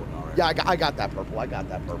got that one, all right. Yeah, I got that purple. I got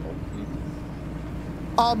that purple.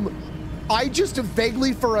 I just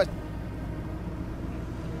vaguely for a...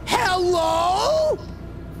 Hello?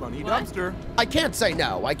 Funny dumpster. I can't say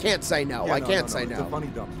no. I can't say no. Yeah, I can't say It's no. a funny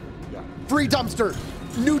dumpster. Yeah. Free dumpster.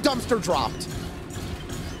 New dumpster dropped.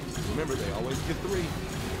 Remember, they always get 3.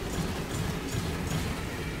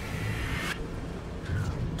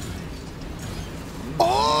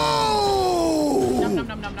 Oh! Nom.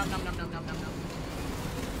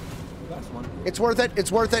 That's one. It's worth it.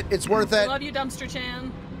 It's worth it. It's worth it. Love you, Dumpster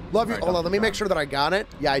Chan. Love you. Hold on. Let me make sure that I got it.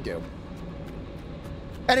 Yeah, I do.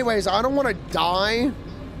 Anyways, I don't want to die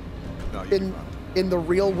in the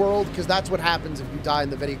real world, because that's what happens if you die in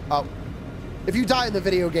the video. Oh. If you die in the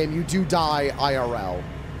video game, you do die IRL.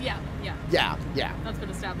 Yeah. Yeah. That's been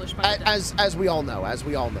established by the as we all know.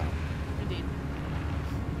 Indeed.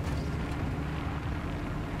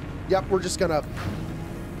 Yep, we're just gonna.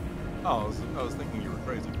 Oh, I was thinking you were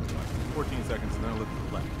crazy for like 14 seconds and then I lived the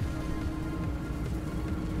play.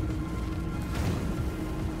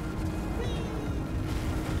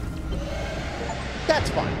 That's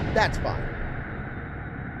fine. That's fine.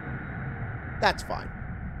 That's fine.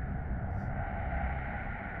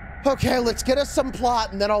 Okay, let's get us some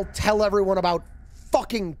plot, and then I'll tell everyone about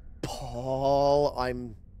fucking Paul.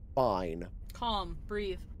 I'm fine. Calm.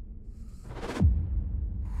 Breathe.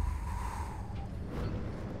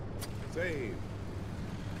 Save.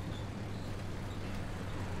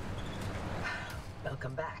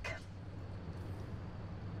 Welcome back.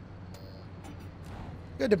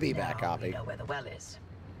 Good to be back, Now we Oppie. know where the well is,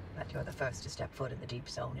 but you're the first to step foot in the deep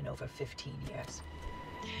zone in over 15 years.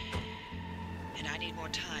 And I need more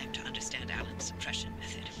time to understand Alan's suppression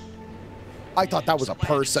method. I thought that was a So why don't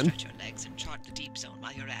you person. stretch your legs and chart the deep zone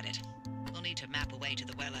while you're at it. We'll need to map a way to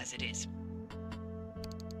the well as it is.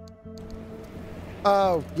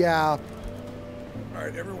 Oh, yeah. All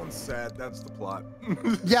right, everyone's sad. That's the plot.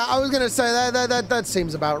 Yeah, I was gonna say that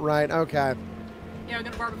seems about right. Okay. Yeah, we're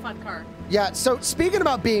gonna barbify the car. Yeah, so speaking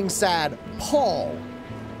about being sad, Paul.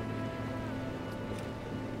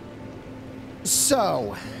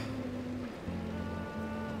 So,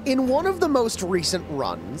 in one of the most recent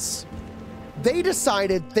runs, they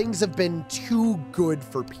decided things have been too good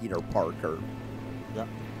for Peter Parker. Yeah.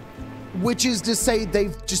 Which is to say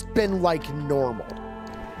they've just been like normal.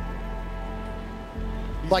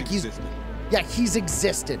 He's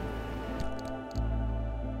existed.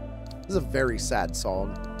 This is a very sad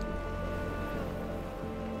song.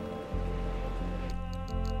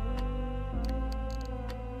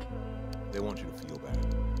 They want you to feel bad.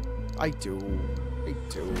 I do.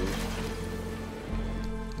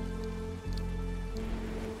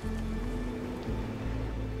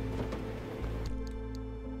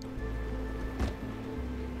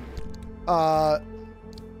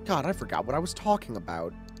 God, I forgot what I was talking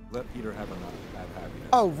about. Let Peter have happiness.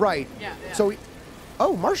 Oh, right. Yeah. So,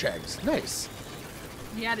 oh, marsh eggs. Nice.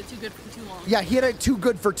 He had it too good for too long. Yeah, he had it too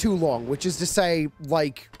good for too long, which is to say,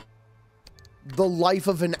 like, the life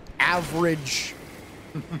of an average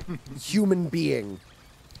human being.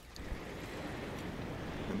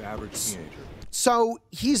 An average teenager. So,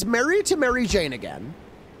 he's married to Mary Jane again.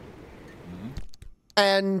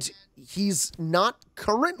 And he's not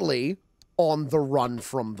currently on the run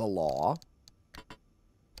from the law.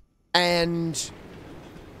 And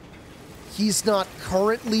he's not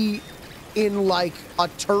currently in, like, a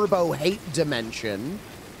turbo hate dimension.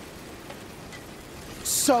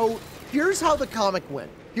 So, here's how the comic went.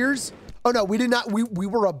 Oh no, we did not, we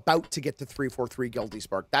were about to get to 343 Guilty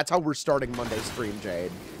Spark. That's how we're starting Monday's stream,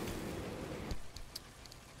 Jade.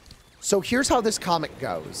 So here's how this comic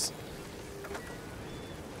goes.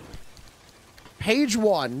 Page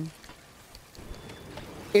 1,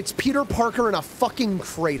 it's Peter Parker in a fucking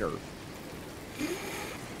crater.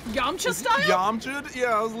 Yamcha style? Yamcha?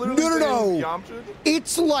 Yeah, I was literally saying Yamcha.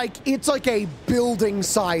 It's like a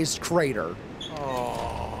building-sized crater.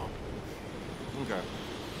 Oh. Okay.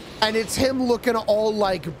 And it's him looking all,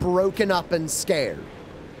 like, broken up and scared.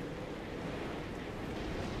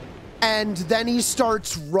 And then he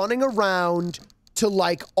starts running around to,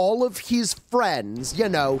 like, all of his friends, you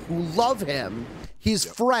know, who love him, his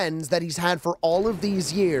friends that he's had for all of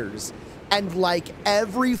these years. And, like,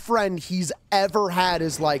 every friend he's ever had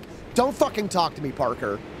is like, don't fucking talk to me,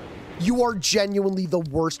 Parker. You are genuinely the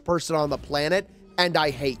worst person on the planet, and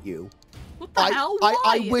I hate you. What the hell? Why?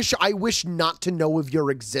 I wish not to know of your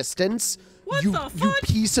existence. What you, the fuck?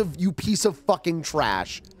 you piece of fucking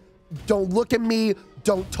trash. Don't look at me.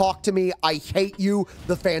 Don't talk to me. I hate you.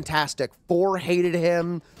 The Fantastic Four hated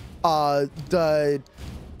him. What the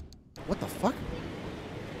fuck?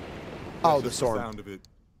 Oh, the sword. The sound of it.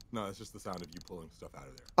 No, it's just the sound of you pulling stuff out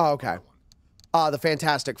of there. Oh, okay. The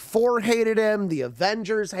Fantastic Four hated him. The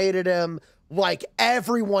Avengers hated him. Like,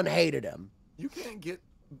 everyone hated him. You can't get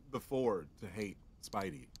the Four to hate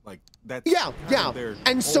Spidey. Like, that's yeah. Their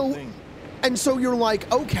And whole so, thing. and so you're like,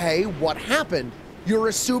 okay, what happened? You're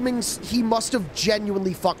assuming he must have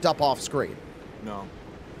genuinely fucked up off screen. No,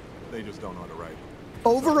 they just don't know how to write.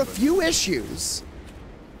 Over a few issues,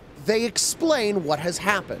 they explain what has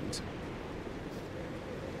happened.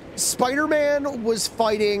 Spider-Man was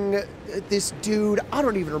fighting this dude. I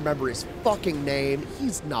don't even remember his fucking name.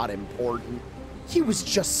 He's not important. He was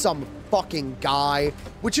just some fucking guy,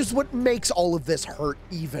 which is what makes all of this hurt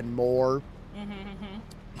even more.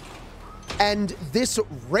 And this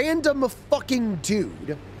random fucking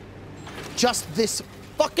dude, just this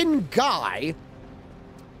fucking guy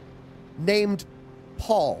named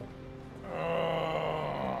Paul,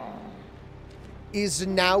 is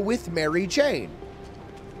now with Mary Jane.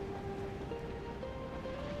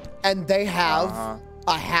 And they have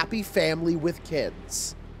a happy family with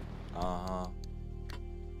kids.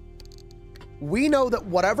 We know that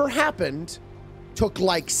whatever happened took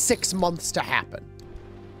like 6 months to happen.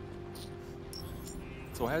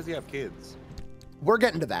 So how does he have kids? We're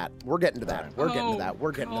getting to that. We're getting to that. We're getting to that.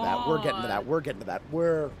 We're getting to that. We're getting to that. We're getting to that.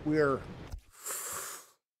 We're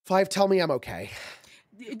 5, tell me I'm okay.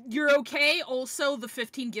 You're okay. Also, the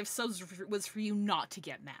 15 gift subs was for you not to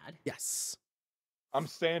get mad. Yes. I'm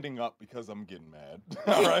standing up because I'm getting mad.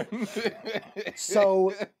 All right.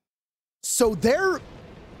 So they're.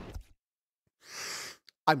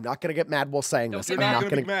 I'm not gonna get mad while saying this. You're not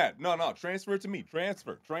gonna be mad. No, transfer it to me.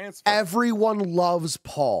 Transfer. Everyone loves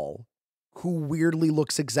Paul, who weirdly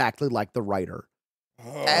looks exactly like the writer.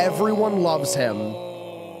 Everyone loves him.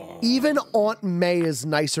 Even Aunt May is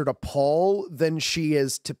nicer to Paul than she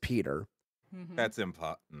is to Peter. That's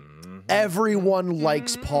impossible. Everyone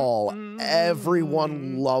likes Paul.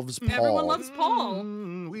 Everyone loves Paul. Everyone loves Paul.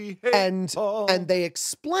 And they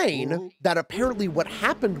explain that apparently what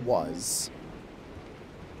happened was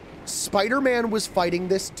Spider-Man was fighting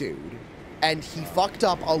this dude, and he fucked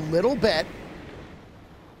up a little bit,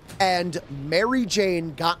 and Mary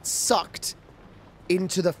Jane got sucked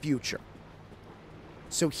into the future.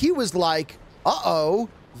 So he was like, uh-oh,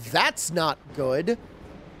 that's not good.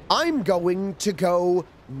 I'm going to go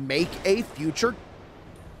make a future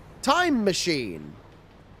time machine.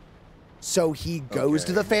 So he goes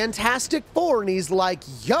to the Fantastic Four and he's like,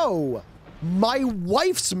 yo, my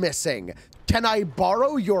wife's missing. Can I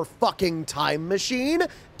borrow your fucking time machine?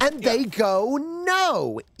 And they go,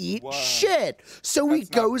 no, eat shit. So he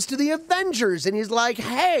goes to the Avengers and he's like,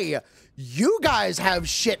 hey, you guys have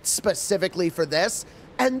shit specifically for this.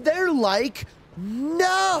 And they're like,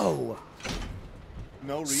 no.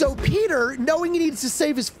 No reason. So Peter, knowing he needs to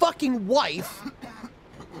save his fucking wife,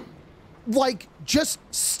 like, just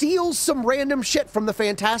steals some random shit from the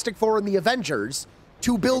Fantastic Four and the Avengers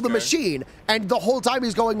to build a machine. And the whole time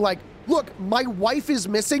he's going like, look, my wife is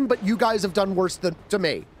missing, but you guys have done worse to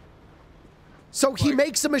me. So he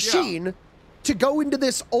makes a machine to go into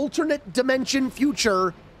this alternate dimension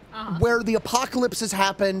future where the apocalypse has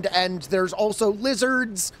happened and there's also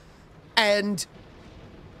lizards and...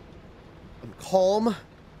 I'm calm.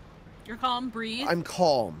 You're calm. Breathe. I'm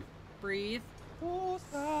calm. Breathe.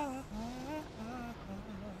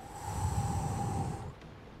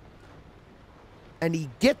 And he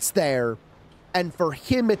gets there, and for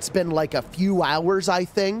him it's been like a few hours, I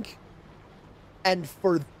think. And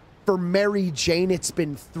for Mary Jane, it's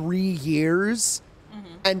been 3 years.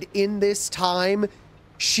 And in this time,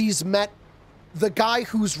 she's met the guy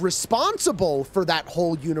who's responsible for that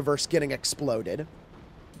whole universe getting exploded.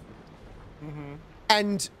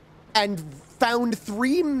 And found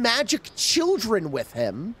 3 magic children with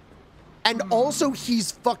him. And also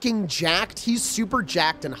he's fucking jacked. He's super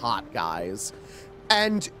jacked and hot, guys.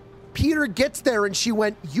 And Peter gets there and she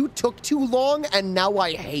went, you took too long and now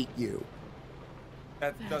I hate you.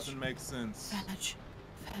 That doesn't make sense. Fetch.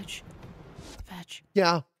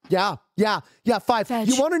 Yeah, 5. Fetch.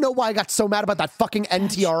 You want to know why I got so mad about that fucking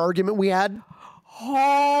NTR argument we had?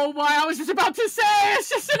 Oh my, I was just about to say, it's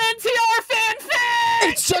just an NTR fanfic!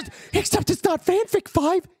 It's just, except it's not fanfic,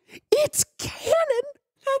 5. It's canon.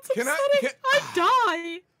 That's upsetting. I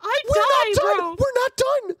die, bro. We're not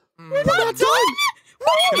done. We're not done.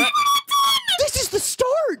 This is the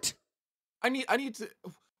start. I need to.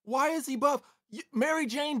 Why is he buff? Mary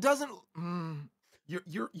Jane doesn't.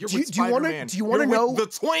 You're with Spider-Man. Do you want to know the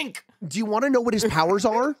twink? Do you want to know what his powers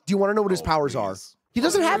are? Do you want to know what his powers are? He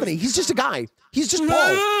doesn't have any. He's just a guy. He's just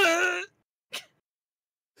Paul.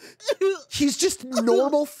 He's just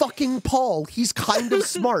normal fucking Paul. He's kind of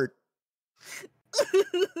smart.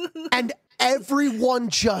 And everyone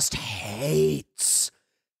just hates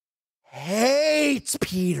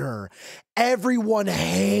Peter. Everyone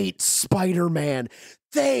hates Spider-Man.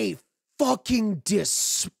 They fucking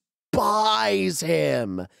despise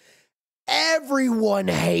him. Everyone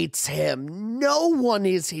hates him. No one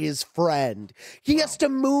is his friend. He has to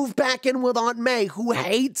move back in with Aunt May, who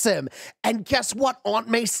hates him. And guess what? Aunt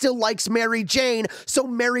May still likes Mary Jane, so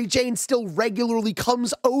Mary Jane still regularly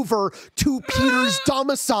comes over to Peter's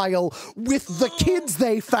domicile with the kids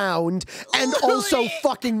they found, and also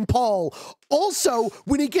fucking Paul. Also,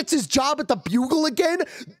 when he gets his job at the Bugle again,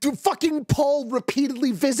 fucking Paul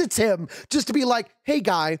repeatedly visits him just to be like, hey,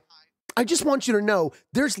 guy, I just want you to know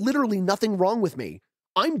there's literally nothing wrong with me.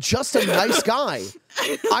 I'm just a nice guy.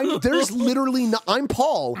 There's literally no, I'm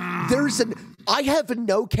Paul. I have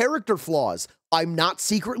no character flaws. I'm not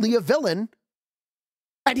secretly a villain.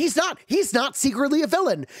 And he's not secretly a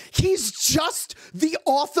villain. He's just the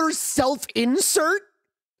author's self-insert.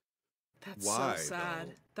 That's Why, so sad.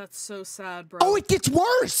 though? That's so sad, bro. Oh, it gets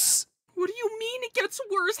worse. What do you mean it gets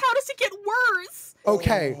worse? How does it get worse?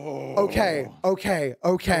 Okay.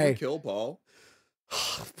 Kill Paul.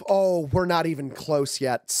 Oh, we're not even close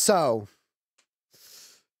yet. So,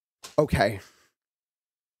 okay.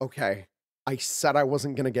 I said I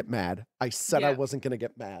wasn't going to get mad. I wasn't going to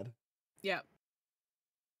get mad. Yeah.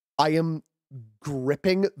 I am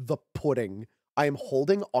gripping the pudding. I am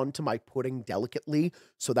holding onto my pudding delicately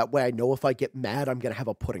so that way I know if I get mad, I'm going to have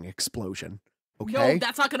a pudding explosion. Okay? No,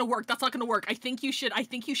 that's not going to work. That's not going to work. I think you should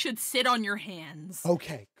sit on your hands.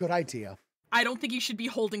 Okay, good idea. I don't think you should be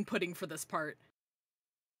holding pudding for this part.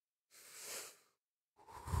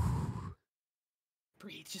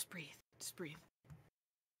 Breathe, just breathe. Just breathe.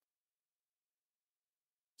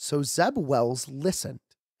 So Zeb Wells listened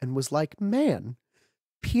and was like, man,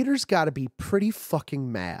 Peter's got to be pretty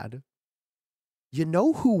fucking mad. You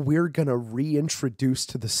know who we're going to reintroduce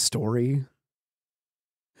to the story?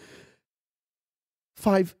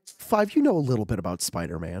 Five, you know a little bit about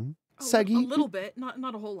Spider-Man. Seggy? A little bit, not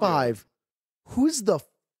a whole lot. Five, who's the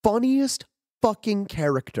funniest fucking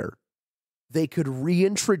character they could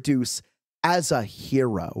reintroduce as a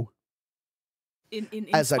hero? In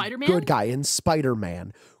as Spider-Man? A good guy in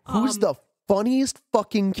Spider-Man. Who's the funniest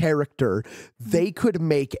fucking character they could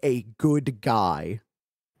make a good guy?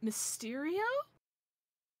 Mysterio?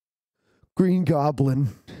 Green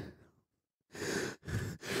Goblin.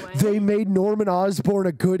 What? They made Norman Osborn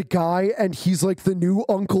a good guy, and he's like the new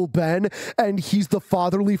Uncle Ben, and he's the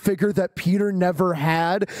fatherly figure that Peter never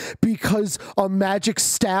had because a magic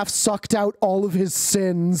staff sucked out all of his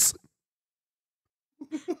sins.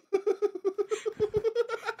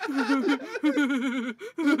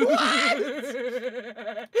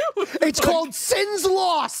 It's called Sins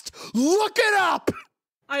Lost. Look it up.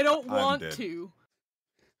 I don't want to.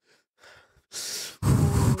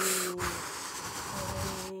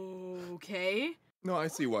 Okay. No, I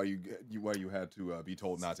see why you had to be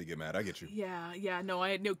told not to get mad. I get you. Yeah. No, I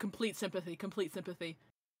had no complete sympathy.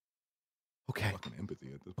 Okay. Fucking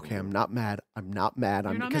empathy at this point. Okay, I'm not mad.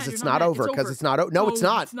 Because it's not not mad. over. It's Because over. it's not. No, it's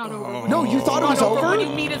not. It's not over. No, you thought it was over? What do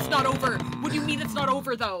you mean it's not over? What do you mean it's not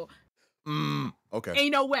over, though? Okay.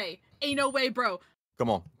 Ain't no way, bro. Come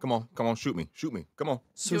on, shoot me, come on.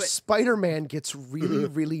 So Spider-Man gets really,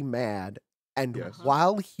 really mad, and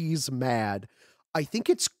while he's mad, I think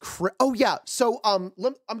it's oh yeah. So I'm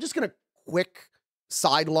just gonna quick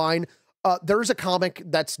sideline. There's a comic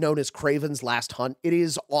that's known as Kraven's Last Hunt. It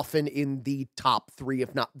is often in the top 3,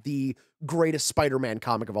 if not the greatest Spider-Man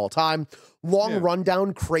comic of all time. Long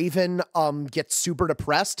rundown. Kraven gets super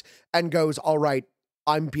depressed and goes, "All right,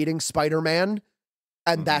 I'm beating Spider-Man,"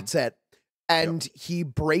 and that's it. And he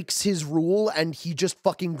breaks his rule and he just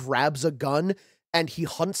fucking grabs a gun and he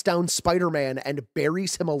hunts down Spider-Man and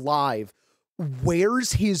buries him alive,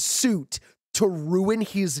 wears his suit to ruin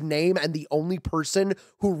his name, and the only person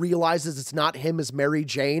who realizes it's not him is Mary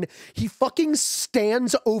Jane. He fucking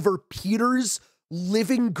stands over Peter's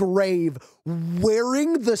living grave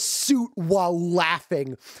wearing the suit while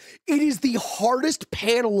laughing. It is the hardest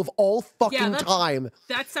panel of all fucking time.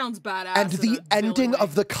 That sounds badass. And the ending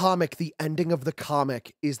of the comic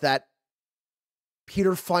is that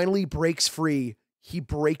Peter finally breaks free. He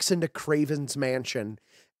breaks into Kraven's mansion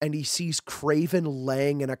and he sees Kraven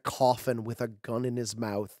laying in a coffin with a gun in his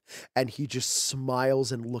mouth. And he just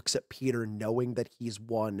smiles and looks at Peter knowing that he's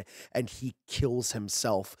won. And he kills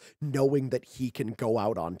himself knowing that he can go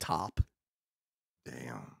out on top.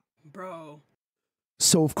 Damn. Bro.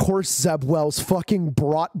 So, of course, Zeb Wells fucking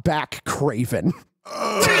brought back Kraven.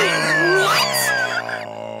 What?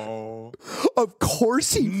 Of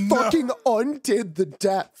course he fucking undid the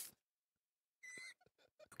death.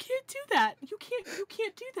 You can't do that. You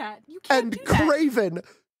can't do that. You can't do that. And Kraven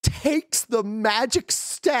takes the magic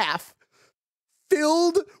staff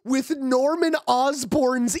filled with Norman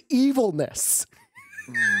Osborn's evilness.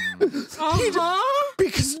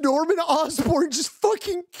 Because Norman Osborn just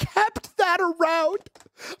fucking kept that around.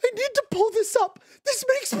 I need to pull this up. This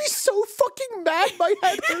makes me so fucking mad. My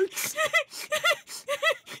head hurts.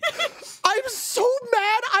 I'm so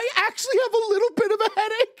mad. I actually have a little bit of a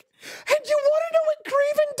headache. And you want to know what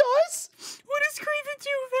Kraven does? What does Kraven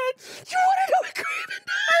do, man? You want to know what Kraven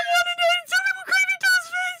does? I want to know. Tell me what Kraven does,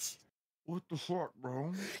 bitch. What the fuck,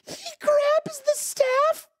 bro? He grabs the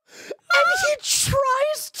staff and he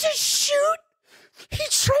tries to shoot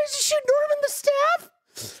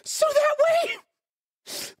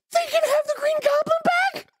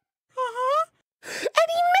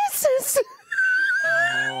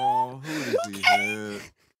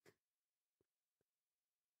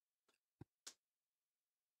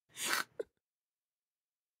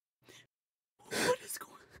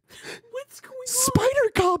going on?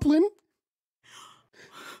 Spider Goblin.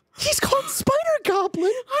 He's called Spider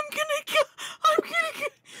Goblin.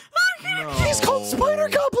 No. He's called Spider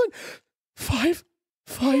Goblin. Five.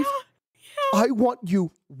 Yeah. I want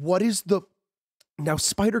you. What is the... Now,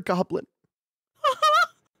 Spider Goblin.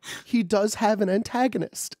 He does have an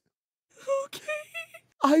antagonist. Okay.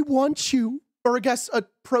 I want you, or I guess a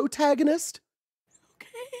protagonist.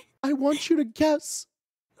 Okay. I want you to guess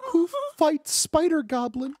who fights Spider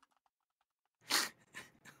Goblin. I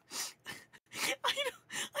don't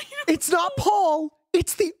It's not Paul.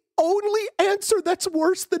 It's the only answer that's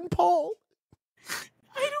worse than Paul.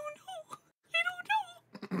 I don't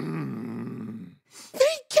know.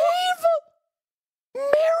 They gave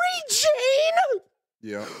Mary Jane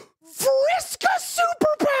Yeah. Vriska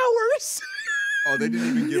superpowers. Oh, they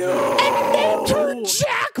didn't even give her. And named her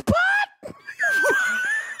Jackpot.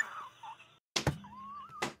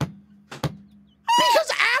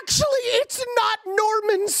 Because actually, it's not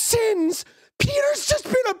Norman Sins. Peter's just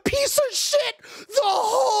been a piece of shit the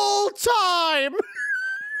whole time.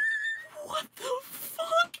 What the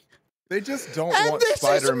fuck? They just don't And want this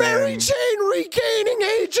Spider-Man. is Mary Jane regaining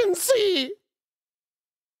agency.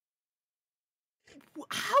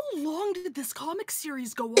 How long did this comic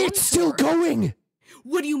series go on It's still for? going.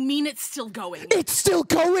 What do you mean it's still going? It's still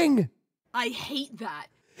going. I hate that.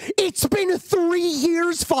 It's been 3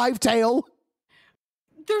 years, Five Tail.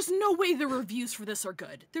 There's no way the reviews for this are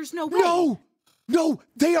good. There's no way. No,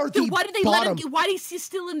 they are Then the why did they bottom. let him? Why is he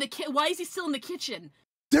still in the why is he still in the kitchen?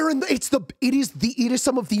 They're in the, it is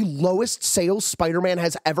some of the lowest sales Spider-Man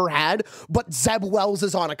has ever had, but Zeb Wells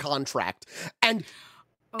is on a contract. And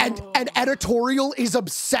editorial is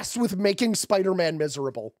obsessed with making Spider-Man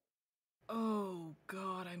miserable. Oh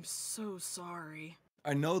God, I'm so sorry.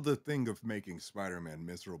 I know the thing of making Spider-Man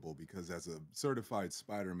miserable because as a certified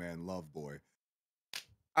Spider-Man love boy,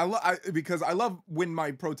 because I love when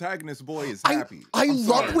my protagonist boy is happy. I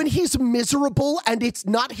love when he's miserable and it's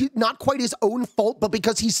not quite his own fault, but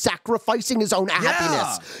because he's sacrificing his own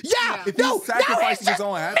happiness. Yeah. If he's sacrificing his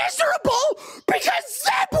own happiness. Miserable because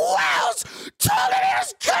Zeb Wells told him he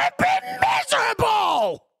was gonna be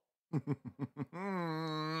miserable.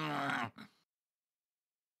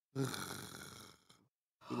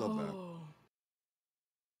 We love that.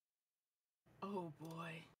 Oh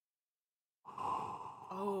boy.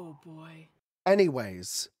 Oh boy.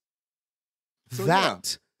 Anyways, So,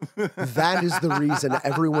 that is the reason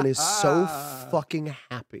everyone is so fucking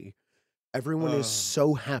happy. Everyone is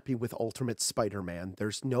so happy with Ultimate Spider-Man.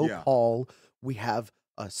 There's no Paul. We have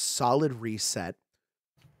a solid reset.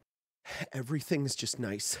 Everything's just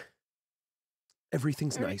nice.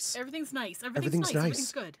 Everything's nice. Everything's nice. Everything's nice.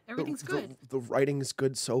 Everything's good. Everything's good. The writing is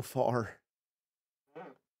good so far.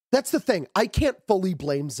 That's the thing. I can't fully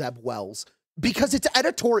blame Zeb Wells because it's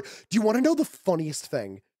editorial. Do you want to know the funniest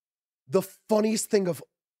thing? The funniest thing of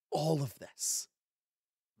all of this.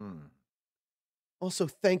 Also,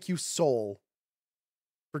 thank you, Soul,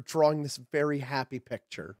 for drawing this very happy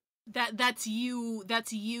picture. That's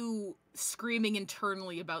you screaming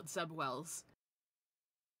internally about Zeb Wells.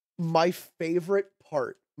 My favorite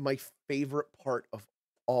part of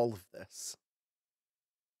all of this.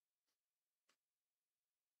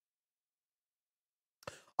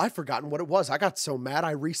 I've forgotten what it was. I got so mad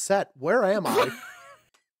I reset. Where am I?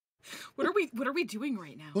 What are we doing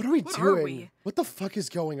right now? What are we doing? What the fuck is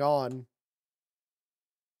going on?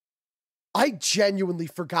 I genuinely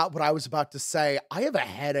forgot what I was about to say. I have a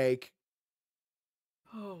headache.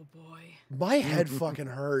 Oh boy. My head fucking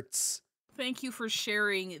hurts. Thank you for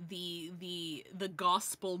sharing the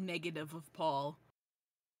gospel negative of Paul.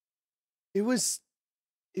 It was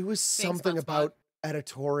something about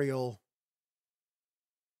editorial.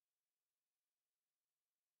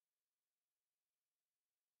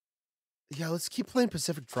 Yeah, let's keep playing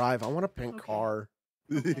Pacific Drive. I want a pink car.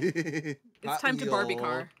 Okay. It's time to Barbie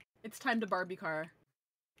car. It's time to Barbie car.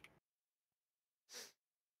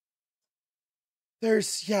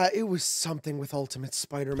 It was something with Ultimate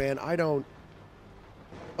Spider-Man. I don't...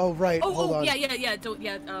 Oh, right, hold on. Yeah.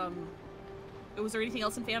 Was there anything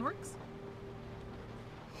else in Fanworks?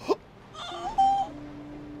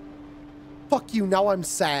 Fuck you, now I'm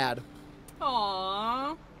sad.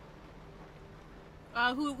 Aww.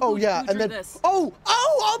 Who and drew then this? Oh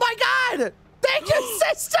my god! Thank you,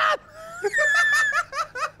 sister!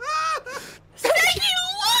 Thank you,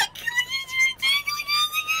 look!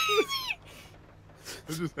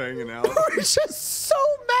 They're just hanging out. We're just so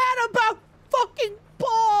mad about fucking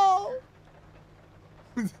Paul!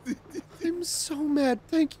 I'm so mad.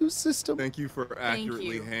 Thank you, system. Thank you for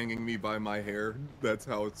accurately hanging me by my hair. That's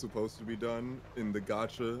how it's supposed to be done in the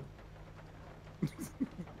gotcha.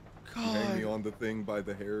 Hang me on the thing by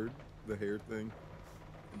the hair thing.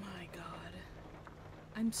 My God.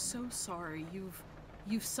 I'm so sorry.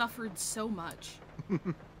 You've suffered so much.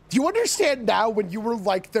 Do you understand now when you were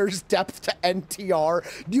like, there's depth to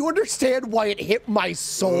NTR? Do you understand why it hit my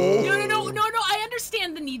soul? No. I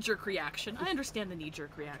understand the knee-jerk reaction.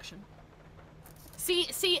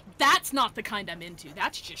 See, that's not the kind I'm into.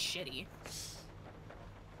 That's just shitty.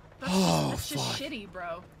 That's just shitty,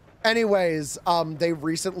 bro. Anyways, they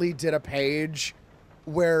recently did a page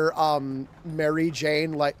where Mary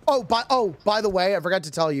Jane by the way, I forgot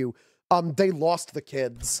to tell you, they lost the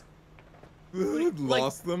kids.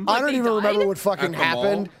 Lost them? I don't even remember what fucking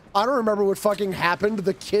happened. I don't remember what fucking happened.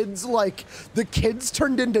 The kids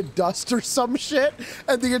turned into dust or some shit,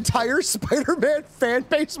 and the entire Spider-Man fan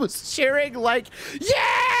base was cheering like,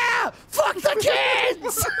 yeah! Fuck the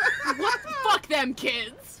kids! What? Fuck them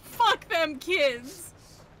kids! Fuck them kids!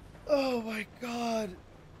 Oh my God.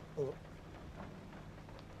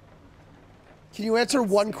 Can you answer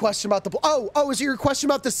one question about the... Oh, is it your question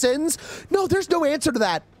about the sins? No, there's no answer to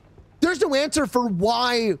that. There's no answer for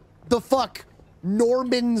why the fuck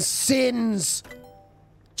Norman's sins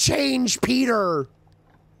change Peter.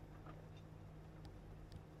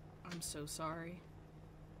 I'm so sorry.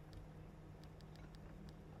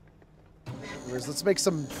 Let's make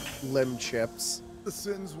some limb chips. The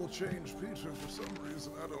sins will change Peter for some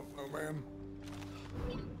reason. I don't know, man.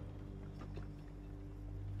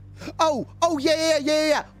 Oh,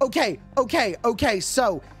 yeah. Okay.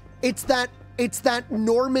 So it's that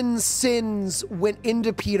Norman's sins went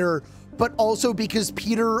into Peter, but also because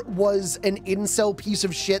Peter was an incel piece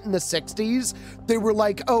of shit in the 60s, they were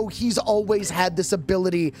like, oh, he's always had this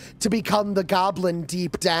ability to become the Goblin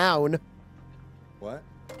deep down. What?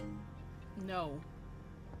 No.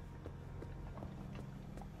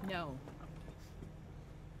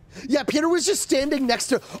 Yeah, Peter was just standing next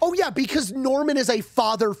to... Oh, yeah, because Norman is a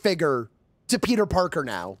father figure to Peter Parker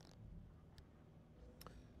now.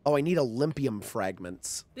 Oh, I need Olympium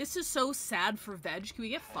fragments. This is so sad for Veg. Can we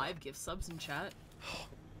get 5 gift subs in chat?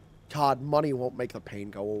 God, money won't make the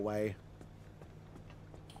pain go away.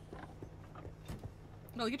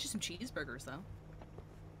 No, I'll get you some cheeseburgers, though.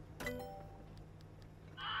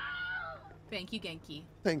 Thank you, Genki.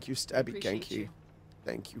 Thank you, Stabby Appreciate Genki. you.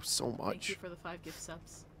 Thank you so much. Thank you for the 5 gift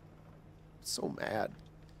subs. So mad.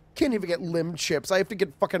 Can't even get limb chips. I have to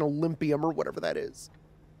get fucking Olympium or whatever that is.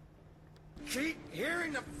 Keep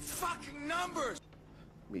hearing the fucking numbers.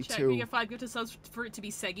 Me Check, too. we get 5 gift subs for it to be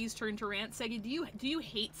Seggy's turn to rant. Seggy, do you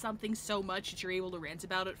hate something so much that you're able to rant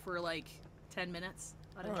about it for like 10 minutes?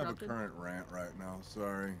 I don't have a current rant right now.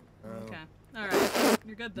 Sorry. Okay. All right.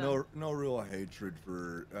 You're good then. No real hatred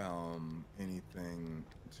for anything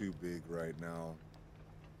too big right now.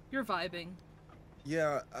 You're vibing.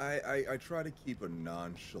 Yeah, I try to keep a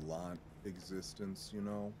nonchalant existence, you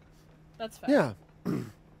know? That's fair. Yeah.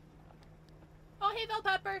 Oh, hey, Val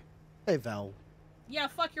Pepper. Hey, Val. Yeah,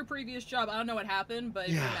 fuck your previous job. I don't know what happened, but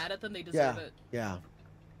if you're mad at them, they deserve it. Yeah.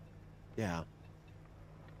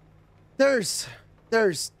 There's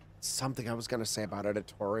something I was gonna say about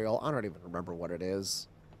editorial. I don't even remember what it is.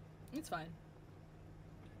 It's fine.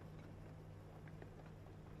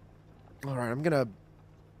 All right, I'm gonna...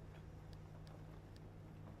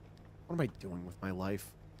 What am I doing with my life?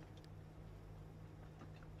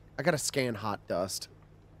 I gotta scan hot dust.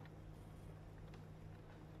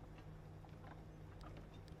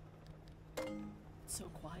 It's so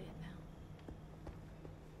quiet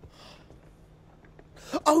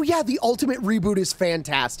now. Oh yeah, the Ultimate reboot is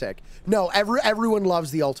fantastic. No, everyone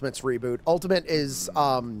loves the Ultimate's reboot. Ultimate is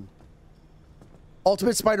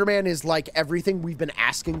Ultimate Spider-Man is like everything we've been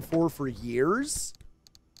asking for years.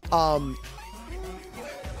 Oh.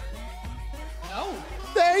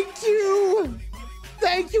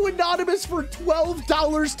 Thank you, Anonymous, for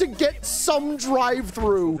 $12 to get some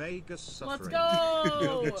drive-through. Vegas Let's suffering.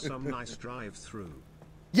 go. Get some nice drive-through.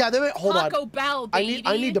 Yeah, hold on. Taco Bell, baby.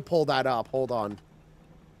 I need to pull that up. Hold on.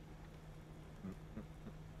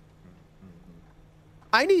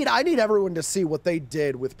 I need everyone to see what they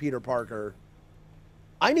did with Peter Parker.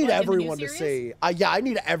 I need everyone to see. Yeah, I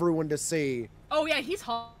need everyone to see. Oh yeah, he's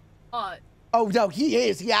hot. Oh no, he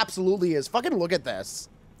is. He absolutely is. Fucking look at this.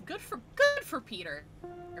 Good for Peter.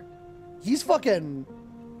 He's fucking.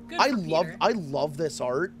 Good for Peter. I love this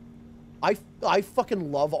art. I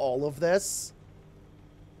fucking love all of this.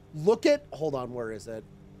 Look at. Hold on, where is it?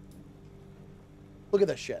 Look at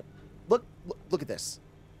this shit. Look at this.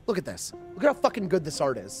 Look at this. Look at how fucking good this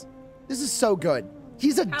art is. This is so good.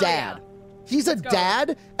 He's a dad. Yeah. He's a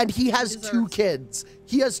dad, and he has 2 kids.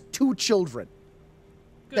 He has 2 children.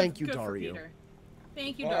 Good, Thank you, good Dario. For Peter.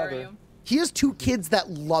 Thank you, Dario. He has 2 kids that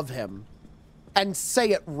love him and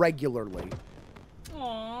say it regularly.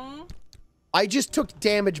 Aww. I just took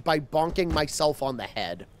damage by bonking myself on the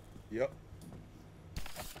head. Yep.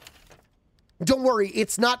 Don't worry,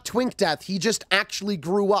 it's not twink death. He just actually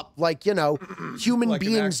grew up like, you know, human like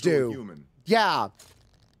beings an actual do. Human. Yeah.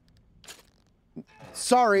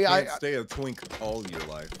 Sorry, Can't stay a twink all your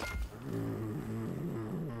life.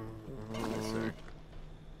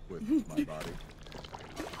 With my body.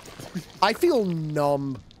 I feel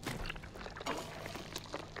numb.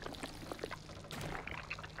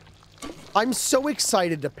 I'm so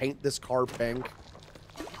excited to paint this car pink.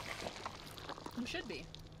 You should be.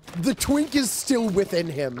 The twink is still within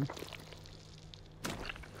him.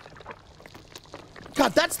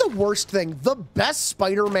 God, that's the worst thing. The best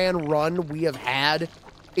Spider-Man run we have had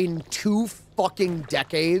in 2 fucking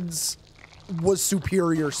decades was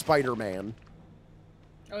Superior Spider-Man.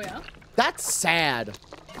 Oh, yeah? That's sad.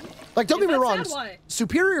 Like, don't get me wrong. Why?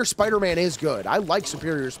 Superior Spider-Man is good. I like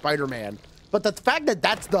Superior Spider-Man. But the fact that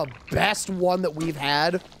that's the best one that we've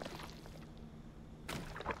had...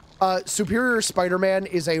 Superior Spider-Man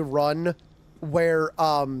is a run where,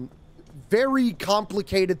 very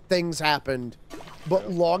complicated things happened.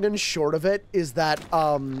 But long and short of it is that,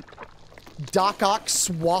 Doc Ock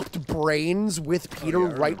swapped brains with Peter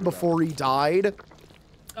right before he died.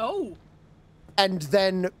 Oh. And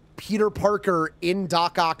then Peter Parker in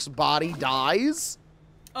Doc Ock's body dies.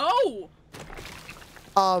 Oh.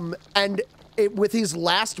 And with his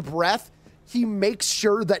last breath, he makes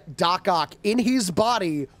sure that Doc Ock in his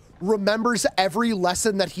body remembers every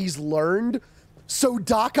lesson that he's learned. So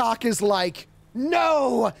Doc Ock is like,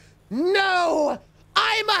 no, no,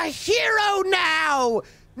 I'm a hero now.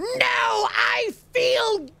 No, I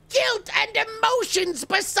feel guilt and emotions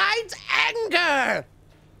besides anger.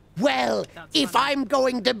 Well, if I'm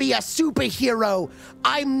going to be a superhero,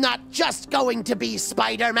 I'm not just going to be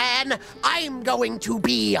Spider-Man. I'm going to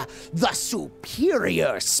be the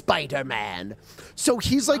superior Spider-Man. So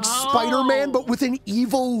he's like Spider-Man, but with an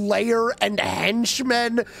evil lair and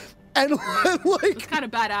henchmen. And like... It's kind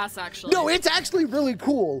of badass, actually. No, it's actually really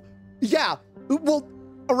cool. Yeah. Well,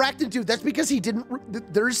 Arachnid Dude, that's because he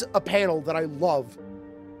didn't... There's a panel that I love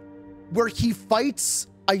where he fights...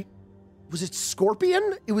 Was it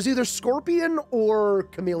Scorpion? It was either Scorpion or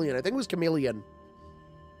Chameleon. I think it was Chameleon.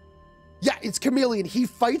 Yeah, it's Chameleon. He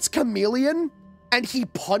fights Chameleon and he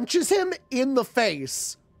punches him in the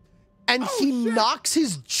face and he knocks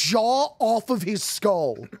his jaw off of his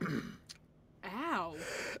skull. Ow.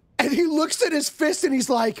 And he looks at his fist and he's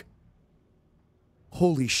like,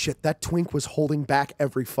 holy shit, that twink was holding back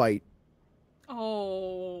every fight.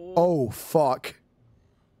 Oh. Oh, fuck.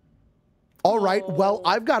 All right, well,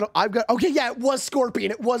 I've got, okay, yeah, it was Scorpion.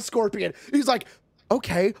 It was Scorpion. He's like,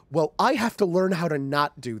 okay, well, I have to learn how to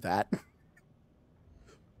not do that.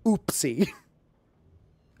 Oopsie.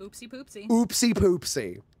 Oopsie poopsie. Oopsie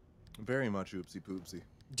poopsie. Very much oopsie poopsie.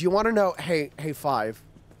 Do you want to know, hey, Five?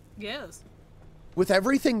 Yes. With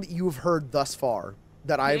everything that you've heard thus far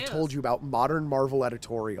that I have told you about Modern Marvel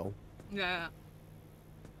Editorial. Yeah.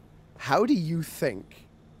 How do you think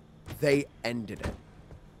they ended it?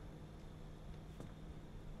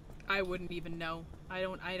 I wouldn't even know. I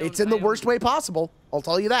don't. It's in the worst way possible. I'll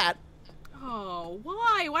tell you that. Oh,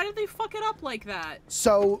 why? Why did they fuck it up like that?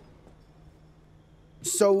 So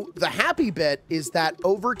the happy bit is that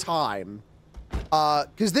over time,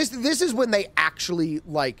 because this is when they actually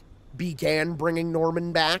like began bringing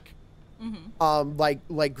Norman back. Mm-hmm.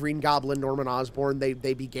 Like Green Goblin, Norman Osborn,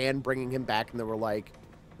 they began bringing him back, and they were like,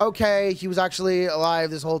 okay, he was actually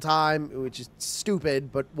alive this whole time, which is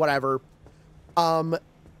stupid, but whatever.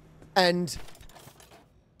 And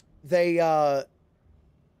they, oh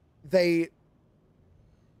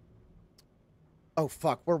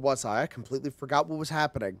fuck, where was I? I completely forgot what was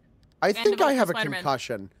happening. I think I have a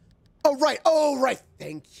concussion. Oh, right,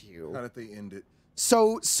 thank you. How did they end it?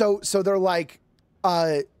 So they're like,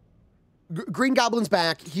 Green Goblin's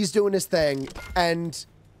back, he's doing his thing, and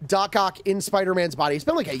Doc Ock in Spider-Man's body, it's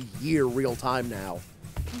been like a year real time now,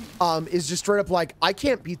 is just straight up like, I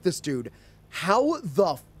can't beat this dude. How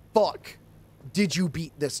the fuck did you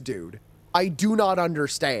beat this dude? I do not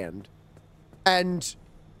understand. And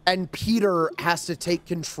Peter has to take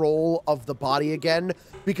control of the body again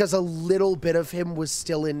because a little bit of him was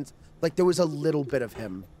still in, like there was a little bit of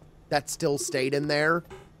him that still stayed in there.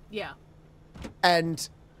 Yeah. And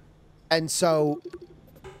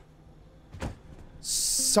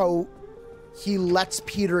so he lets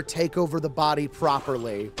Peter take over the body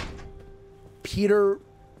properly. Peter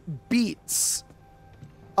beats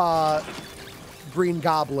Green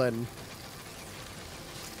Goblin.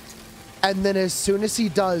 And then as soon as he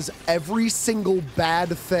does, every single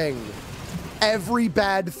bad thing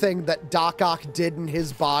that Doc Ock did in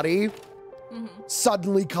his body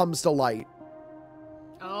suddenly comes to light.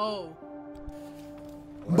 Oh.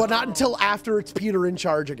 But not until after it's Peter in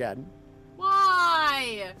charge again.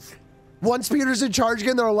 Why? Once Peter's in charge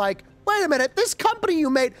again, they're like, wait a minute, this company you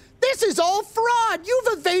made, this is all fraud.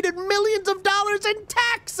 You've evaded millions of dollars in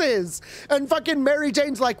taxes. And fucking Mary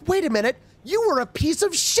Jane's like, wait a minute, you were a piece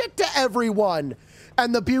of shit to everyone.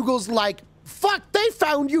 And the Bugle's like, fuck, they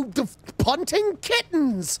found you punting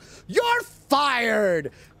kittens. You're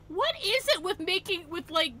fired. What is it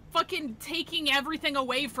with like fucking taking everything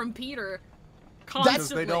away from Peter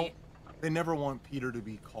constantly? They never want Peter to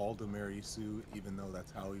be called a Mary Sue, even though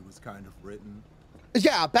that's how he was kind of written.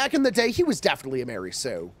 Yeah, back in the day, he was definitely a Mary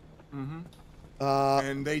Sue.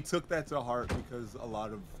 And they took that to heart because a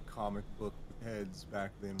lot of comic book heads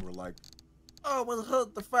back then were like, oh, we'll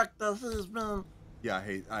hurt the fact that he's been... Yeah,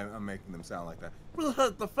 I'm making them sound like that. We'll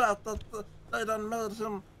hurt the fact that they done made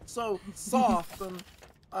him so soft and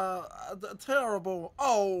terrible.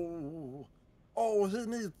 Oh, he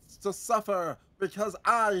needs to suffer because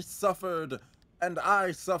I suffered. And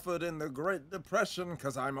I suffered in the Great Depression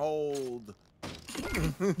because I'm old.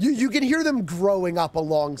 You can hear them growing up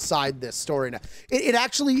alongside this story now. It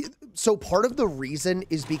actually, so part of the reason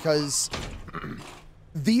is because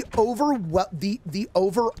the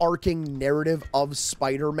overarching narrative of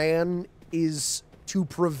Spider-Man is to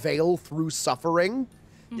prevail through suffering.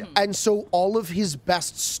 And so all of his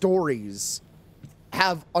best stories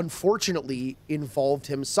have unfortunately involved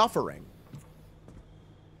him suffering.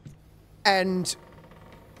 And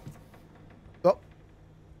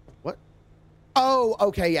what? Oh,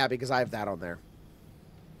 okay, yeah, because I have that on there.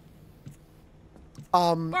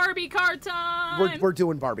 Barbie car time. We're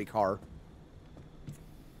doing Barbie car.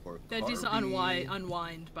 That just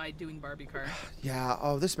unwind by doing Barbie car. Yeah.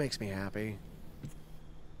 Oh, this makes me happy.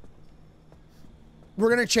 We're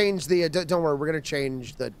gonna change the. Don't worry. We're gonna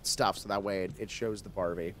change the stuff so that way it shows the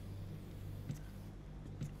Barbie.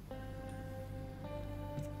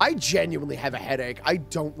 I genuinely have a headache. I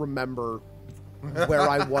don't remember where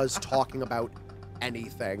I was talking about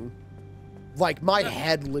anything. Like, my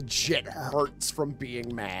head legit hurts from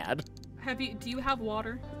being mad. Do you have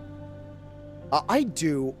water? I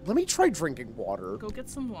do. Let me try drinking water. Go get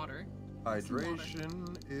some water.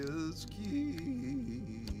 Hydration is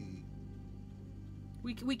key.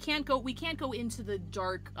 We can't go into the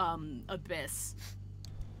dark abyss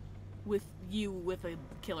with you with a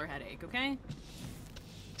killer headache, okay?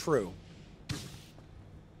 True.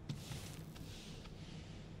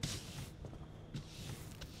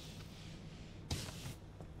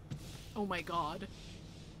 Oh my god.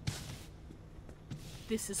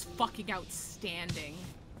 This is fucking outstanding.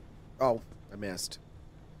 Oh, I missed.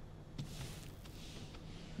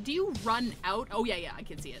 Do you run out? Oh yeah, I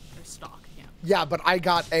can see it. There's stock, yeah. Yeah, but I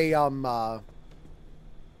got a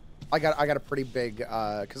I got a pretty big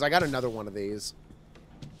because I got another one of these.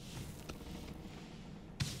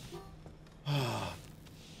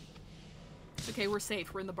 Okay, we're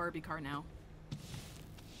safe. We're in the Barbie car now.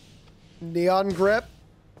 Neon Grip.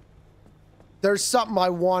 There's something I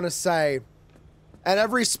want to say. And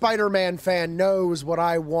every Spider-Man fan knows what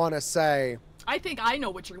I want to say. I think I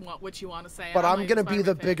know what you want to say. But I'm going to be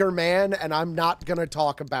the bigger man, and I'm not going to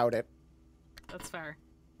talk about it. That's fair.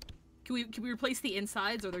 Can we replace the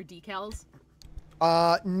insides? Are there decals?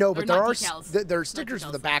 No, but there are decals. stickers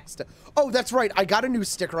for the back. Oh, that's right. I got a new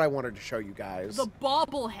sticker I wanted to show you guys. The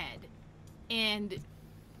bobblehead and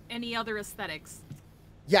any other aesthetics.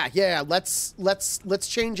 Yeah. Let's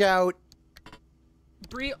change out.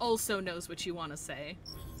 Bree also knows what you want to say.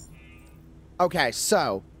 Okay,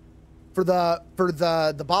 so for the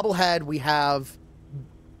bobblehead, we have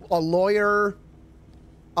a lawyer.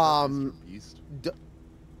 I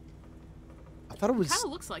thought it was. Kind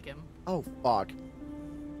of looks like him. Oh fuck.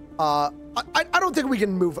 I don't think we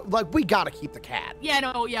can move. Like, we gotta keep the cat. Yeah,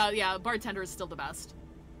 no, yeah. Bartender is still the best.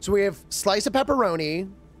 So we have slice of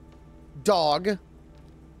pepperoni, dog,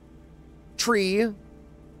 tree,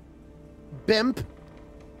 bimp,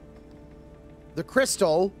 the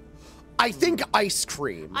crystal. I think ice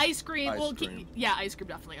cream. Ice cream. Yeah, ice cream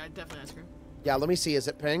definitely. Definitely ice cream. Yeah, let me see. Is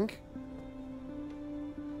it pink?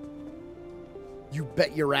 You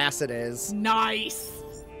bet your ass it is. Nice.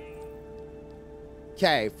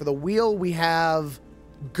 Okay, for the wheel we have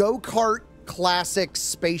go-kart, classic,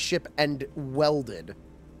 spaceship, and welded.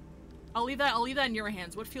 I'll leave that in your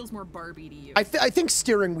hands. What feels more Barbie to you? I think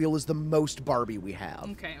steering wheel is the most Barbie we have.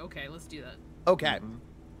 Okay, let's do that. Okay.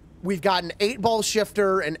 We've got an 8-ball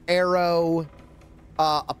shifter, an arrow,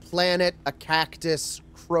 a planet, a cactus,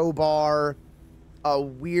 crowbar, a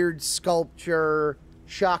weird sculpture,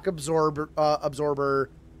 shock absorber,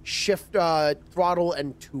 shift throttle,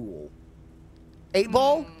 and tool.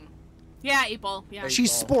 8-ball? Yeah, 8-ball. Yeah.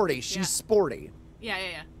 She's sporty. She's sporty. Yeah.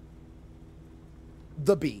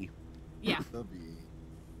 The B. Yeah. The B.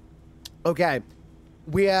 Okay.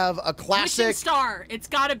 We have a classic. Wishing Star. It's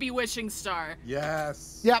gotta be Wishing Star.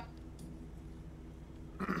 Yes. Yep.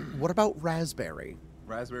 What about Raspberry?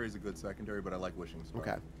 Raspberry's a good secondary, but I like Wishing Star.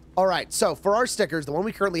 Okay. All right. So for our stickers, the one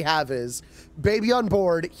we currently have is Baby on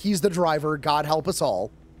Board. He's the driver. God help us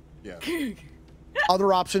all. Yeah.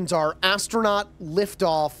 Other options are Astronaut,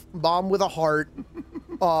 Liftoff, Mom with a Heart,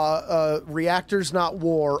 Reactors Not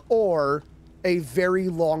War, or a very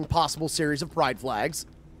long possible series of pride flags.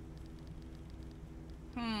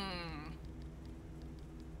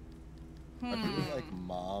 I feel like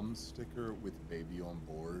Mom's sticker with Baby on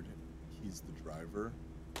Board. He's the driver.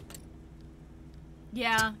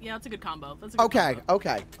 Yeah, that's a good combo. That's a good combo.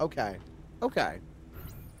 Okay.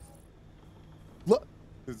 Look,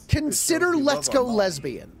 consider Let's Go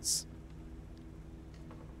Lesbians.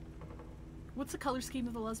 What's the color scheme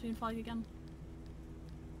of the lesbian flag again?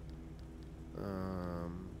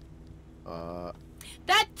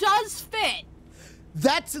 That does fit.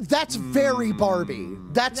 That's very Barbie.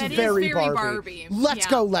 That is very Barbie. Let's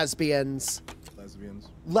go lesbians.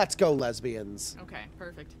 Let's go lesbians. Okay,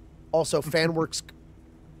 perfect. Also, Fanworks.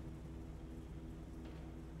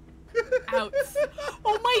 Ouch.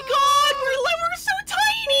 Oh my god, we're so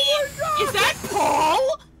tiny! Is that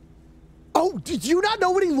Paul? Oh, did you not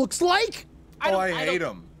know what he looks like? I hate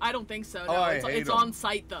him. I don't think so. Oh, No, I it's hate him. on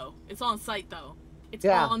site though. It's on site though.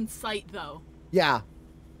 Yeah.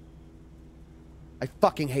 I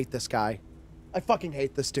fucking hate this guy. I fucking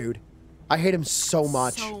hate this dude. I hate him so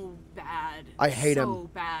much. So bad. I hate him. So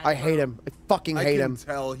bad. I hate him. I fucking hate him. I can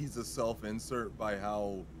tell he's a self-insert by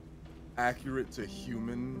how accurate to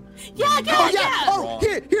human. Yeah. Oh,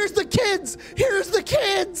 here's the kids. Here's the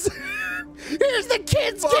kids. Here's the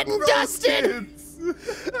kids getting dusted.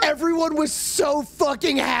 Everyone was so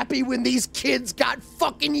fucking happy when these kids got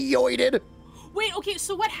fucking yoided. Wait, okay,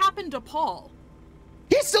 so what happened to Paul?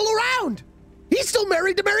 He's still around. He's still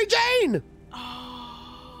married to Mary Jane.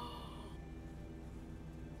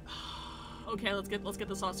 Okay, let's get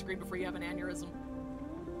this off screen before you have an aneurysm.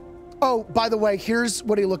 Oh, by the way, here's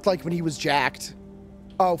what he looked like when he was jacked.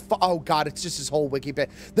 Oh god, it's just his whole wiki bit.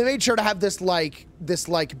 They made sure to have this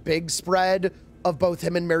big spread of both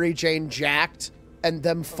him and Mary Jane jacked and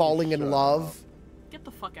them falling in love. Get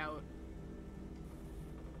the fuck out.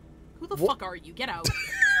 Who the fuck are you? Get out.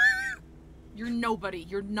 You're nobody.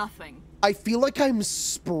 You're nothing. I feel like I'm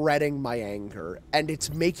spreading my anger, and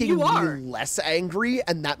it's making me less angry,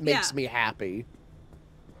 and that makes me happy.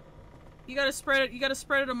 You gotta spread it. You gotta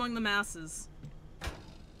spread it among the masses.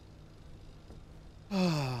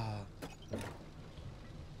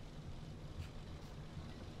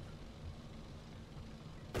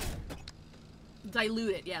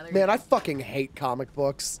 Dilute it, yeah. Man, I fucking hate comic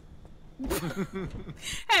books. Hey,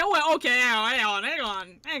 well, okay,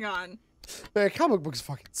 hang on. Man, comic books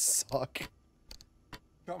fucking suck.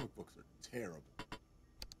 Comic books are terrible.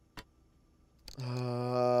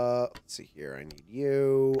 Let's see here. I need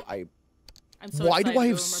you. I'm so Why do I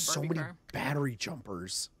have to so many battery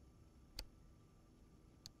jumpers?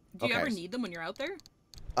 Do you ever need them when you're out there?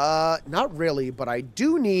 Not really, but I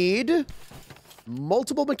do need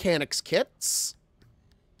multiple mechanics kits.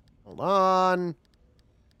 Hold on.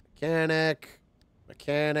 Mechanic.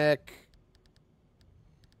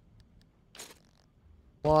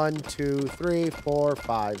 1, 2, 3, 4,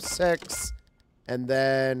 5, 6. And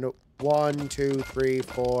then 1, 2, 3,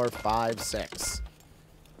 4, 5, 6.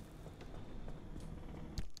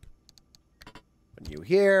 Putting you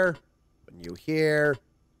here. Putting you here.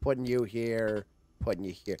 Putting you here. Putting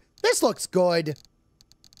you here. This looks good.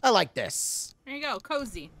 I like this. There you go.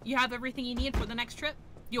 Cozy. You have everything you need for the next trip?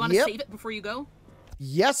 You want to save it before you go?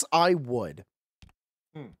 Yes, I would.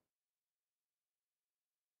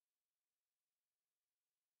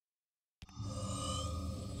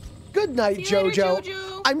 Good night,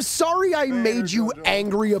 Jojo. I'm sorry I made you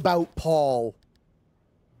angry about Paul.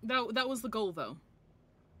 That was the goal, though.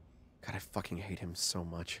 God, I fucking hate him so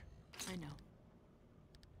much. I know.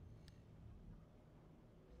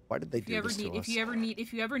 Why did they do this to us?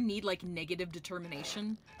 If you ever need like negative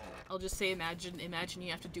determination, I'll just say imagine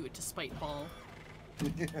you have to do it to spite Paul.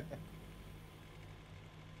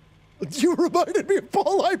 You reminded me of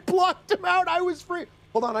Paul. I blocked him out. I was free.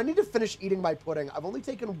 Hold on, I need to finish eating my pudding. I've only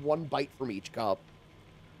taken one bite from each cup.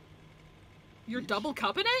 You're double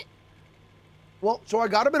cupping it? Well, so I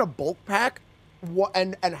got him in a bulk pack,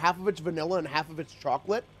 and half of it's vanilla and half of it's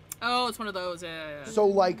chocolate. Oh, it's one of those. Yeah. So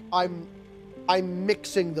like I'm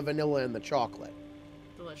mixing the vanilla and the chocolate.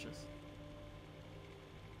 Delicious.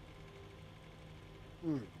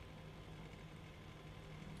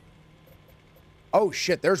 Oh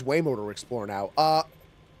shit, there's way more to explore now.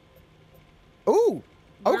 Ooh,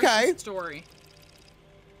 okay. Where's the story?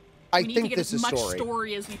 I we need think to get this as is much story.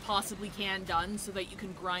 story as we possibly can done so that you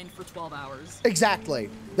can grind for 12 hours. Exactly.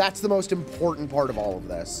 That's the most important part of all of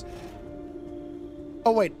this.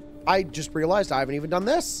 Oh wait, I just realized I haven't even done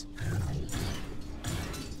this.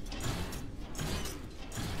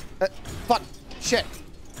 Fuck. Shit.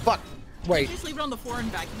 Fuck. Wait. Just leave it on the floor and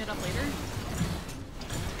vacuum it up later.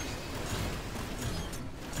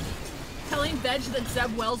 Telling Veg that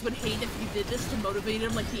Zeb Wells would hate if you did this to motivate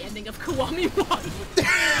him like the ending of Kiwami 1.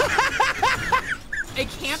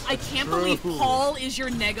 I can't believe Paul is your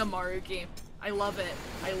Nega Maruki. I love it.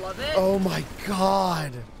 I love it. Oh my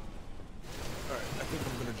god. Alright, I think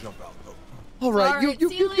I'm gonna jump out though. Alright,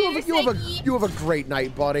 Sorry, you have a great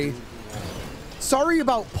night, buddy. Sorry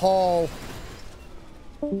about Paul.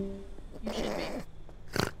 You should be.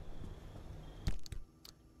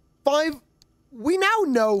 5. We now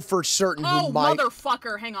know for certain Oh, who might.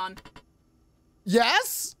 motherfucker! Hang on.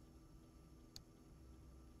 Yes?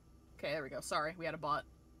 Okay, there we go. Sorry, we had a bot.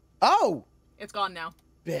 Oh! It's gone now.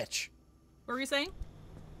 Bitch. What were you saying?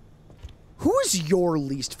 Who is your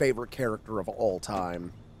least favorite character of all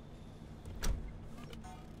time?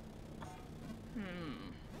 I'm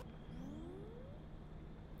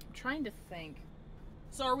trying to think.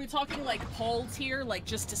 So are we talking like Paul tier, like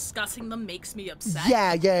just discussing them makes me upset?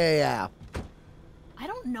 Yeah. I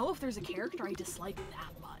don't know if there's a character I dislike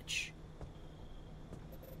that much.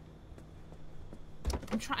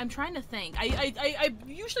 I'm trying to think. I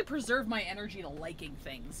usually preserve my energy to liking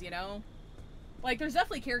things, you know? Like, there's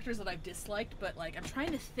definitely characters that I've disliked, but, like, I'm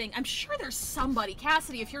trying to think. I'm sure there's somebody.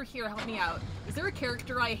 Cassidy, if you're here, help me out. Is there a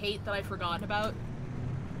character I hate that I've forgotten about?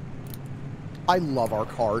 I love our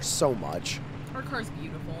car so much. Our car's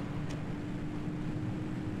beautiful.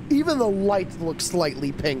 Even the lights look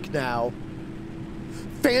slightly pink now.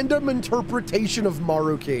 Fandom interpretation of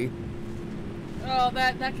Maruki. Oh,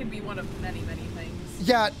 that could be one of many, many things.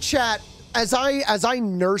 Yeah, chat, as I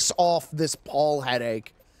nurse off this Paul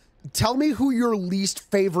headache, tell me who your least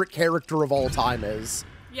favorite character of all time is.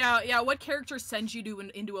 Yeah, what character sends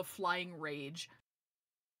you into a flying rage?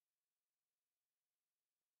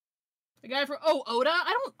 The guy from Oda?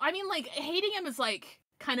 I mean like hating him is like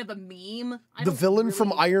kind of a meme. The villain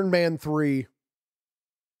from Iron Man 3.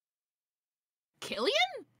 Killian?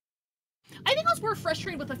 I think I was more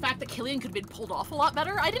frustrated with the fact that Killian could have been pulled off a lot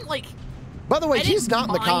better. I didn't like. By the way, he's not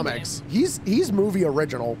in the comics. Him. He's movie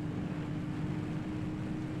original.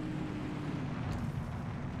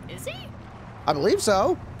 Is he? I believe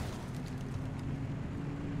so.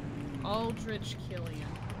 Aldrich Killian.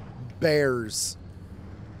 Bears.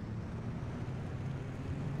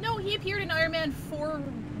 No, he appeared in Iron Man 4,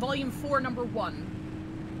 Volume 4, Number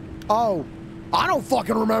 1. Oh, I don't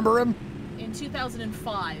fucking remember him. In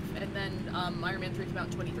 2005, and then Iron Man 3 came out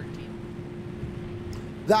in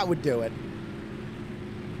 2013. That would do it.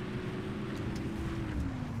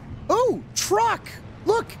 Ooh, truck!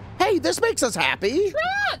 Look, hey, this makes us happy.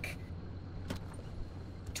 Truck!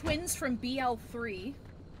 Twins from BL3.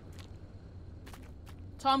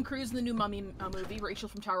 Tom Cruise in the new Mummy movie. Rachel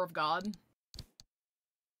from Tower of God.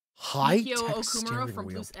 High-tech Okumura steering from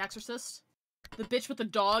wheel. Blue's Exorcist. The bitch with the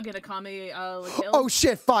dog and Akame Oh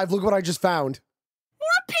shit, 5, look what I just found. More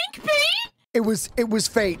pink paint? It was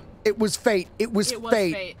fate. It was fate. It was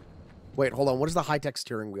fate. Fate. Wait, hold on. What does the high-tech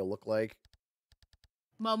steering wheel look like?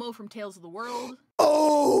 Momo from Tales of the World.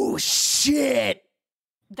 Oh shit!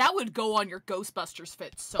 That would go on your Ghostbusters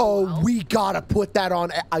fit so Oh, well. we gotta put that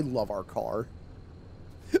on. I love our car.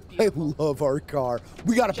 Beautiful. I love our car.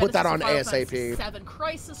 We gotta put that on Genesis Final ASAP. Fantasy 7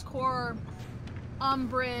 Crisis Core.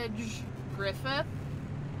 Umbridge. Griffith.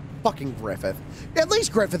 Fucking Griffith. At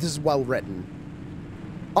least Griffith is well written.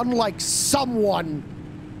 Unlike someone.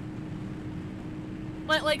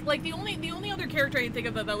 Like the only other character I can think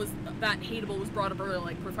of that was that hateable was brought up earlier,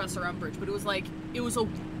 like Professor Umbridge, but it was a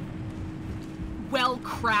well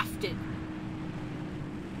crafted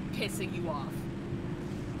pissing you off.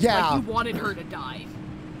 Yeah. Like you wanted her to die.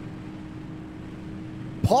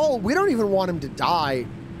 Paul, we don't even want him to die.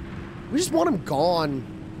 We just want him gone.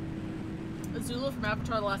 Azula from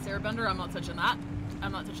Avatar: The Last Airbender. I'm not touching that.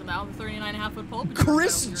 I'm not touching that with a 39.5-foot pole.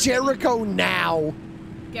 Chris Jericho now.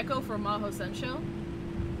 Gecko from Maho Sensho.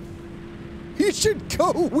 He should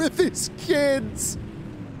go with his kids.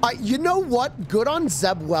 You know what? Good on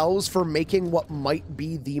Zeb Wells for making what might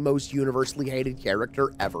be the most universally hated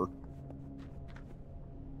character ever.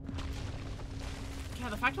 Yeah,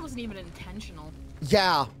 the fact it wasn't even intentional.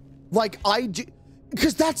 Yeah, like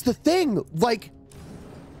because that's the thing. Like,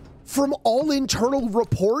 from all internal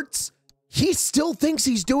reports, he still thinks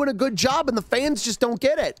he's doing a good job, and the fans just don't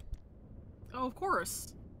get it. Oh, of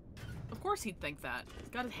course. Of course he'd think that. He's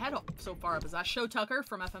got his head up so far up his ass. Show Tucker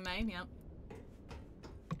from FMA, yep.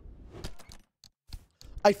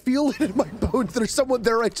 I feel it in my bones. There's someone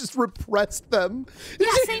there. I just repressed them. Yeah,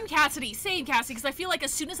 same Cassidy, because I feel like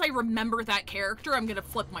as soon as I remember that character, I'm gonna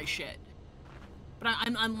flip my shit. But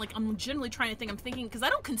I'm generally trying to think. I'm thinking because I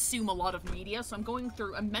don't consume a lot of media, so I'm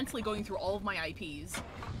mentally going through all of my IPs. And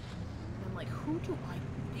I'm like, who do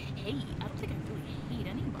I hate? I don't think I really hate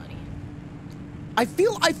anybody. I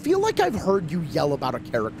feel like I've heard you yell about a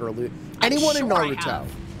character. Anyone in Naruto?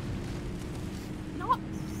 Not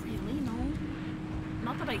really, no.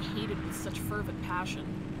 Not that I hated with such fervent passion.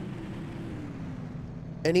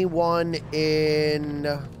 Anyone in...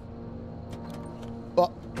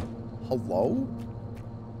 hello?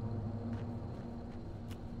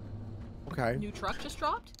 Okay. New truck just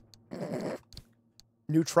dropped?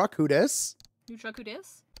 New truck, who dis? New truck, who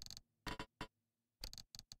dis?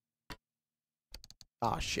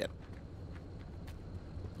 Ah, shit.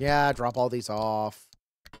 Yeah, drop all these off.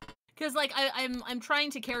 Because, like, I'm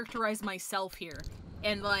trying to characterize myself here.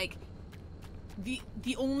 And, like,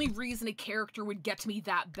 the only reason a character would get to me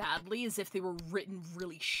that badly is if they were written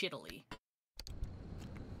really shittily.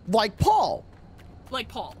 Like Paul. Like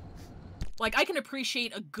Paul. Like, I can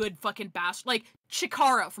appreciate a good fucking bastard. Like,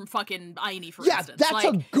 Chikara from fucking Aini, for instance. Yeah, that's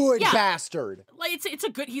like, a good bastard. Like,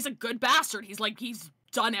 he's a good bastard. He's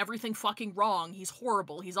done everything fucking wrong. He's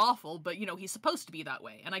horrible. He's awful. But, you know, he's supposed to be that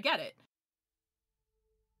way. And I get it.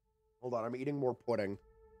 Hold on, I'm eating more pudding.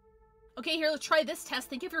 Okay, here, let's try this test.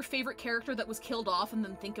 Think of your favorite character that was killed off and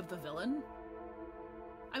then think of the villain.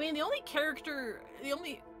 I mean,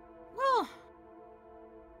 well...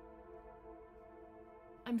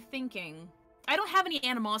 I'm thinking. I don't have any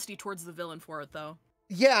animosity towards the villain for it, though.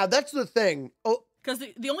 Yeah, that's the thing. Oh, because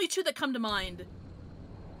the only two that come to mind.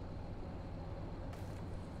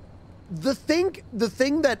 The thing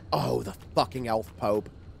that the fucking Elf Pope.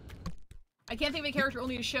 I can't think of a character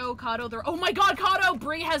only to show Kato. Oh my God, Kato!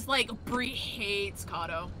 Bree hates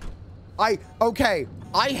Kato. I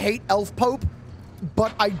hate Elf Pope,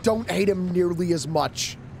 but I don't hate him nearly as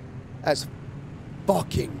much as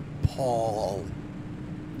fucking Paul.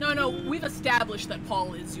 No, we've established that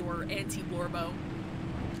Paul is your anti-Blorbo.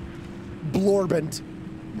 Blorbant.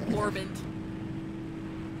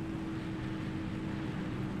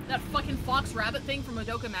 That fucking fox rabbit thing from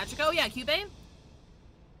Madoka Magica. Oh yeah, Cubane.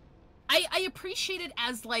 I appreciate it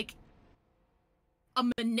as, like, a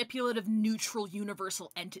manipulative, neutral,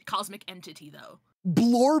 universal cosmic entity, though.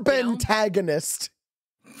 Blorbantagonist.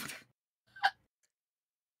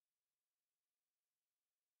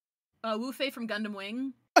 Wu Fei from Gundam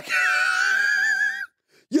Wing.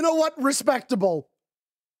 You know what? Respectable.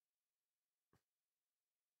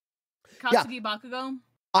 Katsuki Bakugo.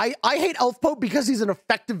 I hate Elf Pope because he's an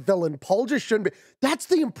effective villain. Paul just shouldn't be. That's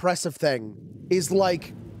the impressive thing, is,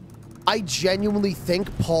 like, I genuinely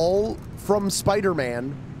think Paul from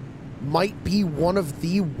Spider-Man might be one of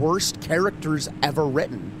the worst characters ever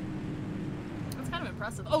written. That's kind of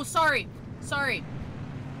impressive. Oh, sorry.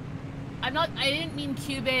 I didn't mean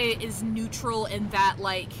Kyubey is neutral in that,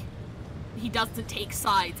 like, he doesn't take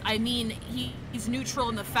sides. I mean, he's neutral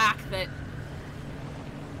in the fact that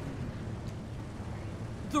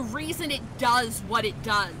the reason it does what it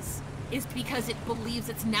does is because it believes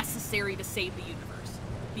it's necessary to save the universe.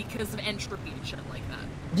 Because of entropy and shit like that.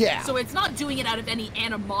 Yeah. So it's not doing it out of any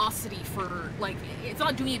animosity for, like, it's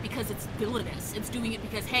not doing it because it's villainous. It's doing it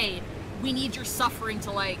because, hey, we need your suffering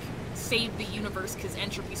to, like, save the universe because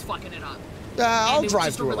entropy's fucking it up. I'll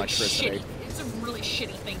drive through electricity. It's a really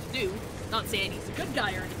shitty thing to do. Not saying he's a good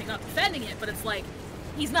guy or anything, not defending it, but it's like,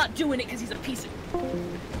 he's not doing it because he's a piece of...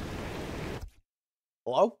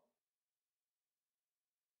 Hello?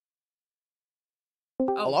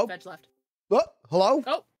 Oh, hello? Veg left. Oh, hello?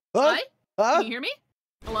 Oh, hi? Can you hear me?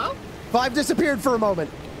 Hello? 5 disappeared for a moment.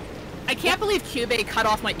 I can't believe Kyubey cut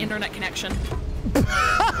off my internet connection.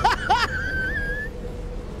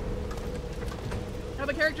 How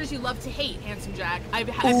about characters you love to hate, Handsome Jack? I've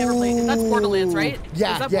never played it. That's Borderlands, right?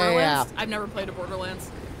 Yeah, Is that Borderlands? I've never played a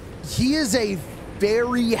Borderlands. He is a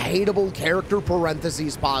very hateable character,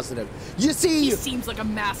 parentheses positive. You see... He seems like a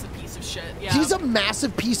massive piece of shit, yeah. He's a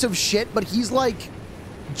massive piece of shit, but he's, like,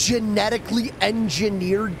 genetically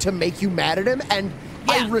engineered to make you mad at him, and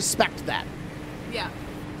I respect that. Yeah.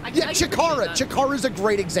 Chikara. Chikara's a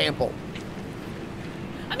great example.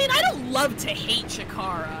 I mean, I don't love to hate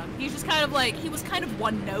Chikara. He's just kind of like, he was kind of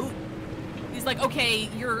one note. He's like, okay,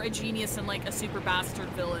 you're a genius and like a super bastard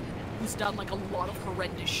villain who's done like a lot of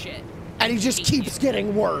horrendous shit. And he just keeps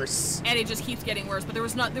getting worse. And it just keeps getting worse. But there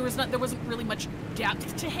wasn't really much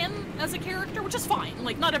depth to him as a character, which is fine.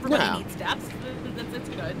 Like, not everybody needs depth. That's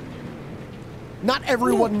good. Not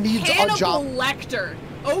everyone needs a job. Hannibal Lecter.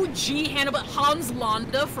 OG Hannibal. Hans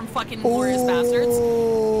Landa from fucking Glorious Bastards.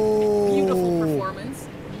 Beautiful performance.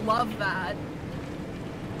 Love that.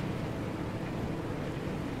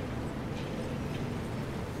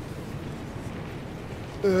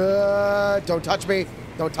 Don't touch me.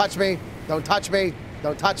 Don't touch me. Don't touch me.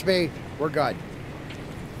 Don't touch me. We're good.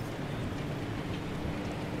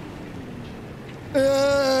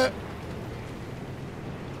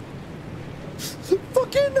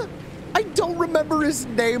 Fucking, I don't remember his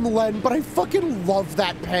name, Len, but I fucking love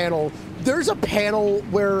that panel. There's a panel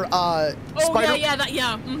where, Spider-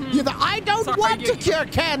 yeah, I don't want to cure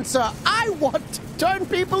cancer. I want to turn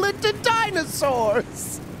people into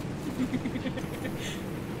dinosaurs.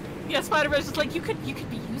 Yeah, Spider-Man's just like, you could be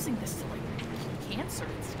using this to, like, cure cancer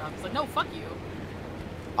and stuff. It's like, no, fuck you.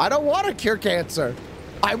 I don't want to cure cancer.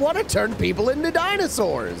 I want to turn people into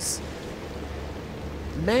dinosaurs.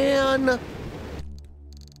 Man.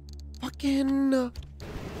 Fucking.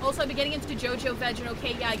 Also, I've been getting into JoJo Veg, and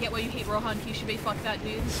okay, yeah, I get why you hate Rohan Kishibe. Fuck that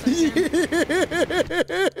dude.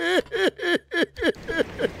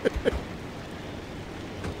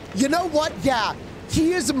 You know what? Yeah.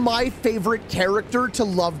 He is my favorite character to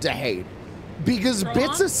love to hate. Because Rohan?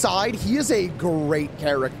 bits aside, he is a great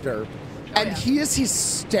character. And he is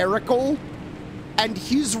hysterical. And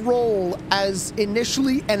his role as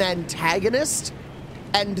initially an antagonist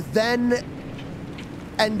and then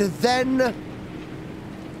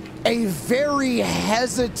a very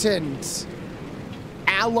hesitant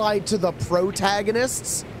ally to the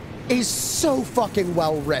protagonists is so fucking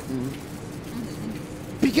well written.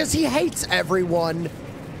 Because he hates everyone,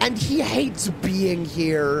 and he hates being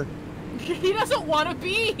here. He doesn't want to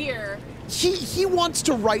be here. He wants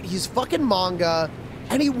to write his fucking manga,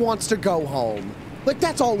 and he wants to go home. Like,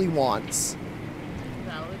 that's all he wants.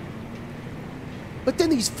 Valid. But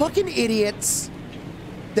then these fucking idiots,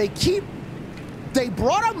 they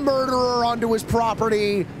brought a murderer onto his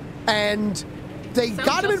property, and they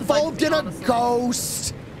got him involved in a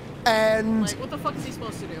ghost, and... Like, what the fuck is he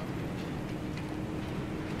supposed to do?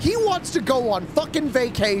 He wants to go on fucking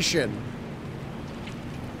vacation.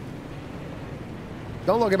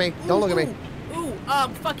 Don't look at me. Don't look at me.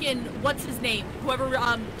 Fucking, what's his name? Whoever,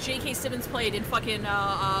 J.K. Simmons played in fucking,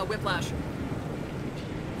 Whiplash.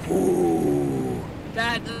 Ooh.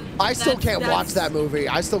 I still can't watch that movie.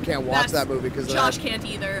 I still can't watch that movie because Josh can't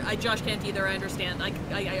either. Josh can't either. I understand.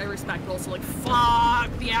 I respect, but also, like, fuck,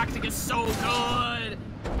 the acting is so good.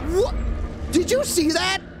 What? Did you see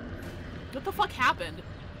that? What the fuck happened?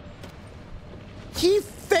 He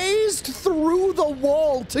phased through the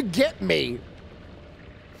wall to get me.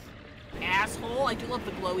 Asshole. I do love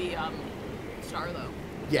the glowy, star, though.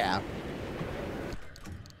 Yeah.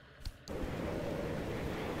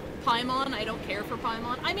 Paimon, I don't care for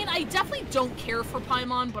Paimon. I mean, I definitely don't care for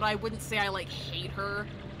Paimon, but I wouldn't say I, like, hate her.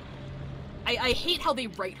 I hate how they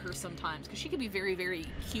write her sometimes, because she can be very, very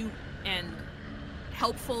cute and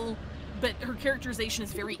helpful, but her characterization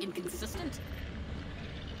is very inconsistent.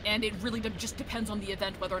 And it really just depends on the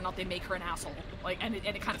event whether or not they make her an asshole. Like, and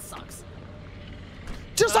it kind of sucks.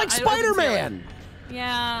 Just like Spider-Man!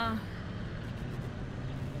 Yeah.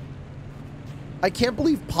 I can't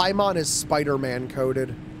believe Paimon is Spider-Man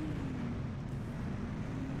coded.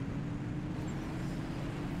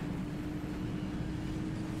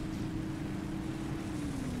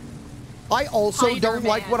 I also don't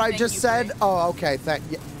like what I just said. Oh, okay. Thank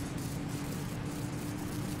you.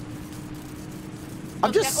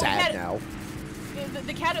 I'm just sad now.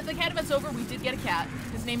 The cat event's over. We did get a cat.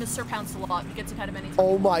 His name is Sir Pounce-a-Lot. We get to pet him anytime.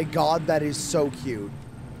 Oh my god, that is so cute.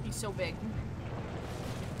 He's so big.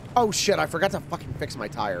 Oh shit, I forgot to fucking fix my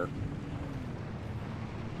tire.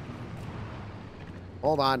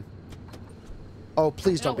 Hold on. Oh,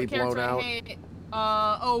 please don't be blown out. Hey,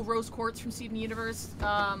 Rose Quartz from Steven Universe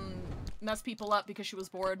messed people up because she was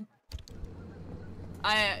bored.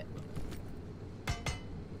 I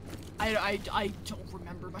don't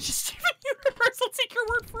remember much of Steven Universe. I'll take your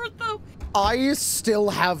word for it, though. I still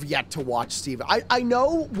have yet to watch Steven. I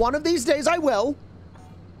know one of these days I will.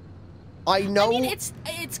 I know. I mean, it's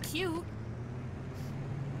cute.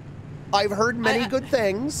 I've heard many good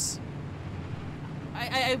things.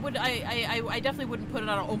 I definitely wouldn't put it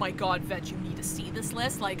on a, oh my god, Veg, you need to see this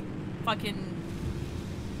list. Like, fucking,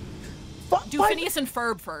 Do five. Phineas and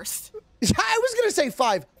Ferb first. I was gonna say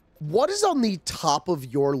 5. What is on the top of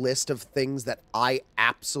your list of things that I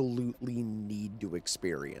absolutely need to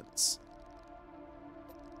experience?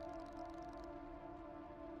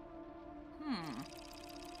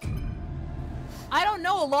 I don't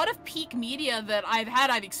know. A lot of peak media that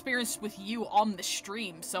I've experienced with you on the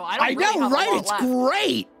stream, so I don't really have a lot right? It's left.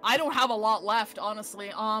 great. I don't have a lot left, honestly.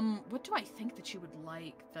 What do I think that you would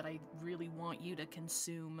like that I really want you to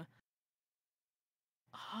consume?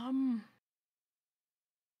 I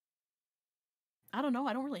don't know.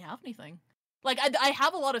 I don't really have anything. Like, I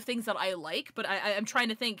have a lot of things that I like, but I'm trying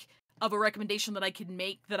to think of a recommendation that I could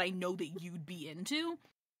make that I know that you'd be into.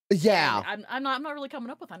 Yeah. And I'm not really coming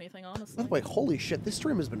up with anything, honestly. By the way, holy shit, this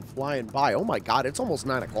stream has been flying by. Oh my god, it's almost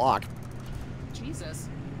 9 o'clock. Jesus.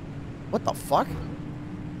 What the fuck?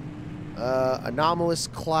 Anomalous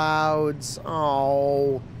clouds.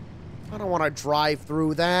 Oh. I don't want to drive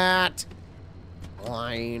through that.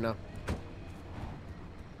 Fine. Let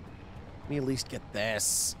me at least get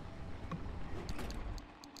this.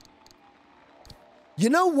 You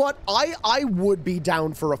know what? I would be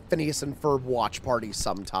down for a Phineas and Ferb watch party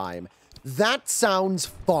sometime. That sounds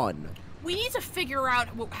fun. We need to figure out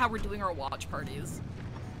how we're doing our watch parties.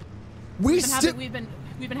 We've been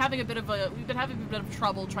having a bit of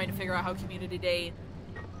trouble trying to figure out how Community Day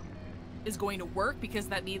is going to work, because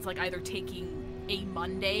that means like either taking a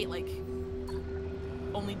Monday, like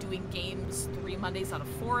only doing games 3 Mondays out of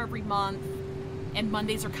 4 every month, and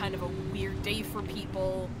Mondays are kind of a weird day for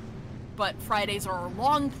people. But Fridays are our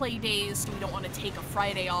long play days, so we don't want to take a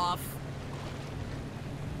Friday off.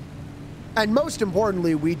 And most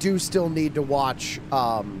importantly, we do still need to watch,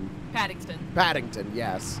 Paddington. Paddington,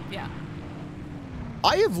 yes. Yeah.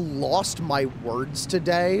 I have lost my words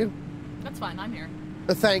today. That's fine, I'm here.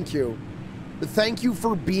 Thank you. Thank you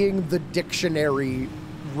for being the dictionary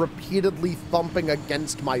repeatedly thumping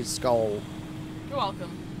against my skull. You're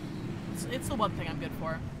welcome. It's the one thing I'm good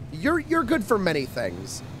for. You're good for many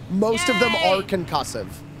things. Most of them are concussive.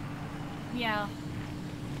 Yeah.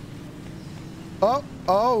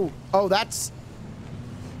 Oh, that's...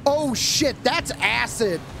 Oh, shit, that's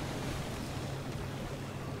acid.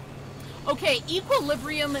 Okay,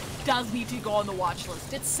 Equilibrium does need to go on the watch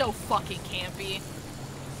list. It's so fucking campy.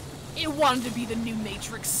 It wanted to be the new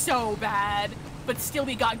Matrix so bad, but still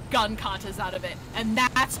we got gun katas out of it, and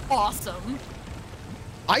that's awesome.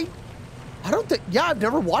 I don't think... Yeah, I've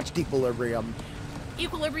never watched Equilibrium.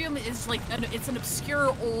 Equilibrium is like, it's an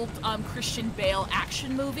obscure old Christian Bale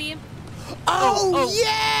action movie. Oh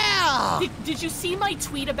yeah! Did you see my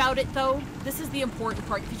tweet about it, though? This is the important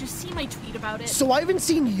part. Did you see my tweet about it? So I haven't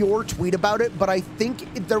seen your tweet about it, but I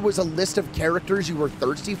think there was a list of characters you were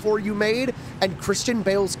thirsty for you made, and Christian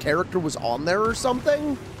Bale's character was on there or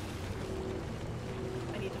something?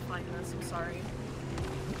 I need to find this, I'm sorry.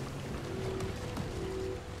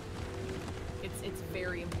 It's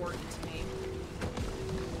very important to me.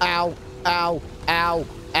 Ow, ow, ow,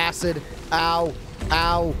 acid, ow,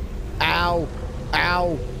 ow, ow,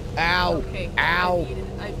 ow, ow, okay, ow.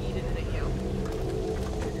 I've eaten it at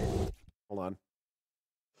you. Hold on.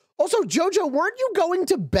 Also, Jojo, weren't you going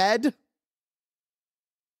to bed?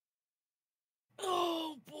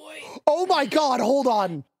 Oh, boy. Oh my god, hold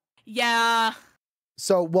on. Yeah.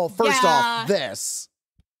 So, well, first off, this.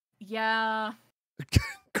 Yeah.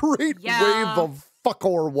 Great wave of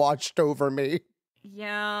fuckor watched over me.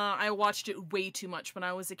 Yeah, I watched it way too much when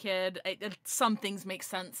I was a kid. Some things make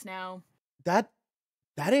sense now. That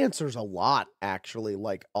answers a lot, actually,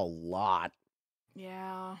 like a lot.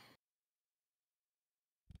 Yeah.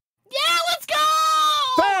 Yeah, let's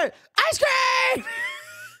go! Hey, ice cream!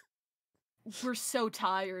 We're so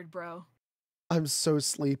tired, bro. I'm so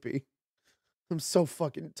sleepy. I'm so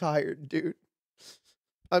fucking tired, dude.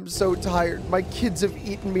 I'm so tired. My kids have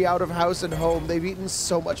eaten me out of house and home. They've eaten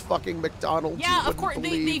so much fucking McDonald's. Yeah, of course.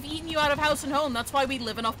 They've eaten you out of house and home. That's why we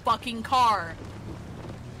live in a fucking car.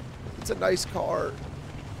 It's a nice car.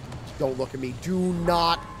 Don't look at me. Do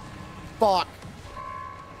not. Fuck.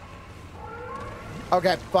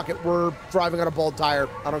 Okay, fuck it. We're driving on a bald tire.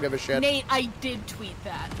 I don't give a shit. Nate, I did tweet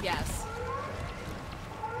that. Yes.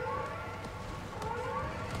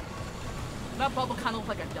 That bubble kind of looked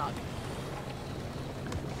like a duck.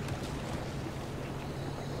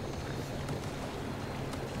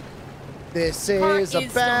 This is a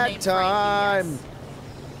bad time. Yes.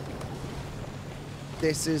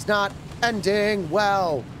 This is not ending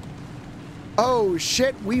well. Oh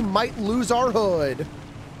shit, we might lose our hood.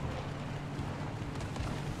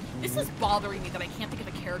 This is bothering me that I can't think of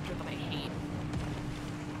a character that I hate.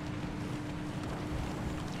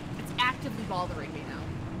 It's actively bothering me now.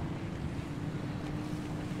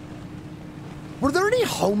 Were there any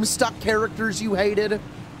Homestuck characters you hated?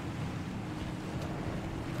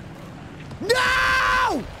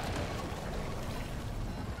 No!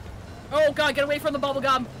 Oh god, get away from the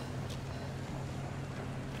bubblegum.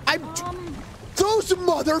 Those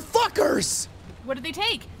motherfuckers! What did they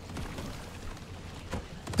take?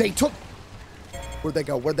 They took... Where'd they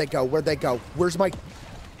go? Where'd they go? Where'd they go? Where's my...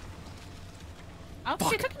 I don't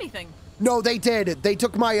think they took anything. No, they did. They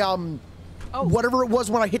took my, whatever it was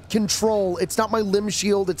when I hit control. It's not my limb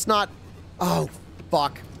shield. It's not... Oh,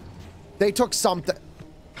 fuck. They took something.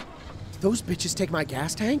 Did those bitches take my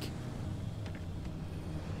gas tank?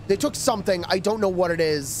 They took something. I don't know what it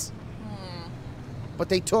is. But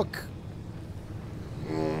they took...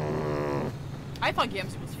 I thought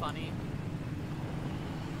Gamsy was funny.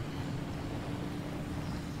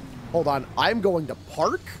 Hold on. I'm going to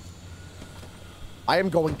park. I am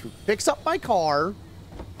going to fix up my car.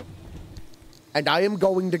 And I am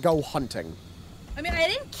going to go hunting. I mean, I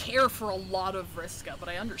didn't care for a lot of Vriska, but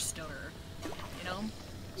I understood her. You know?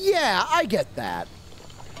 Yeah, I get that.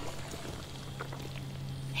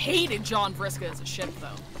 Hated John Vriska as a ship, though.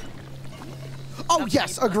 Oh, That's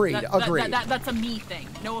yes, me. agreed, agreed. That's a me thing.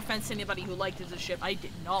 No offense to anybody who liked his ship. I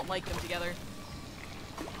did not like them together.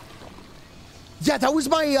 Yeah, that was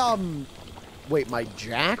my, wait, my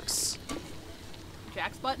Jax?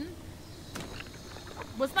 Jax button?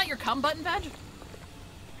 Wasn't that your cum button, Veg?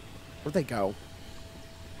 Where'd they go?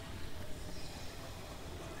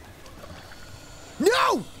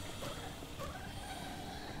 No!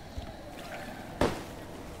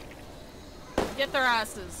 Get their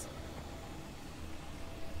asses.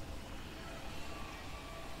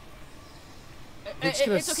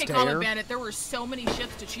 It's okay, Common Bandit. There were so many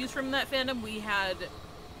ships to choose from in that fandom. We had...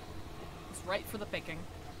 It's right for the picking.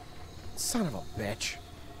 Son of a bitch.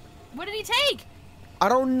 What did he take? I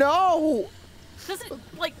don't know. Does it,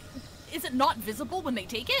 like, is it not visible when they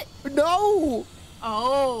take it? No.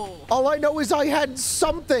 Oh. All I know is I had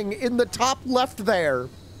something in the top left there.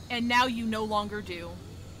 And now you no longer do.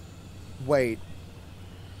 Wait.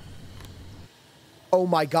 Oh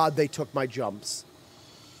my god, they took my jumps.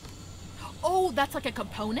 Oh, that's like a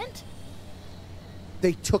component?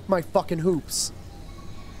 They took my fucking hoops.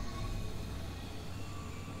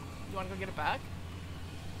 You want to go get it back?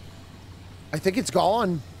 I think it's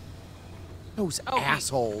gone. Those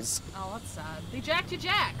assholes. Oh, that's sad. They jacked your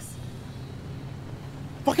jacks.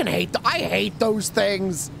 Fucking hate I hate those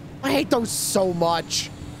things. I hate those so much.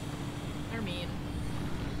 They're mean.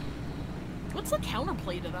 What's the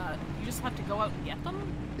counterplay to that? You just have to go out and get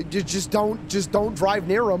them? Just don't drive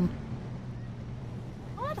near them.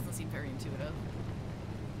 Well, that doesn't seem very intuitive.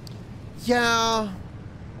 Yeah.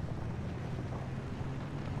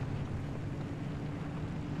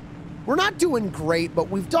 We're not doing great, but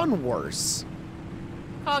we've done worse.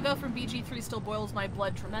 Kaga from BG3 still boils my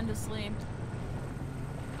blood tremendously.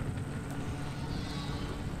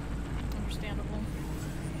 Understandable.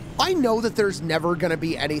 I know that there's never gonna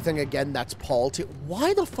be anything again that's Paul to.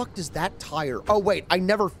 Why the fuck does that tire? Oh wait, I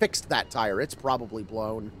never fixed that tire. It's probably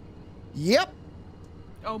blown. Yep.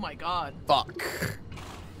 Oh my god. Fuck.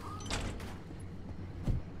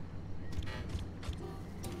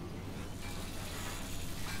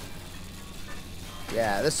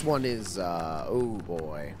 Yeah, this one is, oh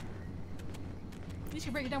boy. At least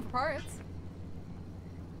you break it down for parts.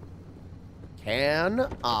 Can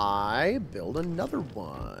I build another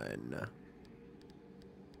one?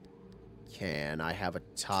 Can I have a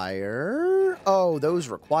tire? Oh, those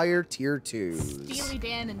require tier 2s. Steely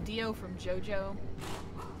Dan and Dio from JoJo.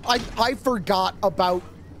 I forgot about,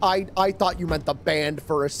 I thought you meant the band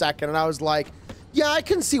for a second, and I was like, yeah, I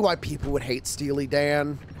can see why people would hate Steely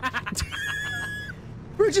Dan.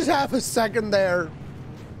 For just half a second there.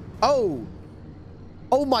 Oh.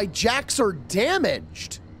 Oh, my jacks are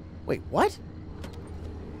damaged. Wait, what?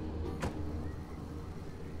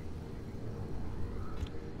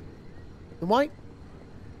 Why?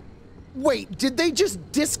 Wait, did they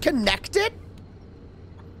just disconnect it?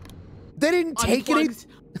 They didn't take it.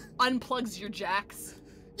 Unplugs your jacks.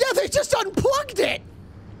 Yeah, they just unplugged it.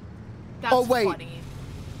 That's oh, wait. Funny.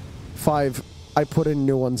 5. I put in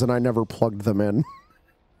new ones and I never plugged them in.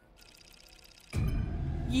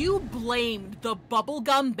 You blamed the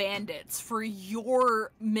bubblegum bandits for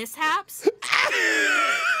your mishaps?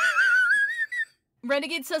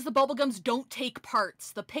 Renegade says the bubblegums don't take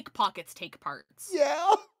parts. The pickpockets take parts.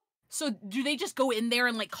 Yeah. So do they just go in there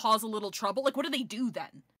and, like, cause a little trouble? Like, what do they do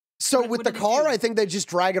then? So with the car, I think they just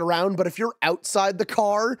drag it around. But if you're outside the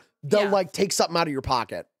car, they'll, like, take something out of your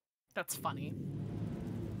pocket. That's funny.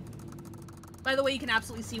 By the way, you can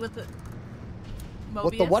absolutely see what the... Mobius.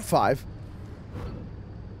 What the what 5?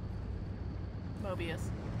 Mobius.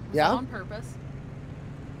 Yeah? On purpose.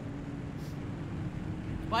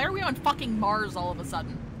 Why are we on fucking Mars all of a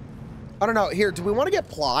sudden? I don't know. Here, do we want to get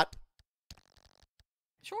plot?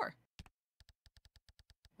 Sure.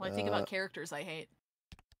 Well, I think about characters I hate.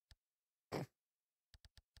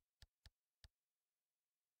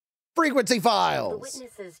 Frequency files! The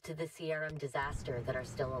witnesses to the Sierram disaster that are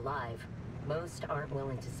still alive, most aren't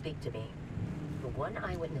willing to speak to me. The one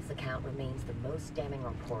eyewitness account remains the most damning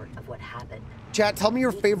report of what happened. Chat, tell me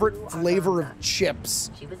your favorite flavor of chips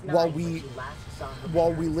while we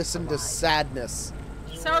listen to sadness.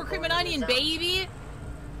 Sour cream and onion, baby!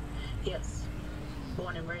 Yes.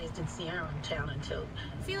 Born and raised in Sierram town until...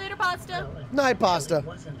 See you later, pasta. Night, pasta. It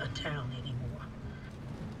wasn't a town anymore.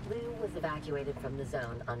 Lou was evacuated from the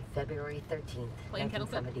zone on February 13th,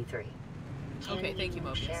 1973. Okay, thank you,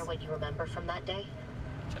 Mobius. Share what you remember from that day?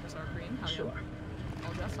 Cheddar sour cream. Sure.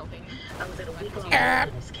 I'll just help you. I was at a week-long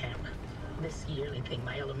wilderness camp. This yearly thing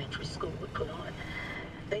my elementary school would put on.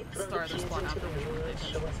 They throw the kids into the woods,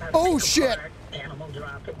 show us how to oh make shit! a park, animal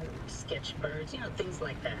dropping, sketch birds, things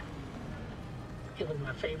like that. It was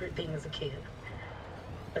my favorite thing as a kid.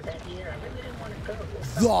 But that year, I really didn't want to go.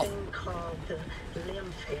 Something called the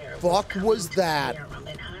Limb Fair. Fuck was that? And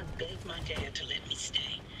I begged my dad to let me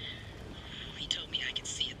stay. He told me I could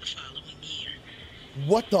see it the following year.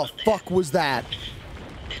 What the fuck was that?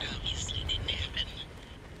 That obviously didn't happen.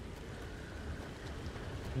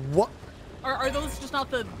 What? Are those just not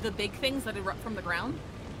the big things that erupt from the ground?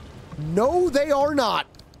 No, they are not.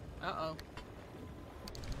 Uh-oh.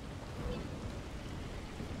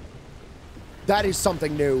 That is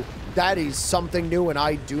something new. That is something new, and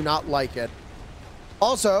I do not like it.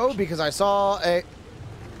 Also, because I saw a...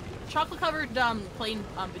 Chocolate-covered plain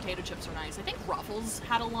potato chips are nice. I think Ruffles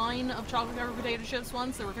had a line of chocolate-covered potato chips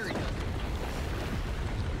once. They were very good.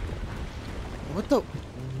 What the...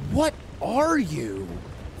 What are you?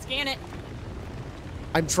 Scan it.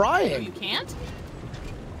 I'm trying. Oh, you can't?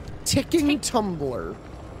 Ticking tumbler.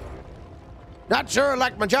 Not sure I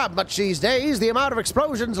like my job much these days. The amount of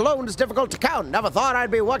explosions alone is difficult to count. Never thought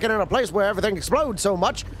I'd be working in a place where everything explodes so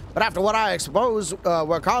much. But after what I suppose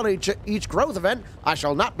we're calling each growth event, I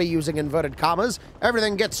shall not be using inverted commas.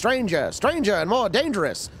 Everything gets stranger, and more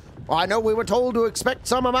dangerous. Well, I know we were told to expect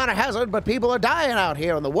some amount of hazard, but people are dying out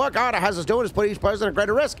here, and the work Arda has us doing is put each person at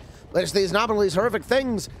greater risk. There's these anomalies, horrific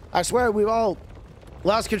things. I swear we've all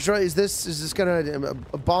lost control. Is this gonna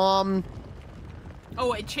a bomb?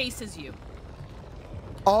 Oh, it chases you.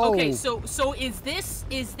 Oh. Okay, so is this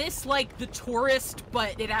like the tourist,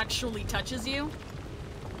 but it actually touches you?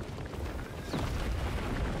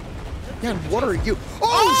 Man, what are you?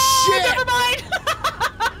 Oh shit! Never mind.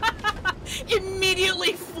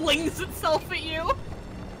 Immediately flings itself at you.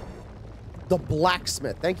 The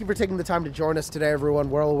blacksmith. Thank you for taking the time to join us today,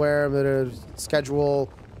 everyone. We're all aware of the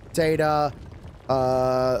schedule, data.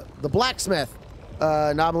 The blacksmith.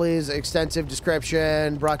 Anomalies, extensive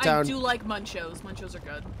description, brought down... I do like Munchos. Munchos are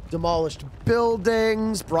good. Demolished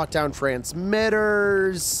buildings, brought down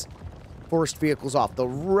transmitters, forced vehicles off the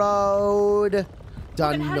road,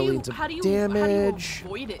 done millions of damage. How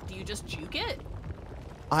do you avoid it? Do you just juke it?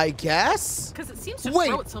 I guess? Because it seems to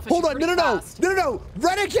throw itself at you hold on, no.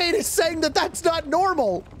 Renegade is saying that that's not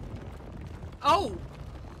normal. Oh.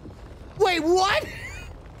 Wait, what?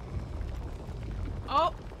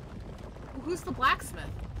 Oh. Who's the blacksmith?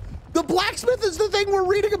 The blacksmith is the thing we're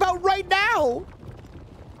reading about right now.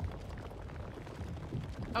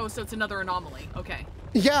 Oh, so it's another anomaly. Okay.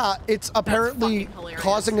 Yeah, it's apparently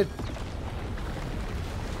causing a...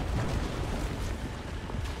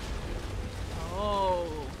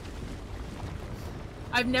 Oh.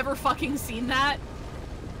 I've never fucking seen that.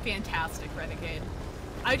 Fantastic, Renegade.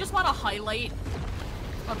 I just want a highlight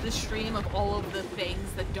of the stream of all of the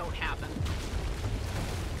things that don't happen.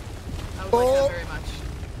 I would like that very much.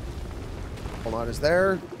 Hold on, is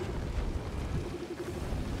there...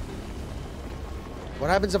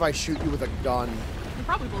 What happens if I shoot you with a gun? It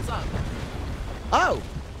probably blows up. Oh!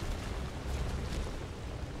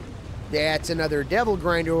 That's another devil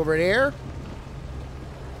grinder over there.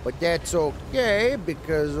 But that's okay,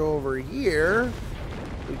 because over here,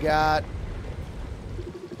 we got...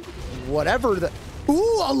 whatever the...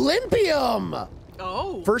 Ooh, Olympium!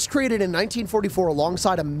 Oh. First created in 1944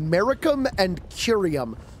 alongside Americum and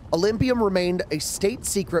Curium, Olympium remained a state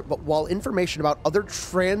secret, but while information about other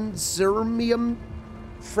transuranium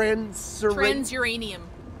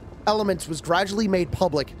elements was gradually made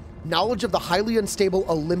public, knowledge of the highly unstable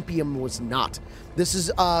Olympium was not. This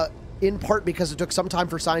is in part because it took some time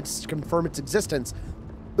for scientists to confirm its existence.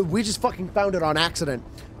 We just fucking found it on accident.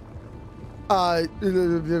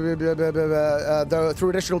 through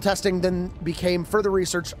additional testing, then became further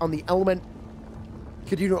research on the element.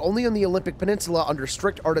 Continued only on the Olympic Peninsula under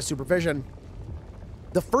strict artist supervision.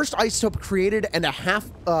 The first isotope created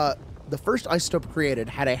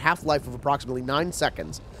had a half-life of approximately 9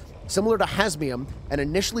 seconds, similar to hasmium, and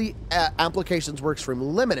initially applications were extremely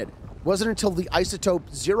limited. It wasn't until the isotope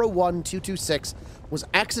 01226 was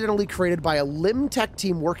accidentally created by a limb tech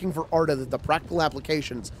team working for ARDA that the practical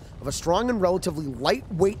applications of a strong and relatively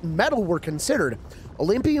lightweight metal were considered.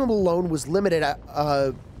 Olympium alone was limited,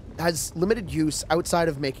 has limited use outside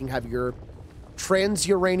of making heavier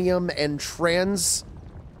transuranium and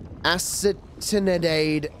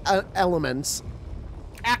transacetinide elements.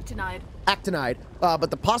 Actinide.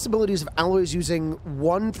 But the possibilities of alloys using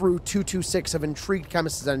 1 through 226 have intrigued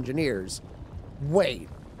chemists and engineers. Wait.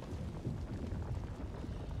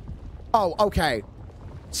 Oh, okay.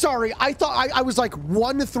 Sorry, I thought I was like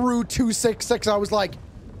 1 through 266. I was like,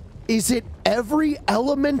 is it every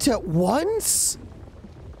element at once?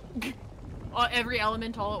 Every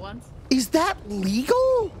element all at once? Is that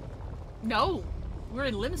legal? No. We're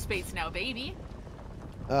in limb space now, baby.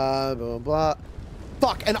 Blah, blah.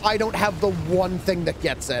 Fuck, and I don't have the one thing that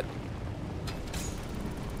gets it.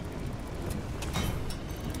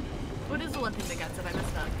 What is the one thing that gets it? I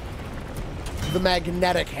messed up. The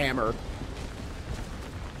magnetic hammer.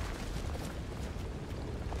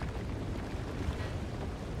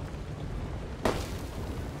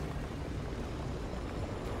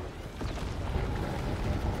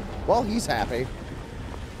 Well, he's happy.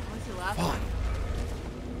 Why is he laughing? Fine.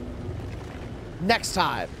 Next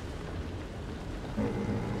time.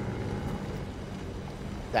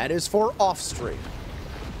 That is for off-stream.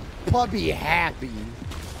 Puppy happy.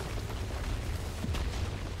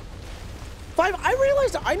 5, I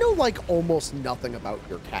realized I know, like, almost nothing about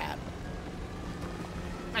your cat.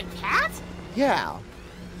 My cat? Yeah.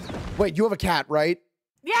 Wait, you have a cat, right?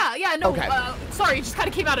 Yeah, no, okay. Sorry, it just kind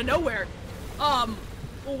of came out of nowhere. Well,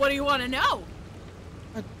 what do you want to know?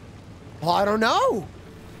 Well, I don't know.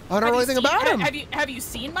 I don't know anything about him. Have you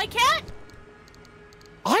seen my cat?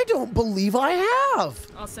 I don't believe I have.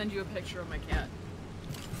 I'll send you a picture of my cat.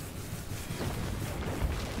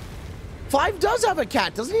 5 does have a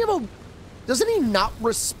cat. Doesn't he not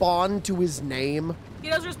respond to his name? He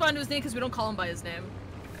does respond to his name because we don't call him by his name.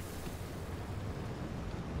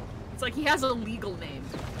 It's like he has a legal name.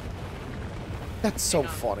 That's so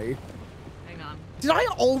funny. Hang on. Did I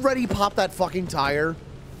already pop that fucking tire?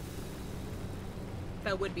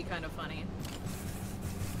 That would be kind of funny.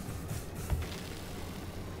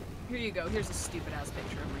 Here you go. Here's a stupid-ass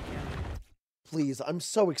picture of my cat. Please, I'm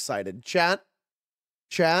so excited. Chat.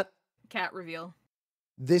 Cat reveal.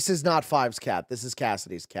 This is not 5's cat. This is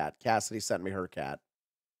Cassidy's cat. Cassidy sent me her cat.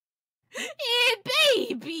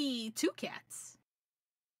 Baby! 2 cats.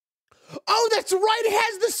 Oh, that's right! It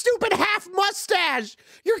has the stupid half mustache!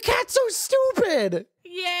 Your cat's so stupid!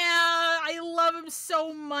 Yeah, I love him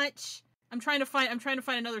so much. I'm trying to find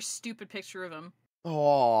another stupid picture of him.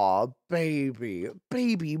 Aw, baby.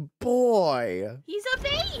 Baby boy. He's a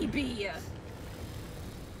baby!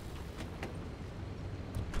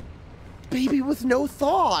 Baby with no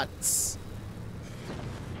thoughts.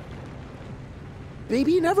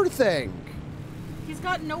 Baby never think. He's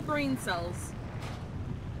got no brain cells.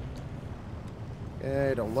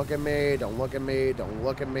 Hey, don't look at me, don't look at me, don't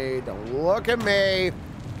look at me, don't look at me.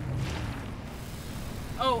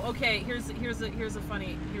 Oh, okay, here's a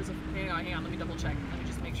funny, hang on, let me double check. Let me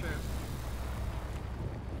just make sure.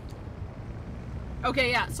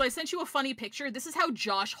 Okay, yeah, so I sent you a funny picture. This is how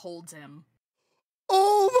Josh holds him.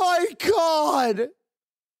 Oh my god!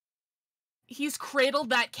 He's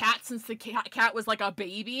cradled that cat since the cat was like a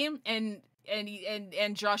baby, and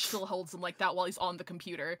Josh still holds him like that while he's on the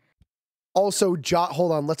computer. Also,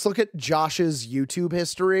 hold on, let's look at Josh's YouTube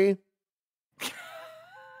history.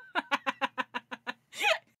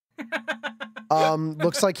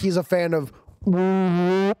 Looks like he's a fan of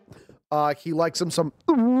he likes him some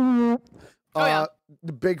yeah.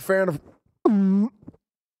 Big fan of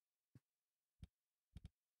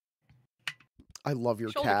I love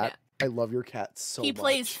your cat. I love your cat so much. He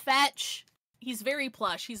plays fetch. He's very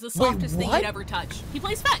plush. He's the softest thing you'd ever touch. He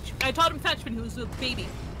plays fetch. I taught him fetch when he was a baby.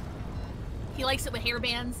 He likes it with hair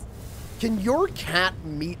bands. Can your cat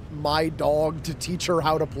meet my dog to teach her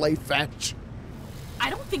how to play fetch? I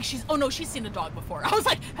don't think she's... Oh, no, she's seen a dog before. I was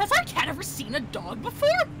like, has our cat ever seen a dog before?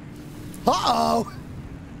 Uh-oh.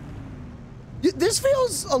 This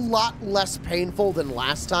feels a lot less painful than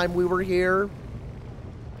last time we were here.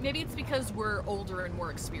 Maybe it's because we're older and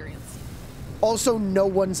more experienced. Also, no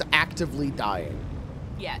one's actively dying.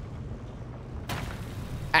 Yet.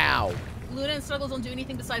 Ow. Luna and Snuggles don't do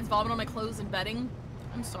anything besides vomit on my clothes and bedding.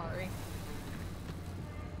 I'm sorry.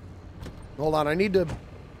 Hold on, I need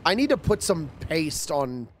to put some paste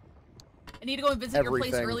on. I need to go and visit your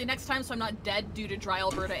place everything. early next time so I'm not dead due to dry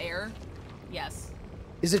Alberta air. Yes.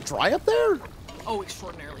 Is it dry up there? Oh,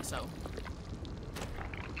 extraordinarily so.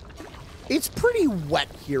 It's pretty wet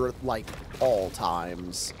here at like all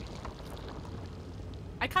times.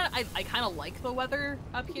 I kind of like the weather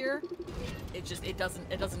up here. It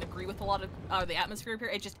doesn't agree with a lot of the atmosphere up here.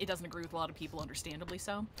 It doesn't agree with a lot of people, understandably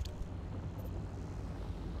so.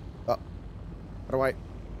 How do I?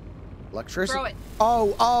 Electricity? Throw it.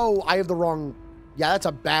 Oh, I have the wrong. Yeah, that's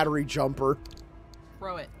a battery jumper.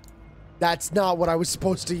 Throw it. That's not what I was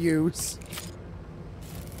supposed to use.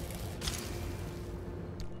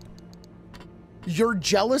 You're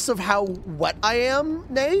jealous of how wet I am,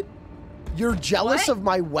 Nate? You're jealous What? of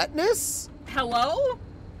my wetness? Hello?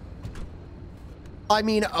 I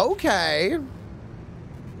mean, okay.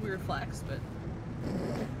 Weird flex, but...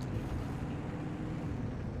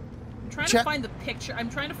 I'm trying to find the picture. I'm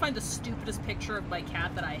trying to find the stupidest picture of my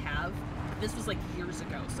cat that I have. This was like years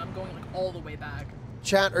ago, so I'm going like all the way back.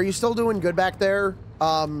 Chat, are you still doing good back there?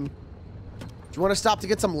 Do you want to stop to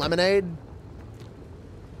get some lemonade?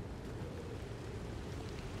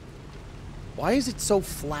 Why is it so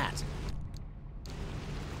flat?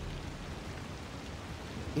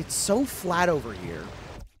 It's so flat over here.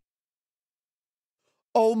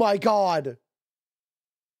 Oh my god.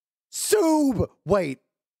 Soob! Wait.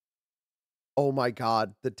 Oh my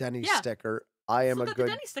god, the Denny's sticker. I am a good.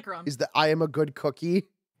 Denny's sticker on. Is that I am a good cookie?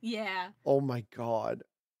 Yeah. Oh my god.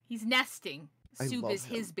 He's nesting. I Soup love is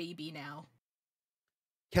him. his baby now.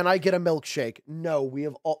 Can I get a milkshake? No, we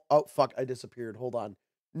have all. Oh fuck, I disappeared. Hold on.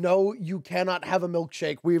 No, you cannot have a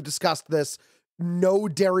milkshake. We have discussed this. No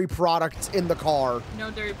dairy products in the car. No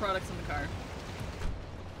dairy products in the car.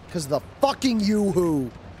 Because the fucking yoo-hoo.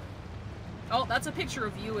 Oh, that's a picture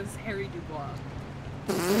of you as Harry Dubois.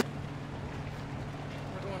 We're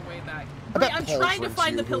going way back. Wait, I'm trying to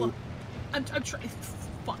find the pillow. I'm trying.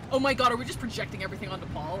 Fuck. Oh my god, are we just projecting everything onto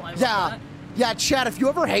Paul? I love that. Yeah, Chad, if you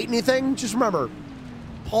ever hate anything, just remember,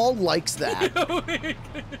 Paul likes that.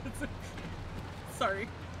 Sorry.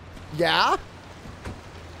 Yeah?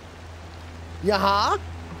 Yeah-huh?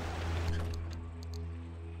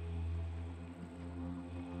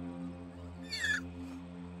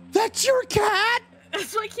 That's your cat?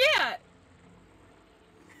 That's my cat.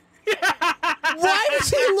 Why does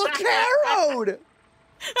he look harrowed?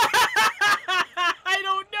 I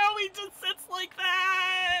don't know. He just sits like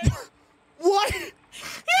that. What?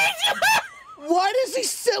 Why does he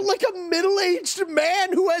sit like a middle-aged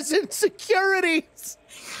man who has insecurities?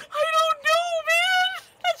 I don't know, man.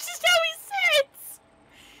 That's just how he sits.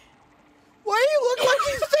 Why do you look like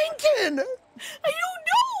he's thinking? I don't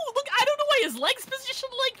know. Look, I don't know why his legs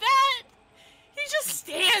positioned like that. He just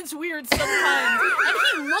stands weird sometimes. And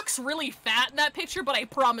he looks really fat in that picture, but I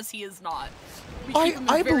promise he is not.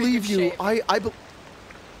 I believe you.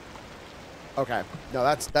 Okay. No,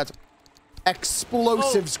 that's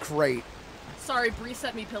explosives crate. Sorry, Bree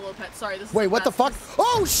sent me pillow pet. Sorry, this is Wait, what the fuck?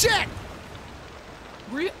 Oh shit!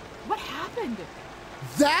 What happened?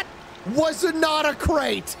 That was not a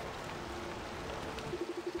crate.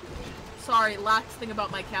 Sorry, last thing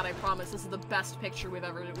about my cat, I promise. This is the best picture we've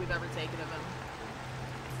ever taken of him.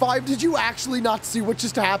 5, did you actually not see what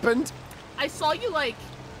just happened? I saw you like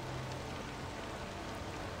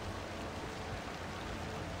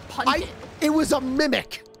punt it. It was a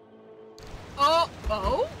mimic.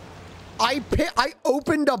 Oh? I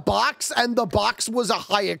opened a box and the box was a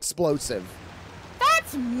high explosive.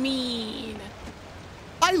 That's mean.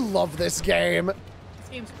 I love this game. This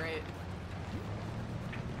game's great.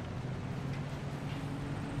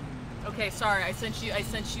 Okay, sorry. I sent you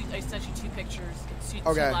 2 pictures. Two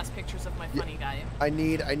last pictures of my funny guy. I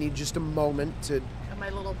need just a moment to. And my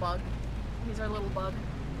little bug. He's our little bug.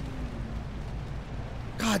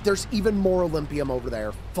 God, there's even more Olympium over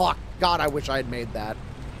there. Fuck. God, I wish I had made that.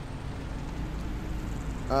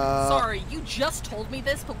 Sorry, you just told me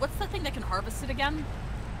this, but what's the thing that can harvest it again?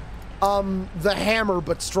 The hammer,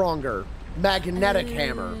 but stronger. Magnetic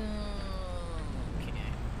hammer. Okay.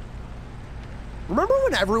 Remember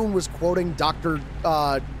when everyone was quoting Dr.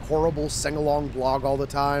 Horrible sing-along blog all the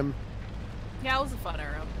time? Yeah, it was a fun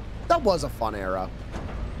era. That was a fun era.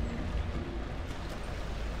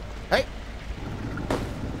 Hey.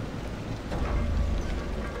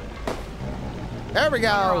 There we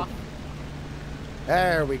go.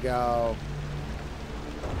 There we go.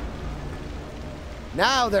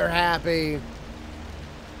 Now they're happy.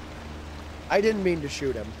 I didn't mean to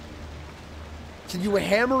shoot him. Can you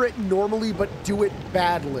hammer it normally but do it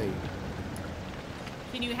badly?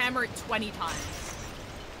 Can you hammer it 20 times?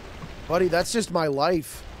 Buddy, that's just my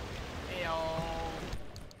life. Ayo.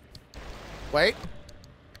 Wait.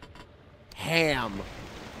 Ham.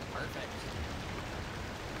 Perfect.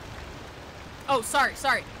 Oh, sorry.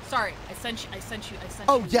 I sent you.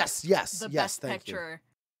 Oh, yes. The best picture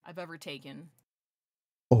I've ever taken.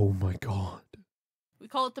 Oh my god. We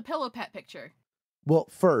call it the pillow pet picture. Well,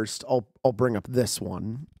 first, I'll bring up this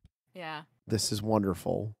one. Yeah. This is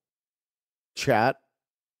wonderful. Chat,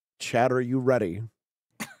 are you ready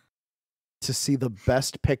to see the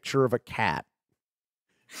best picture of a cat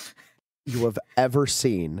you have ever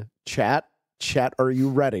seen? Chat, are you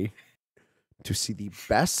ready to see the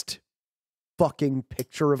best fucking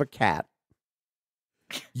picture of a cat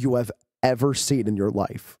you have ever seen in your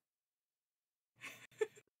life?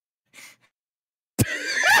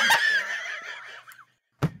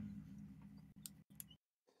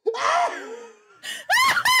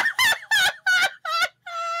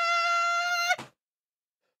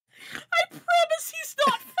 I promise he's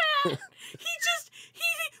not fat.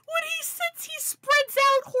 When he sits, he spreads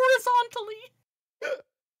out horizontally.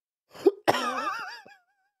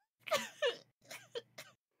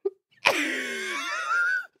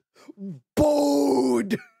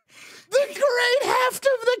 Bode! The great heft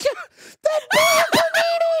of the cat! That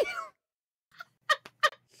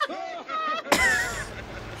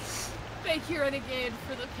Thank you, Renegade,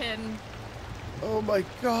 for the pin. Oh my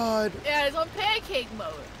god. Yeah, he's on pancake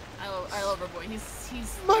mode. I love our boy.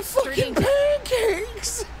 He's my fucking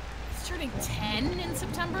pancakes! He's turning 10 in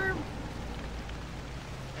September.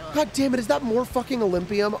 God damn it, is that more fucking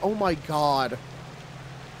Olympium? Oh my god.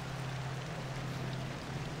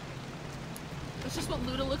 That's just what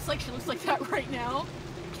Luna looks like. She looks like that right now.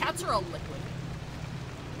 Cats are all liquid.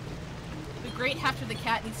 The great heft of the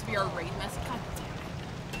cat needs to be our raid mess. God damn it.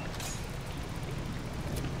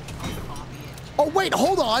 Oh wait,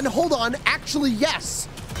 hold on. Actually, yes.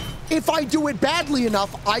 If I do it badly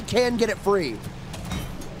enough, I can get it free.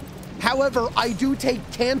 However, I do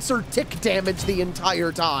take cancer tick damage the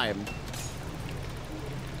entire time.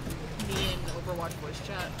 Me and Overwatch voice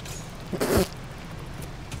chat.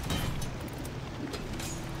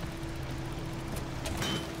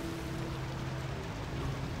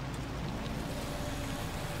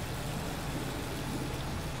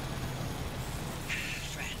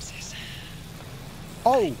 Francis.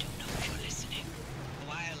 Oh. I don't know if you're listening. A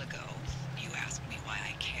while ago, you asked me why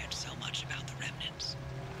I cared so much about the remnants.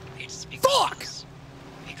 It's because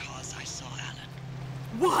I saw Alan.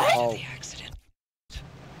 What? After the accident.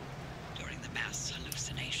 During the mass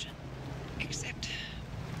hallucination. Except,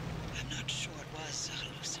 I'm not sure it was a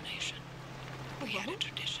hallucination. We had a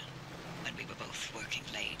tradition. When we were both working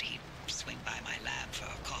late, he'd swing by my lab for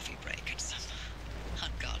a coffee break at some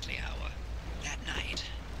ungodly hour. That night,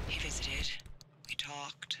 he visited. We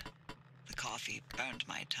talked. The coffee burned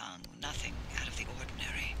my tongue. Nothing out of the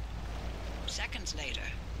ordinary. Seconds later,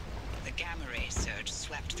 the gamma ray surge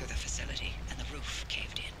swept through the facility and the roof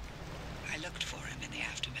caved in. I looked for him in the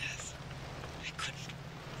aftermath. I couldn't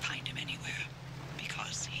find him anywhere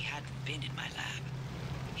because he hadn't been in my lab.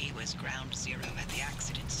 He was ground zero at the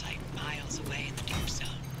accident site, miles away in the deep zone.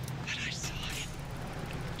 But I saw him,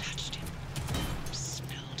 touched him,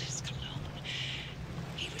 smelled his cologne.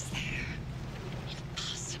 He was there.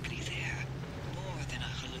 Possibly there. More than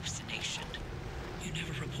a hallucination. You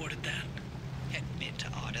never reported that? Admit to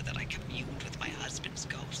Arda that I communed with my husband's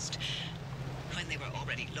ghost. When they were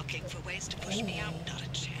already looking for ways to push me out, not a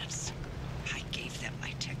chance. I gave them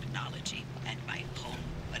my technology and my home,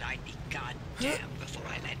 but I'd be goddamn before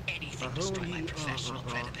I let anything destroy my professional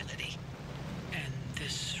credibility. And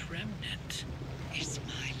this remnant? It's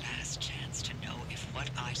my last chance to know if what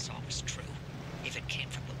I saw was true. If it came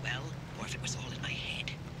from the well, or if it was all in my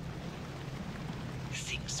head. The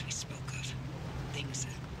things we spoke of. Things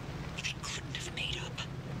I couldn't have made up.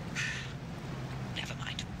 Never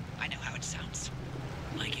mind. I know how it sounds.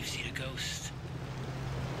 Like you've seen a ghost.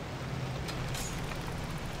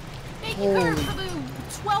 Thank you, Kurt, for the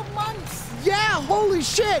 12 months. Yeah, holy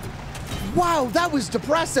shit. Wow, that was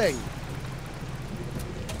depressing.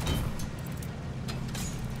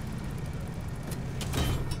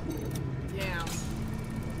 Damn.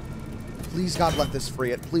 Please, God, let this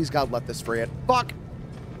free it. Please, God, let this free it. Fuck.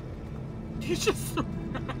 He's just...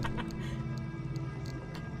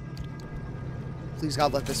 Please,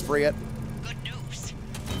 God, let this free it. Good news.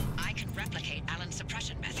 I can replicate Alan's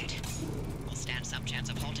suppression method. We'll stand some chance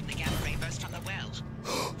of halting the gamma ray burst from the well.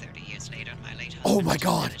 30 years later, my late husband Oh my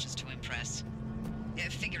God. manages to impress.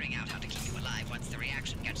 Figuring out how to keep you alive once the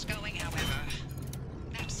reaction gets going, however,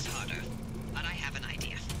 that's harder. But I have an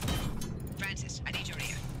idea. Francis, I need your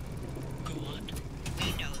ear. Go on. We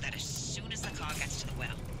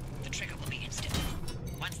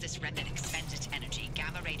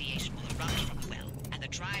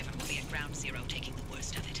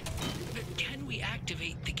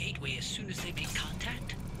activate the gateway as soon as they make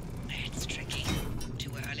contact? It's tricky.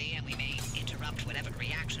 Too early, and we may interrupt whatever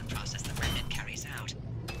reaction process the remnant carries out.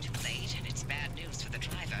 Too late, and it's bad news for the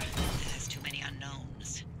driver. There's too many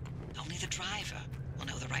unknowns. Only the driver will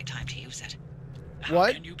know the right time to use it.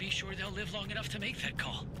 What? How can you be sure they'll live long enough to make that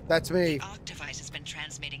call? That's me. The ARC device has been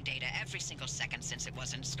transmitting data every single second since it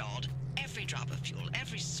was installed. Every drop of fuel,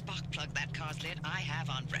 every spark plug that car's lit, I have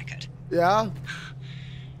on record. Yeah?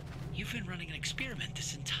 You've been running an experiment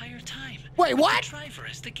this entire time. Wait, what? The driver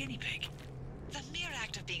as the guinea pig. The mere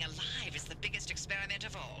act of being alive is the biggest experiment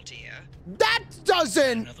of all, dear. That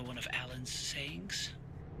doesn't... Another one of Alan's sayings?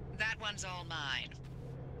 That one's all mine.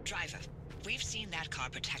 Driver, we've seen that car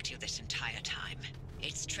protect you this entire time.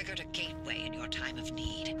 It's triggered a gateway in your time of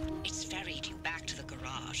need. It's ferried you back to the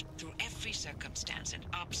garage through every circumstance and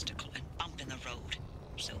obstacle and bump in the road.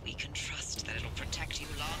 So we can trust that it'll protect you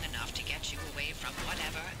long enough to get you away from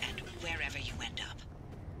whatever and wherever you end up.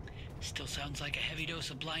 Still sounds like a heavy dose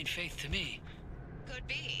of blind faith to me. Could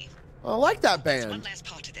be. I like that There's band. one last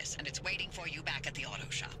part to this, and it's waiting for you back at the auto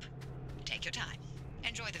shop. Take your time.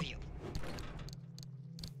 Enjoy the view.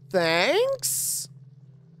 Thanks?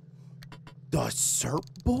 The cert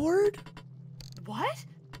board? What?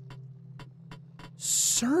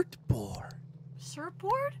 Cert board.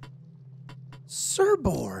 Surfboard?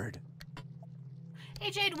 Surfboard.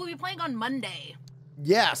 Hey Jade, we'll be playing on Monday.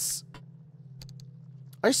 Yes.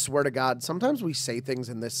 I swear to God, sometimes we say things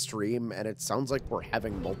in this stream and it sounds like we're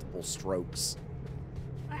having multiple strokes.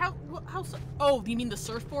 How oh, you mean the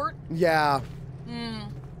surfboard? Yeah. Hmm.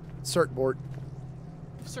 Cert board.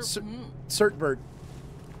 Certbird.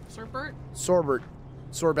 Surfboard? Sorbert.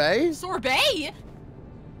 Sorbet? Sorbet?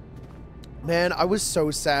 Man, I was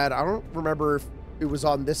so sad. I don't remember if it was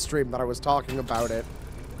on this stream that I was talking about it.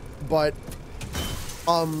 But,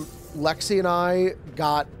 Lexi and I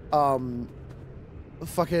got,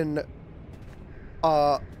 fucking,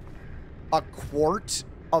 a quart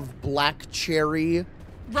of black cherry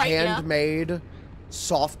handmade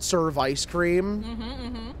soft serve ice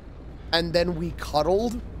cream. And then we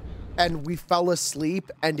cuddled and we fell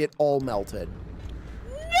asleep and it all melted.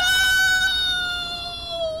 No!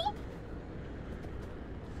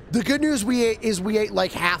 The good news we ate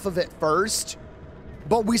like half of it first,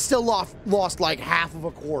 but we still lost like half of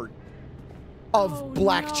a quart of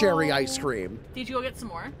black cherry ice cream. Did you go get some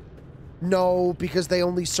more? No, because they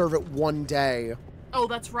only serve it one day. Oh,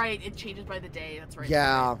 that's right. It changes by the day. That's right.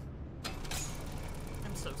 Yeah.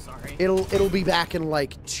 I'm so sorry. It'll be back in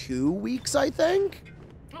like 2 weeks, I think.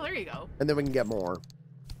 Oh, there you go. And then we can get more.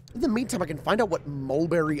 In the meantime, I can find out what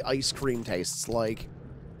mulberry ice cream tastes like.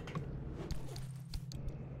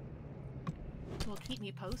 Well, keep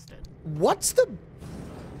me posted. What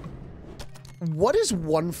is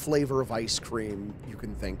one flavor of ice cream you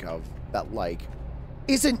can think of that, like,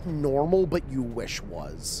 isn't normal but you wish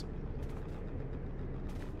was?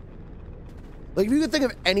 Like, if you could think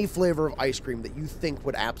of any flavor of ice cream that you think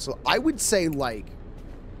would absolutely... I would say, like...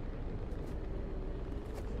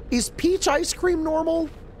 Is peach ice cream normal?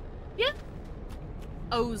 Yeah.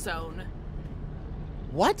 Ozone.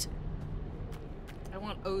 What? I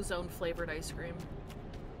want ozone flavored ice cream.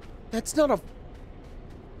 That's not a...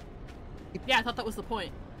 Yeah, I thought that was the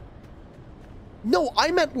point. No,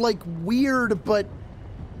 I meant, like, weird, but...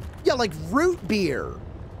 Yeah, like root beer.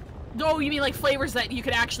 No, you mean like flavors that you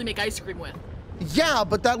could actually make ice cream with? Yeah,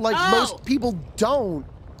 but that, like, most people don't.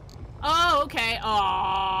 Oh, okay.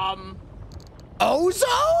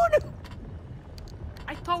 Ozone?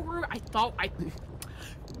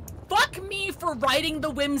 Fuck me for riding the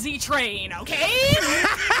whimsy train, okay?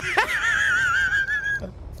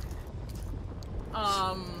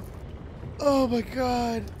 Oh my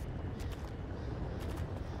god.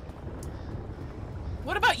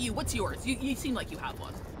 What about you? What's yours? You seem like you have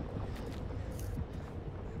one.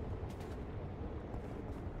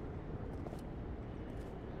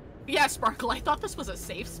 Yeah, Sparkle, I thought this was a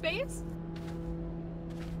safe space.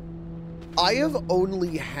 I have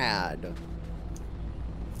only had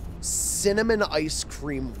cinnamon ice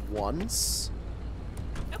cream once.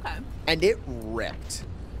 Okay. And it ripped.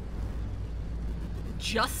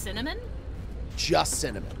 Just cinnamon? Just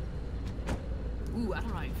cinnamon. Ooh, I don't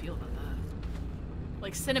know how you feel about that.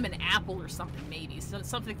 Like cinnamon apple or something, maybe.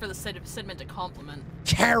 Something for the cinnamon to complement.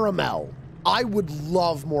 Caramel. I would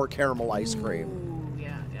love more caramel ice cream. Ooh,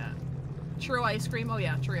 yeah. Churro ice cream? Oh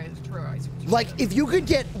yeah, churro ice cream. Like, if you could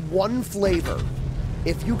get one flavor,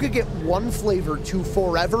 to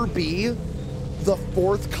forever be the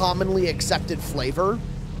fourth commonly accepted flavor,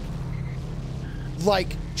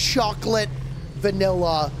 like chocolate,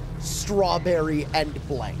 vanilla, strawberry, and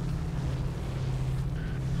blank.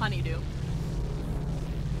 Honeydew.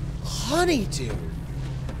 Honeydew.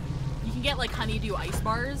 You can get like honeydew ice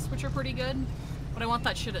bars, which are pretty good. But I want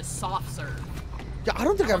that shit as soft serve. Yeah, I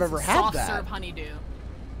don't think I've ever had that. Soft serve honeydew.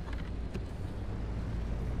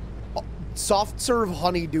 Soft serve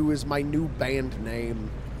honeydew is my new band name.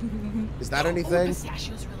 Is that anything? Oh,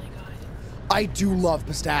 pistachio's really good. I do love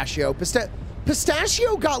pistachio.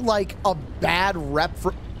 Pistachio got like a bad rep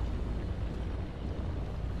for.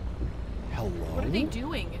 Hello? What are they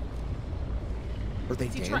doing? Are they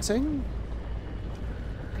dancing?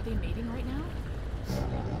 Are they mating right now?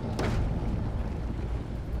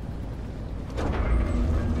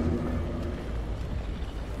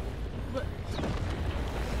 What?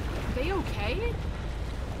 Are they okay?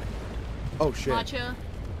 Oh shit. Matcha,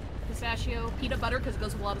 pistachio, peanut butter because it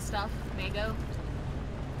goes with a lot of stuff. Mango.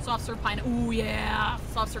 Soft serve pineapple. Ooh yeah,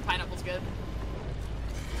 soft serve pineapple's good.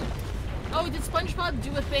 Oh, did SpongeBob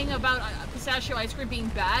do a thing about pistachio ice cream being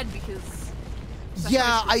bad because?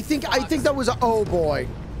 Yeah, I think that was oh boy.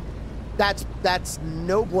 That's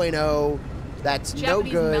no bueno. That's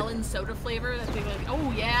Japanese no good. melon soda flavor. That they like.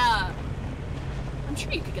 Oh yeah. I'm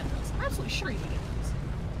sure you could get those. I'm absolutely sure you could get those.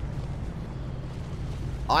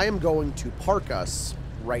 I am going to park us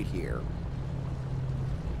right here.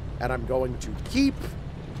 And I'm going to keep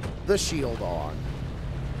the shield on.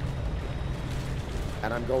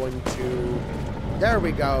 And I'm going to... There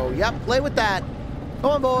we go. Yep, play with that.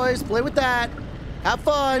 Come on, boys. Play with that. Have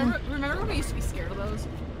fun. Remember when we used to be scared of those?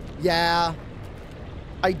 Yeah.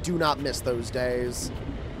 I do not miss those days.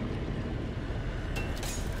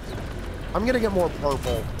 I'm going to get more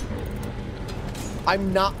purple. I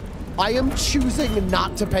am choosing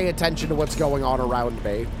not to pay attention to what's going on around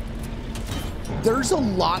me. There's a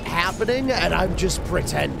lot happening, and I'm just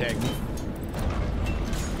pretending.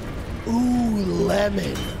 Ooh,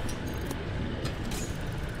 lemon.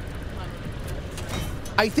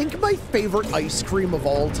 I think my favorite ice cream of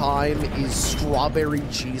all time is strawberry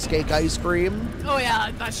cheesecake ice cream. Oh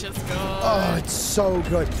yeah, that's just good. Oh, it's so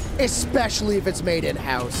good. Especially if it's made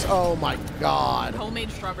in-house. Oh my god.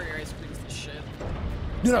 Homemade strawberry ice cream is the shit.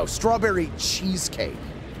 No, strawberry cheesecake.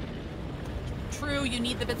 True, you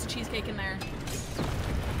need the bits of cheesecake in there.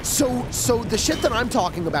 So the shit that I'm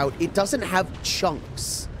talking about, it doesn't have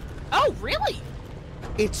chunks. Oh, really?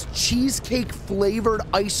 It's cheesecake flavored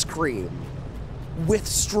ice cream with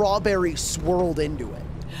strawberry swirled into it.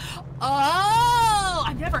 Oh,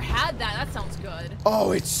 I've never had that. That sounds good.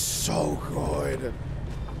 Oh, it's so good.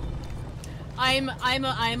 I'm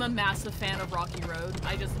a massive fan of Rocky Road.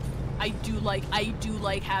 I do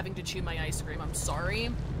like having to chew my ice cream. I'm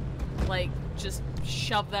sorry. Like, just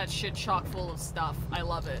shove that shit chock full of stuff. I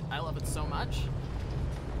love it. I love it so much.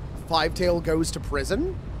 Five Tail goes to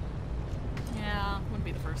prison? Yeah, wouldn't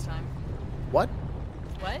be the first time. What?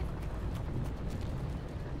 What?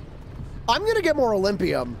 I'm gonna get more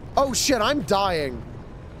Olympium. Oh shit, I'm dying.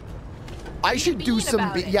 I should do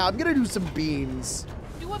some yeah, I'm gonna do some beans.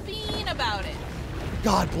 Do a bean about it.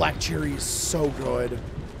 God, black cherry is so good.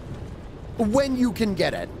 When you can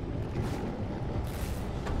get it.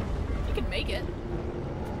 You can make it.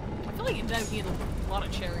 I feel like you need a lot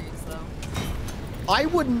of cherries, though. I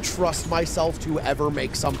wouldn't trust myself to ever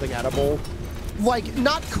make something edible. Like,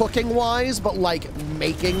 not cooking-wise, but, like,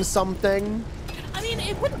 making something. I mean,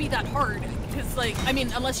 it wouldn't be that hard, because, like, I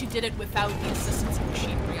mean, unless you did it without the assistance of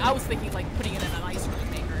machinery. I was thinking, like, putting it in an ice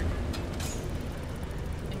cream maker.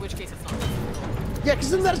 In which case, it's not difficult. Yeah,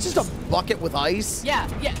 because then that's just a bucket with ice. Yeah,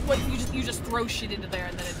 yeah. Well, you just throw shit into there,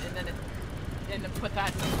 and then put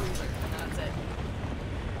that in the freezer, and that's it.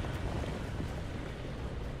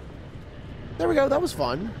 There we go. That was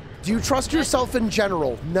fun. Do you trust yourself in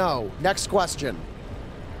general? No. Next question.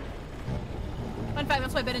 Fun fact,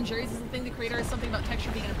 that's why Ben & Jerry's is the thing. The creator is something about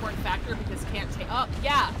texture being an important factor because can't take up.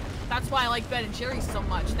 Yeah, that's why I like Ben & Jerry's so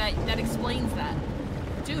much. That explains that.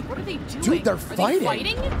 Dude, what are they doing? Dude, they're fighting. They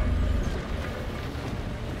fighting?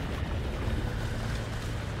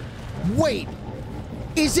 Wait.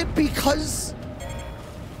 Is it because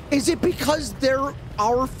they're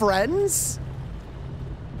our friends?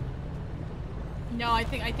 No, I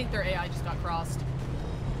think their AI just got crossed.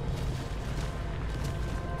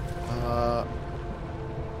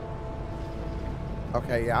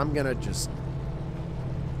 Okay, yeah, I'm gonna just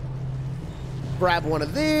grab one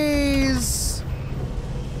of these.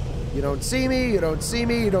 You don't see me, you don't see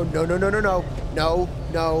me, you don't, no, no, no, no, no, no,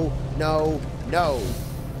 no, no, no,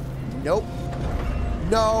 nope,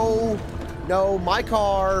 no, no, my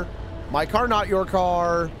car, not your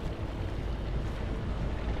car.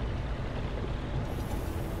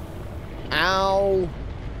 Ow.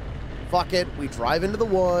 Fuck it, we drive into the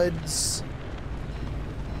woods.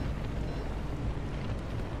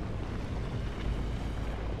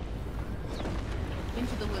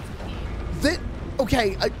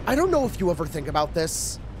 Okay, I don't know if you ever think about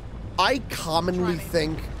this. I commonly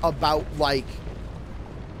think about, like,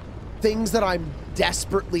 things that I'm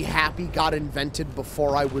desperately happy got invented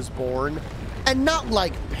before I was born. And not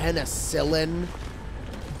like penicillin,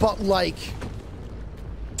 but like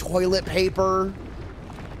toilet paper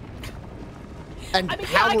and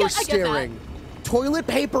power steering. Toilet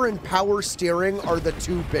paper and power steering are the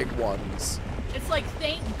two big ones. It's like,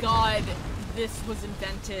 thank God this was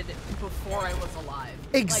invented before I was alive.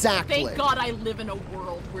 Exactly. Like, thank God I live in a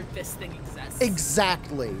world where this thing exists.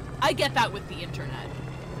 Exactly. I get that with the internet.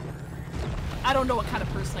 I don't know what kind of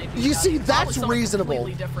person I'd be. You see, that's reasonable.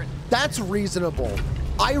 Completely different. That's reasonable.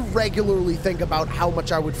 I regularly think about how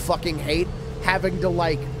much I would fucking hate having to,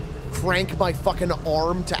 like, crank my fucking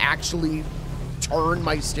arm to actually turn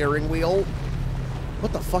my steering wheel.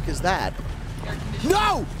 What the fuck is that?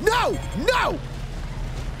 No! No! No!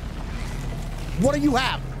 What do you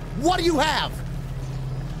have? What do you have?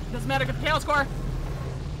 Doesn't matter, get the chaos core.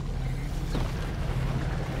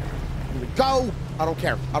 Here we go. I don't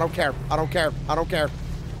care. I don't care. I don't care. I don't care.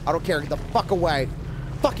 I don't care. Get the fuck away.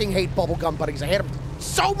 Fucking hate bubblegum buddies. I hate them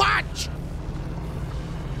so much.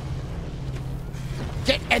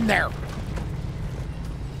 Get in there.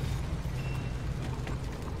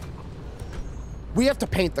 We have to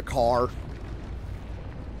paint the car.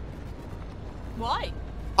 Why?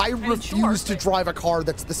 I refuse to drive a car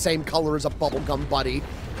that's the same color as a bubblegum buddy.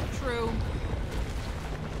 True.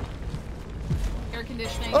 Air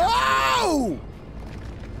conditioning. Oh!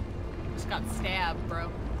 Just got stabbed, bro.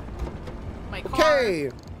 My car. Okay.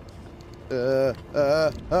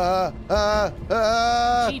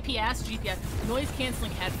 GPS. Noise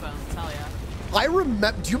canceling headphones. Hell yeah. I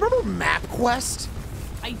remember. Do you remember MapQuest?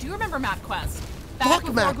 I do remember MapQuest. Fuck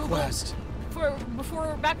MapQuest.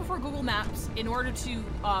 Back before Google Maps, in order to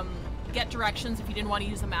get directions, if you didn't want to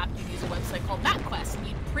use a map, you'd use a website called MapQuest, and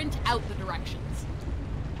you'd print out the directions.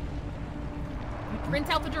 You'd print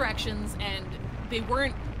out the directions, and they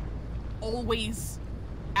weren't always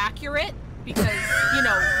accurate because,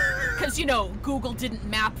 you know, Google didn't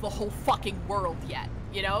map the whole fucking world yet,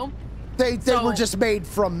 you know? They were just made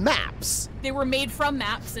from maps. They were made from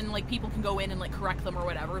maps, and, like, people can go in and, like, correct them or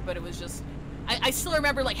whatever, but it was just... I still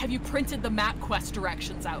remember, like, have you printed the MapQuest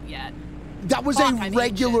directions out yet? That was a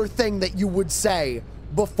regular thing that you would say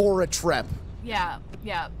before a trip. Yeah.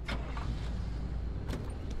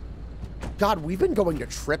 God, we've been going to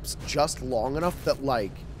trips just long enough that,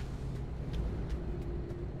 like...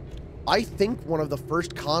 I think one of the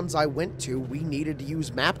first cons I went to, we needed to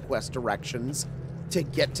use MapQuest directions to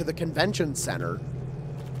get to the convention center.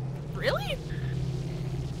 Really?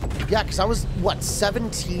 Yeah, because I was, what,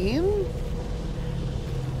 17?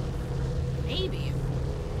 Maybe.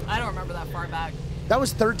 I don't remember that far back. That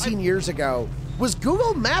was 13 years ago. Was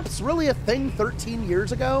Google Maps really a thing 13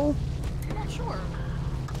 years ago? I'm not sure.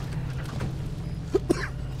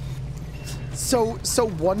 So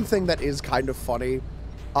one thing that is kind of funny,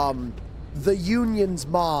 the Union's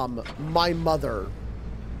mom, my mother,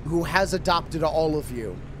 who has adopted all of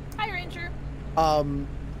you. Hi, Ranger.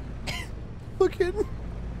 Fucking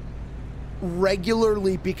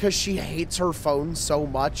regularly, because she hates her phone so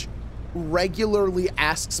much, regularly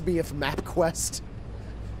asks me if MapQuest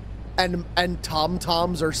and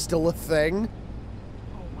TomToms are still a thing.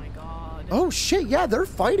 Oh my god. Oh shit, yeah, they're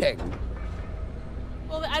fighting.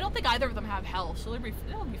 Well, I don't think either of them have health, so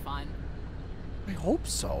they'll be fine. I hope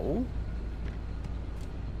so.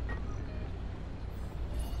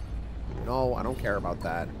 No, I don't care about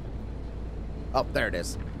that. Oh, there it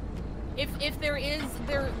is. If there is,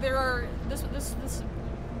 there are, this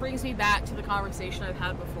brings me back to the conversation I've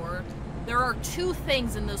had before. There are two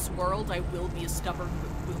things in this world I will be a stubborn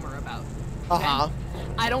boomer about. Okay?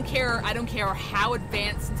 I don't care how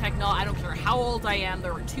advanced in technology, I don't care how old I am,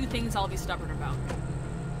 there are two things I'll be stubborn about.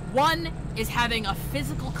 One is having a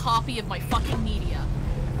physical copy of my fucking media.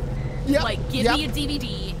 Yep. Like, give me a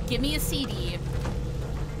DVD, give me a CD.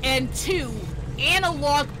 And two,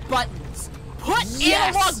 analog buttons. Put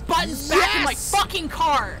analog buttons back in my fucking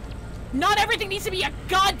car. Not everything needs to be a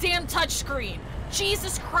goddamn touchscreen.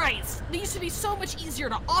 Jesus Christ. It used to be so much easier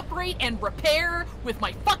to operate and repair with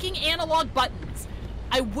my fucking analog buttons.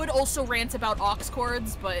 I would also rant about aux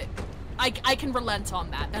cords, but I can relent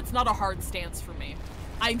on that. That's not a hard stance for me.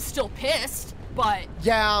 I'm still pissed, but...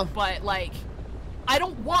 Yeah. But, like... I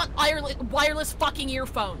don't want wireless fucking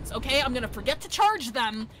earphones, okay? I'm gonna forget to charge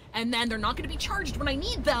them, and then they're not gonna be charged when I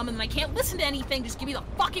need them, and then I can't listen to anything. Just give me the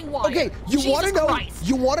fucking wire. Okay, you want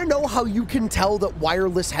to know how you can tell that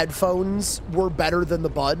wireless headphones were better than the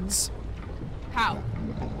buds? How?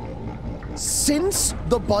 Since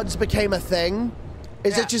the buds became a thing,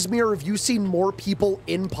 Is it just me, or have you seen more people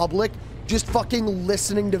in public just fucking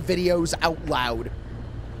listening to videos out loud?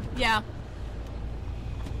 Yeah.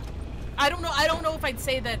 I don't know if I'd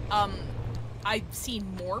say that I've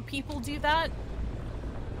seen more people do that.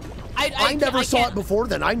 I never saw it before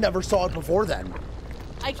then. I never saw it before then.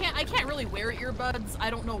 I can't really wear earbuds. I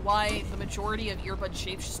don't know why the majority of earbud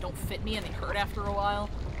shapes just don't fit me and they hurt after a while.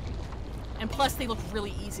 And plus they look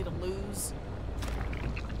really easy to lose.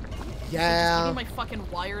 Yeah. So just give me my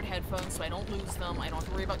fucking wired headphones so I don't lose them. I don't have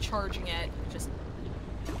to worry about charging it.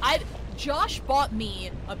 Josh bought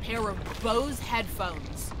me a pair of Bose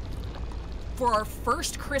headphones for our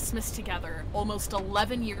first Christmas together almost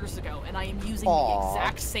 11 years ago, and I am using the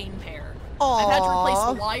exact same pair. I've had to replace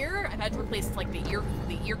the wire. I've had to replace like the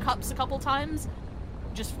ear cups a couple times,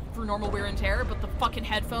 just for normal wear and tear. But the fucking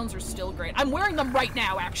headphones are still great. I'm wearing them right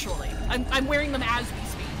now, actually. I'm wearing them as we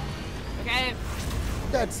speak. Okay.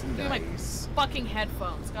 That's nice. My fucking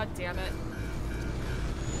headphones. God damn it.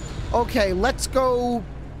 Okay, let's go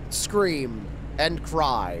scream and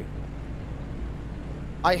cry.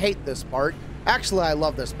 I hate this part. Actually, I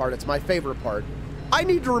love this part. It's my favorite part. I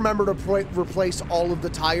need to remember to replace all of the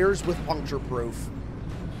tires with puncture proof.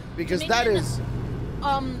 Because that is...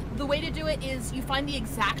 the way to do it is you find the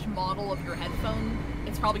exact model of your headphone.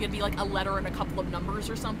 It's probably going to be like a letter and a couple of numbers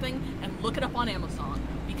or something, and look it up on Amazon.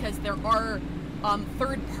 Because there are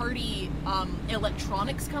third-party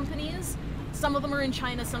electronics companies. Some of them are in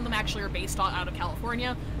China, some of them actually are based out of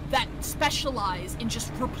California, that specialize in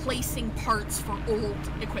just replacing parts for old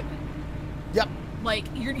equipment. Yep. Like,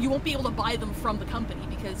 you won't be able to buy them from the company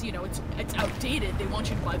because, you know, it's outdated. They want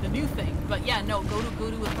you to buy the new thing. But yeah, no, go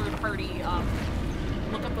to a third-party,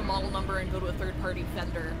 look up the model number and go to a third-party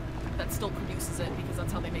vendor that still produces it because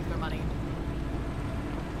that's how they make their money.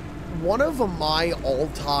 One of my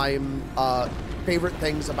all-time favorite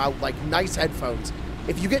things about, like, nice headphones,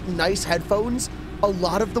 if you get nice headphones, a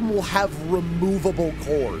lot of them will have removable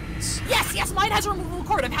cords. Yes, mine has a removable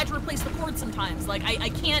cord. I've had to replace the cord sometimes. Like, I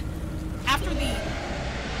can't, after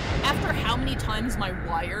how many times my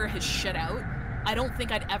wire has shut out, I don't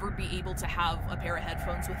think I'd ever be able to have a pair of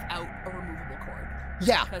headphones without a removable cord.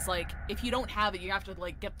 Yeah. Because, like, if you don't have it, you have to,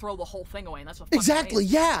 like, throw the whole thing away, and that's what fucking Exactly,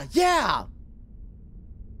 yeah.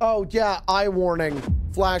 Oh, yeah, eye warning.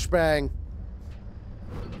 Flashbang.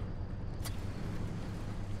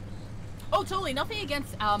 Oh, totally. Nothing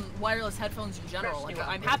against wireless headphones in general. Like,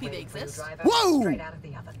 I'm happy they exist. Whoa!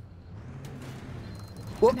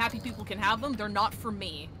 I'm happy people can have them. They're not for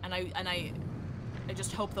me, and I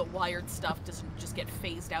just hope that wired stuff doesn't just get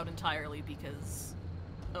phased out entirely because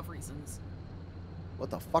of reasons. What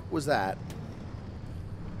the fuck was that?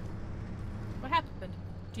 What happened?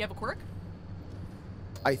 Do you have a quirk?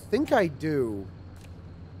 I think I do.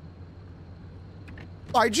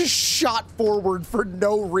 I just shot forward for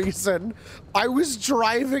no reason. I was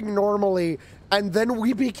driving normally, and then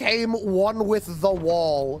we became one with the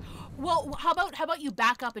wall. Well, how about you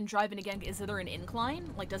back up and drive in again? Is there an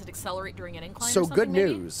incline? Like, does it accelerate during an incline? So or something,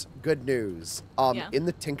 good news. Yeah. In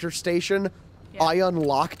the Tinker Station, I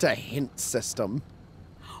unlocked a hint system.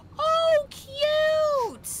 Oh,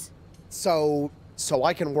 cute! So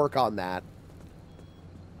I can work on that.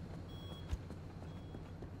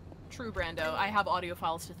 True, Brando. I have audio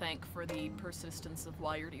files to thank for the persistence of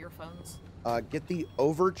wired earphones. Get the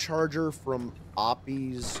overcharger from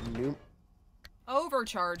Oppie's new...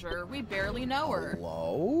 Overcharger? We barely know her.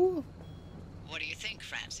 Hello? What do you think,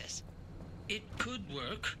 Francis? It could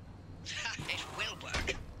work. It will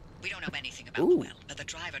work. We don't know anything about the well, but the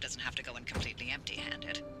driver doesn't have to go in completely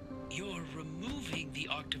empty-handed. You're removing the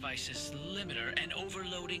ARC device's limiter and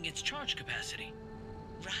overloading its charge capacity.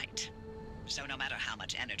 Right. So no matter how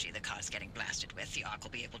much energy the car's getting blasted with, the ARC will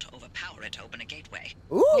be able to overpower it to open a gateway.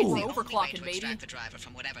 Ooh! It's the only way to extract the driver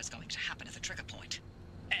from whatever's going to happen at the trigger point.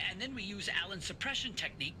 And then we use Allen's suppression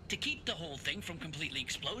technique to keep the whole thing from completely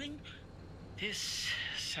exploding. This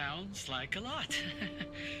sounds like a lot.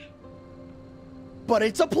 But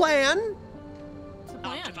it's a plan.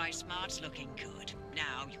 ARC device smart's looking good.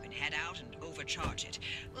 Now you can head out and overcharge it.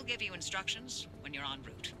 We'll give you instructions when you're en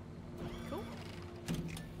route. Cool.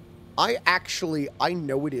 I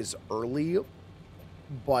know it is early,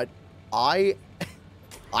 but I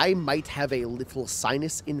might have a little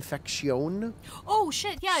sinus infection. Oh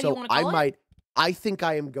shit, yeah, so you want to call it? I think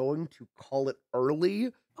I am going to call it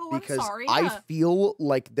early because I'm sorry, I feel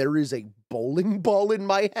like there is a bowling ball in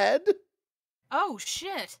my head. Oh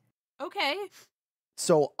shit. Okay.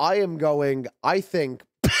 So I am going, I think...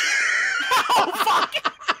 Oh fuck!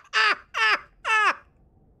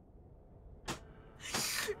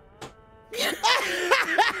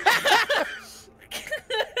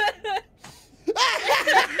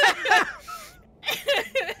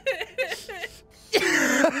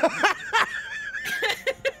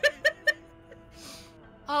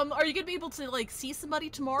 to like see somebody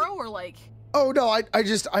tomorrow, or like? Oh no, I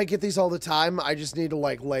get these all the time. I just need to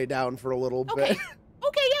like lay down for a little bit. Okay,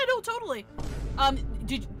 yeah, no, totally.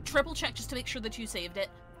 Did triple check just to make sure that you saved it.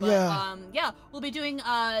 But, yeah. Yeah, we'll be doing,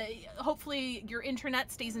 hopefully your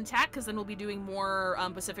internet stays intact, because then we'll be doing more,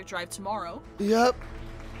 Pacific Drive tomorrow. Yep.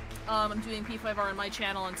 I'm doing P5R on my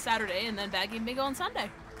channel on Saturday, and then Bad Game Bingo on Sunday.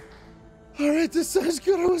 Alright, this sounds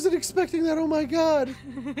good. I wasn't expecting that, oh my god.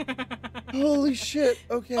 Holy shit,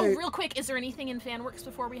 okay. Oh, real quick, is there anything in FanWorks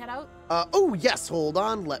before we head out? Oh yes, hold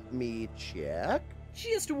on, let me check.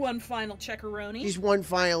 Just one final checkeroni. Just one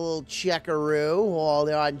final little checkaroo. Hold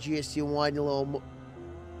on, just one little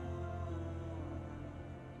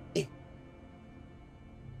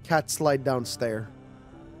Cat slide downstairs.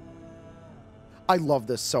 I love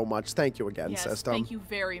this so much. Thank you again, yes, system. Thank you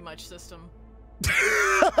very much, system.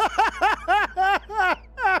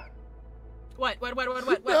 What?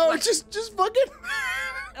 No, just fucking.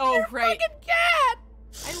 Oh, Your right. Fucking cat.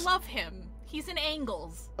 I love him. He's in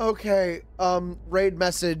Angles. Okay. Raid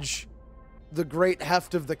message. The great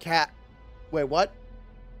heft of the cat. Wait, what?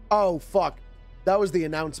 Oh, fuck. That was the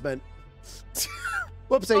announcement.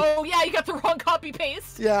 Whoopsie. Oh, yeah, you got the wrong copy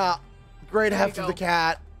paste. Yeah. Great heft of the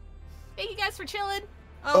cat. Thank you guys for chilling.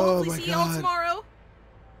 Oh Hopefully my see y'all God. tomorrow.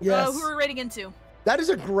 Yes. Who are we raiding into? That is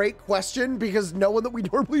a great question because no one that we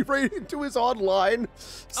normally raid into is online.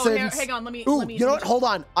 Oh, hang on. Let me. You know what? Hold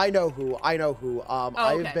on. I know who. I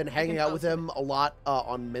okay. have been hanging out with him a lot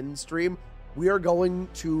on Min's stream. We are going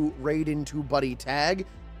to raid into Buddy Tag.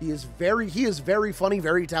 He is very funny,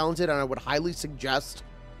 very talented, and I would highly suggest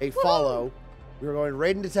a follow. We're going to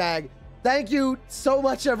raid into Tag. Thank you so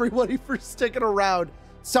much, everybody, for sticking around.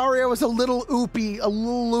 Sorry I was a little loopy.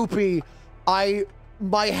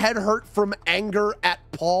 My head hurt from anger at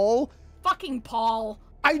Paul. Fucking Paul.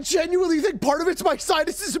 I genuinely think part of it's my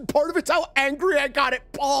sinuses and part of it's how angry I got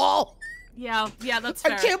at Paul. Yeah, that's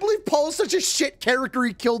fair. I can't believe Paul's such a shit character.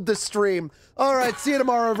 He killed this stream. All right, see you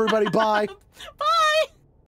tomorrow, everybody. Bye. Bye.